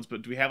the other ones,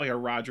 but do we have like a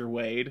Roger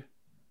Wade?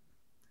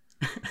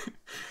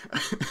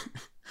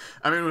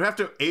 I mean, we'd have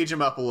to age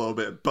him up a little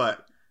bit,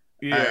 but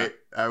yeah,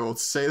 I will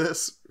say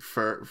this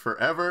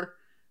forever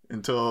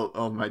until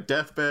on my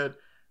deathbed.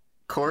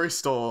 Corey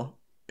Stoll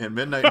in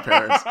Midnight in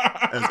Paris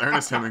as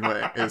Ernest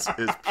Hemingway is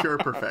pure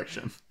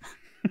perfection.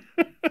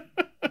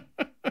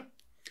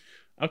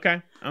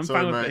 Okay, I'm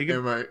fine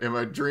with that. In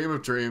my dream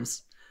of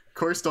dreams,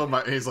 Corey Stoll,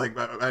 he's like,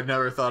 I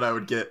never thought I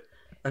would get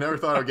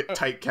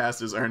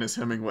typecast as Ernest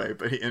Hemingway,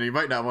 but he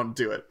might not want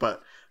to do it,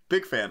 but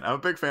big fan. I'm a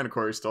big fan of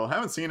Corey Stoll.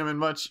 Haven't seen him in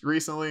much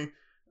recently.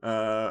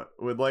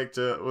 Would like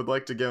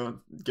to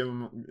give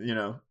him, you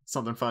know,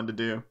 something fun to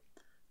do.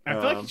 I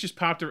feel like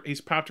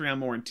he's popped around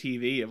more in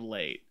TV of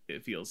late,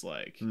 it feels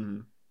like,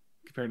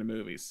 compared to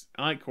movies.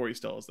 I like Corey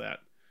Stoll as that.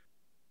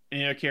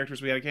 Any other characters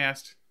we had to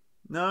cast?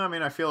 No, I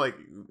mean, I feel like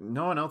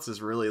no one else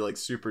is really like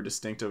super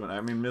distinctive. And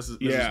I mean,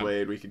 Mrs.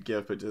 Wade we could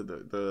give, but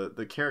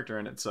the character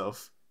in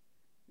itself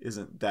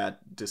isn't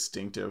that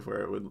distinctive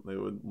where it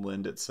would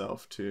lend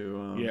itself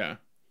to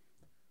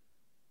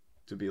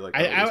to be like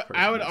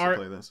I would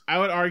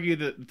argue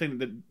that the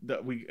thing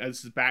that we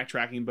this is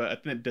backtracking, but I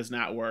think it does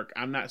not work.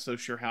 I'm not so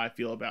sure how I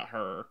feel about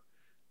her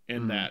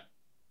in that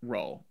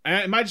role.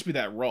 And it might just be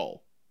that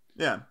role.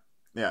 Yeah.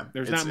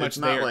 There's not much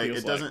there. Like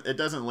it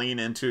doesn't lean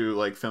into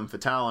like femme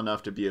fatale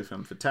enough to be a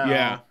femme fatale.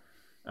 Yeah.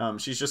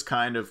 She's just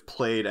kind of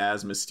played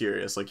as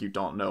mysterious, like you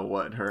don't know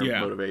what her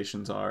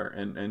motivations are,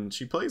 and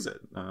she plays it.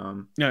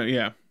 No,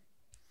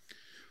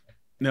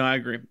 I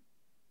agree.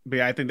 But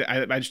yeah, I think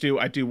that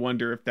I do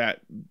wonder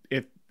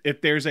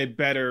if there's a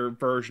better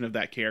version of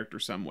that character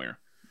somewhere.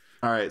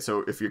 All right,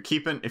 so if you're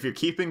keeping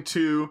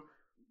to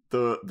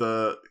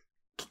the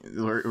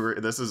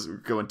this is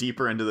going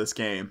deeper into this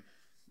game.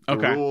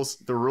 The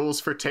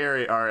rules for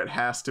Terry are it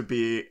has to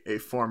be a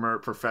former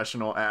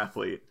professional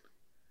athlete.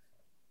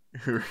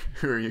 Who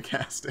are you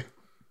casting?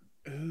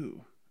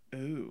 Ooh.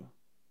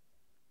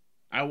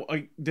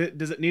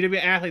 Does it need to be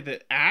an athlete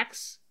that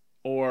acts,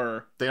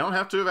 or they don't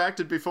have to have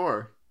acted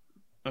before?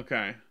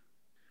 Okay,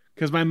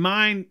 because my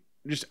mind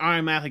just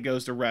automatically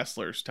goes to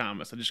wrestlers.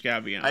 Thomas, I just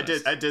gotta be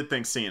honest. I did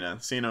think Cena.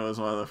 Cena was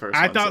one of the first.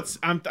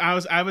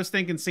 I was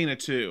thinking Cena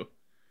too.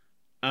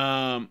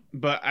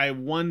 But I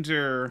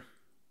wonder,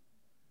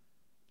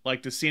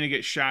 like, does Cena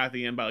get shot at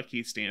the end by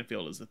Lakeith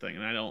Stanfield is the thing,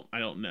 and I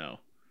don't know.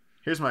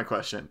 Here's my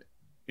question.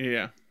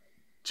 Yeah.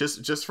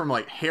 Just from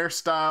like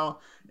hairstyle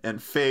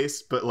and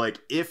face, but like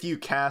if you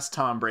cast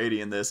Tom Brady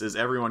in this, is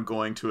everyone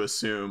going to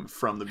assume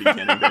from the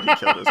beginning that he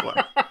killed his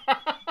wife?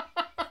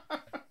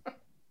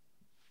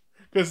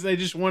 Because they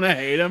just want to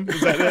hate him?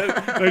 Is that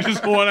it? They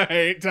just want to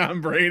hate Tom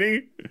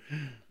Brady?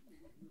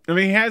 I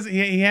mean,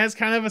 he has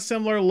kind of a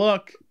similar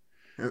look.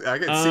 I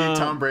could see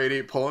Tom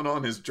Brady pulling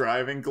on his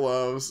driving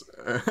gloves.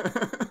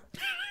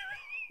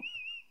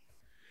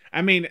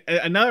 I mean,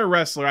 another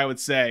wrestler I would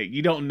say,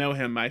 you don't know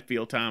him, I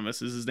feel, Thomas,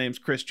 his name's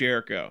Chris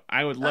Jericho.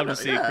 I would love to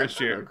see Chris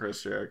Jericho.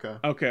 Chris Jericho.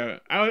 Okay.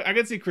 I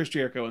could see Chris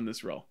Jericho in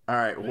this role. All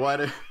right.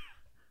 What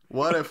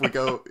if we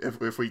go,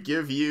 if we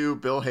give you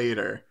Bill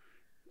Hader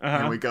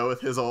and we go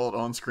with his old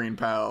on-screen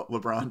pal,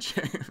 LeBron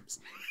James?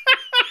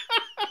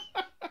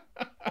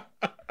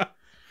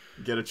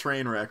 Get a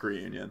train wreck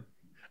reunion.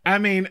 I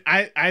mean,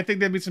 I think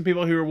there'd be some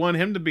people who want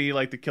him to be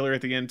like the killer at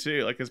the end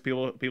too, like because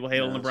people hate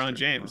on LeBron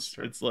James.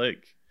 It's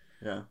like,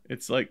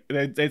 it's like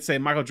they'd say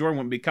Michael Jordan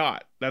wouldn't be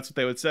caught. That's what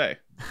they would say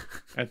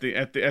at the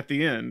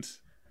end.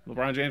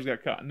 LeBron James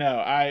got caught. No,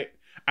 I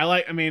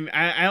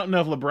don't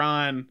know if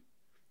LeBron.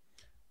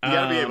 You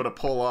gotta be able to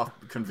pull off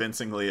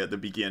convincingly at the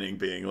beginning,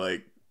 being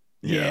like,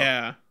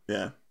 yeah,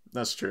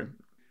 that's true.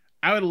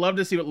 I would love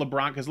to see what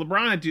LeBron, because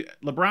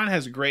LeBron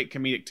has great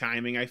comedic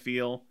timing, I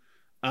feel.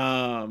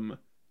 I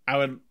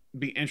would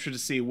be interested to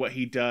see what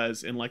he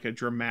does in like a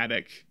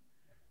dramatic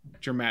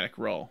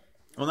role.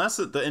 Well, that's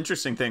the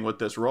interesting thing with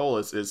this role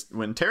is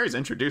when Terry's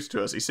introduced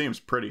to us, he seems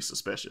pretty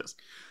suspicious.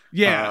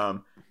 Yeah.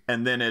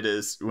 And then it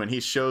is when he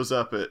shows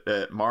up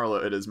at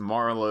Marlowe, it is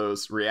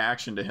Marlowe's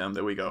reaction to him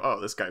that we go, oh,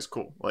 this guy's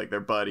cool. Like, they're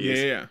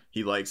buddies. Yeah.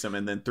 He likes him.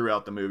 And then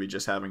throughout the movie,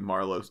 just having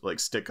Marlowe like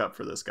stick up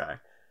for this guy.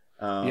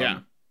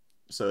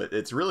 So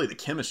it's really the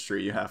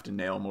chemistry you have to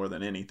nail more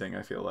than anything,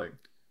 I feel like.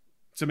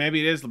 So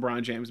maybe it is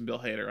LeBron James and Bill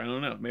Hader. I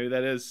don't know. Maybe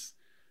that is.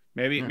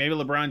 Maybe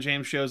LeBron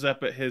James shows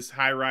up at his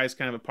high-rise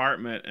kind of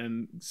apartment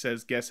and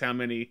says, "Guess how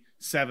many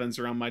sevens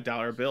are on my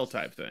dollar bill?"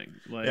 type thing.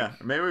 Like, yeah,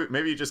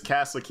 maybe you just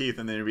cast Lakeith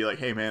and then you'd be like,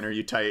 "Hey man, are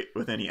you tight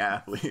with any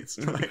athletes?"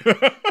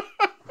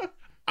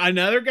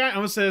 Another guy, I'm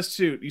gonna say this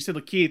too. You said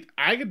Lakeith.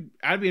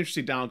 I'd be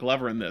interested in Donald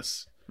Glover in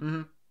this.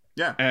 Mm-hmm.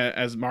 Yeah,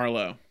 as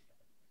Marlowe,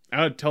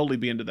 I would totally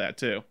be into that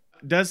too.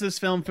 Does this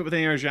film fit with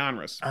any other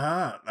genres?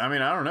 I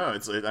mean, I don't know.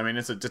 It's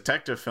a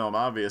detective film,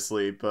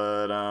 obviously,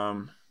 but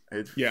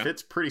it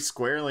fits pretty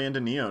squarely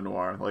into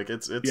neo-noir. Like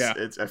it's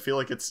I feel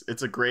like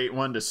it's a great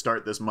one to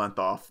start this month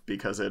off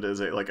because it is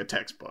a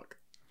textbook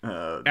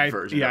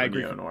version of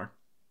neo-noir.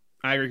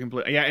 I agree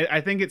completely. Yeah,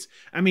 I think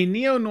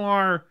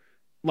neo-noir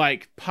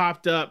like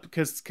popped up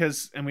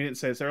because and we didn't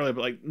say this earlier,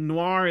 but like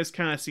noir is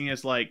kind of seen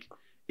as like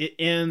it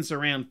ends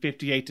around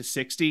 58 to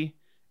 60,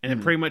 and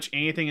then pretty much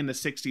anything in the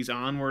 60s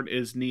onward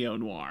is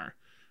neo-noir.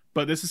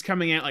 But this is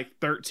coming out like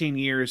 13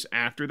 years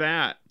after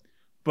that.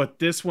 But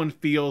this one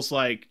feels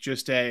like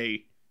just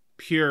a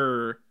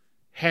pure,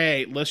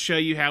 hey, let's show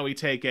you how we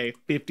take a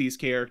 50s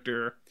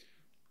character,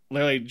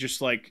 literally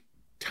just like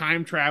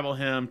time travel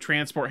him,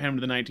 transport him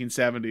to the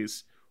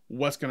 1970s.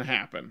 What's going to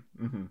happen?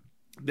 Mm-hmm.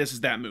 This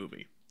is that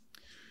movie.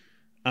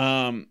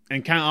 And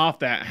kind of off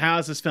that, how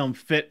does this film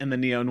fit in the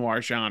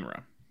neo-noir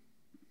genre?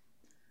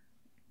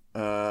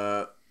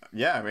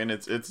 Yeah, I mean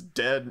it's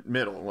dead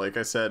middle. Like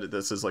I said,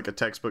 this is like a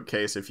textbook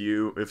case.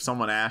 If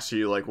someone asks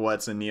you like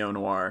what's a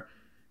neo-noir,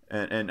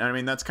 and I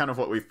mean that's kind of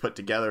what we've put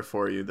together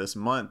for you this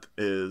month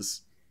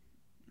is,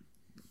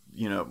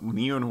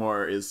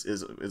 neo-noir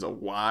is a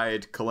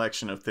wide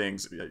collection of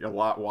things, a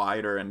lot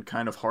wider and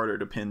kind of harder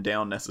to pin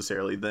down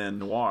necessarily than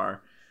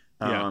noir.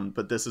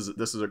 But this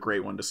is a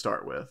great one to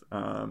start with.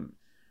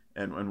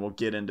 And we'll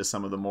get into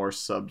some of the more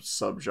sub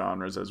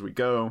genres as we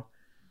go.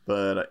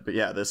 But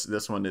yeah,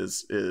 this one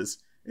is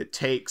it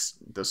takes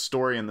the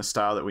story and the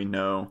style that we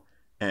know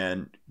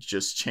and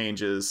just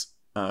changes,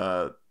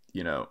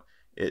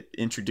 it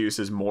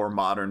introduces more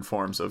modern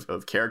forms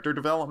of character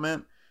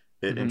development.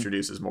 It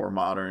introduces more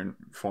modern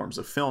forms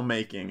of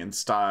filmmaking and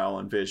style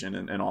and vision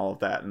and all of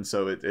that. And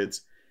so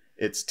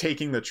it's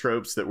taking the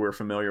tropes that we're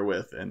familiar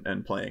with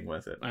and playing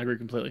with it. I agree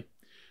completely.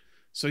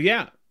 So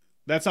yeah,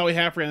 that's all we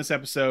have for you in this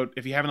episode.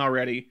 If you haven't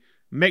already,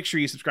 make sure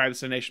you subscribe to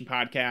the Cinemation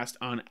Podcast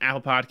on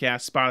Apple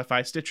Podcasts,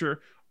 Spotify,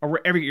 Stitcher, or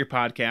wherever you get your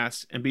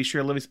podcasts. And be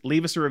sure to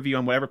leave us a review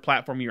on whatever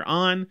platform you're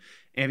on.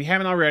 And if you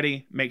haven't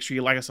already, make sure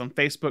you like us on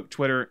Facebook,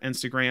 Twitter,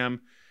 Instagram.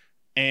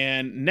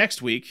 And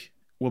next week,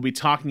 we'll be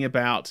talking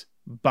about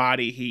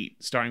Body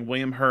Heat, starring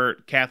William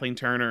Hurt, Kathleen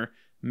Turner,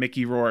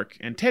 Mickey Rourke,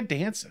 and Ted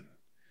Danson.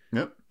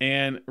 Yep.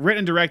 And written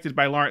and directed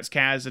by Lawrence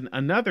Kasdan,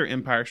 another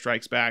Empire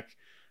Strikes Back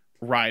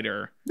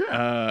writer.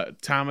 Yeah.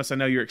 Thomas, I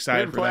know you're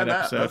excited for that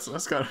episode.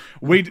 That's kind of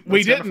we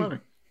didn't. Funny.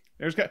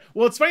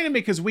 Well, it's funny to me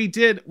because we've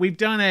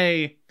done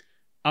a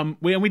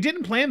we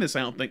didn't plan this. I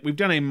don't think we've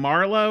done a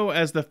Marlowe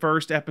as the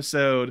first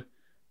episode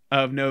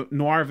of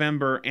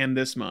Noirvember and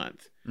this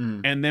month,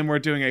 and then we're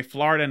doing a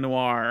Florida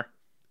Noir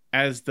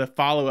as the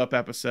follow-up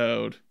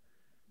episode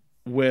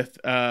with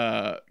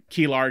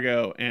Key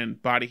Largo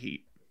and Body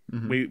Heat.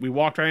 We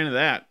walked right into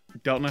that.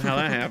 Don't know how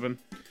that happened.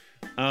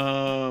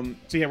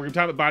 So yeah, we're gonna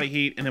talk about Body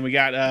Heat, and then we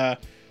got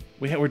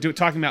we're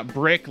talking about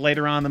Brick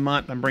later on in the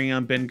month. I'm bringing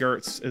on Ben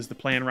Gertz is the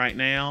plan right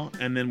now,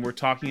 and then we're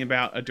talking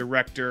about a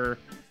director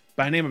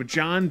by the name of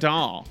John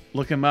Dahl.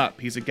 Look him up.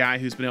 He's a guy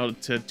who's been able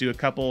to do a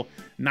couple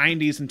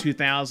 90s and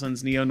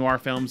 2000s neo-noir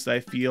films that I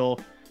feel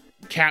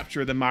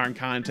capture the modern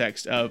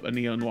context of a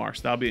neo-noir.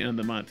 So that'll be the end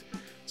of the month.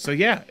 So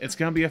yeah, it's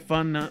gonna be a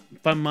fun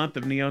month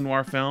of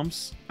neo-noir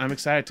films. I'm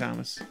excited,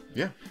 Thomas.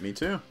 Yeah, me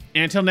too.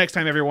 And until next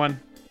time, everyone.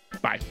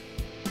 Bye.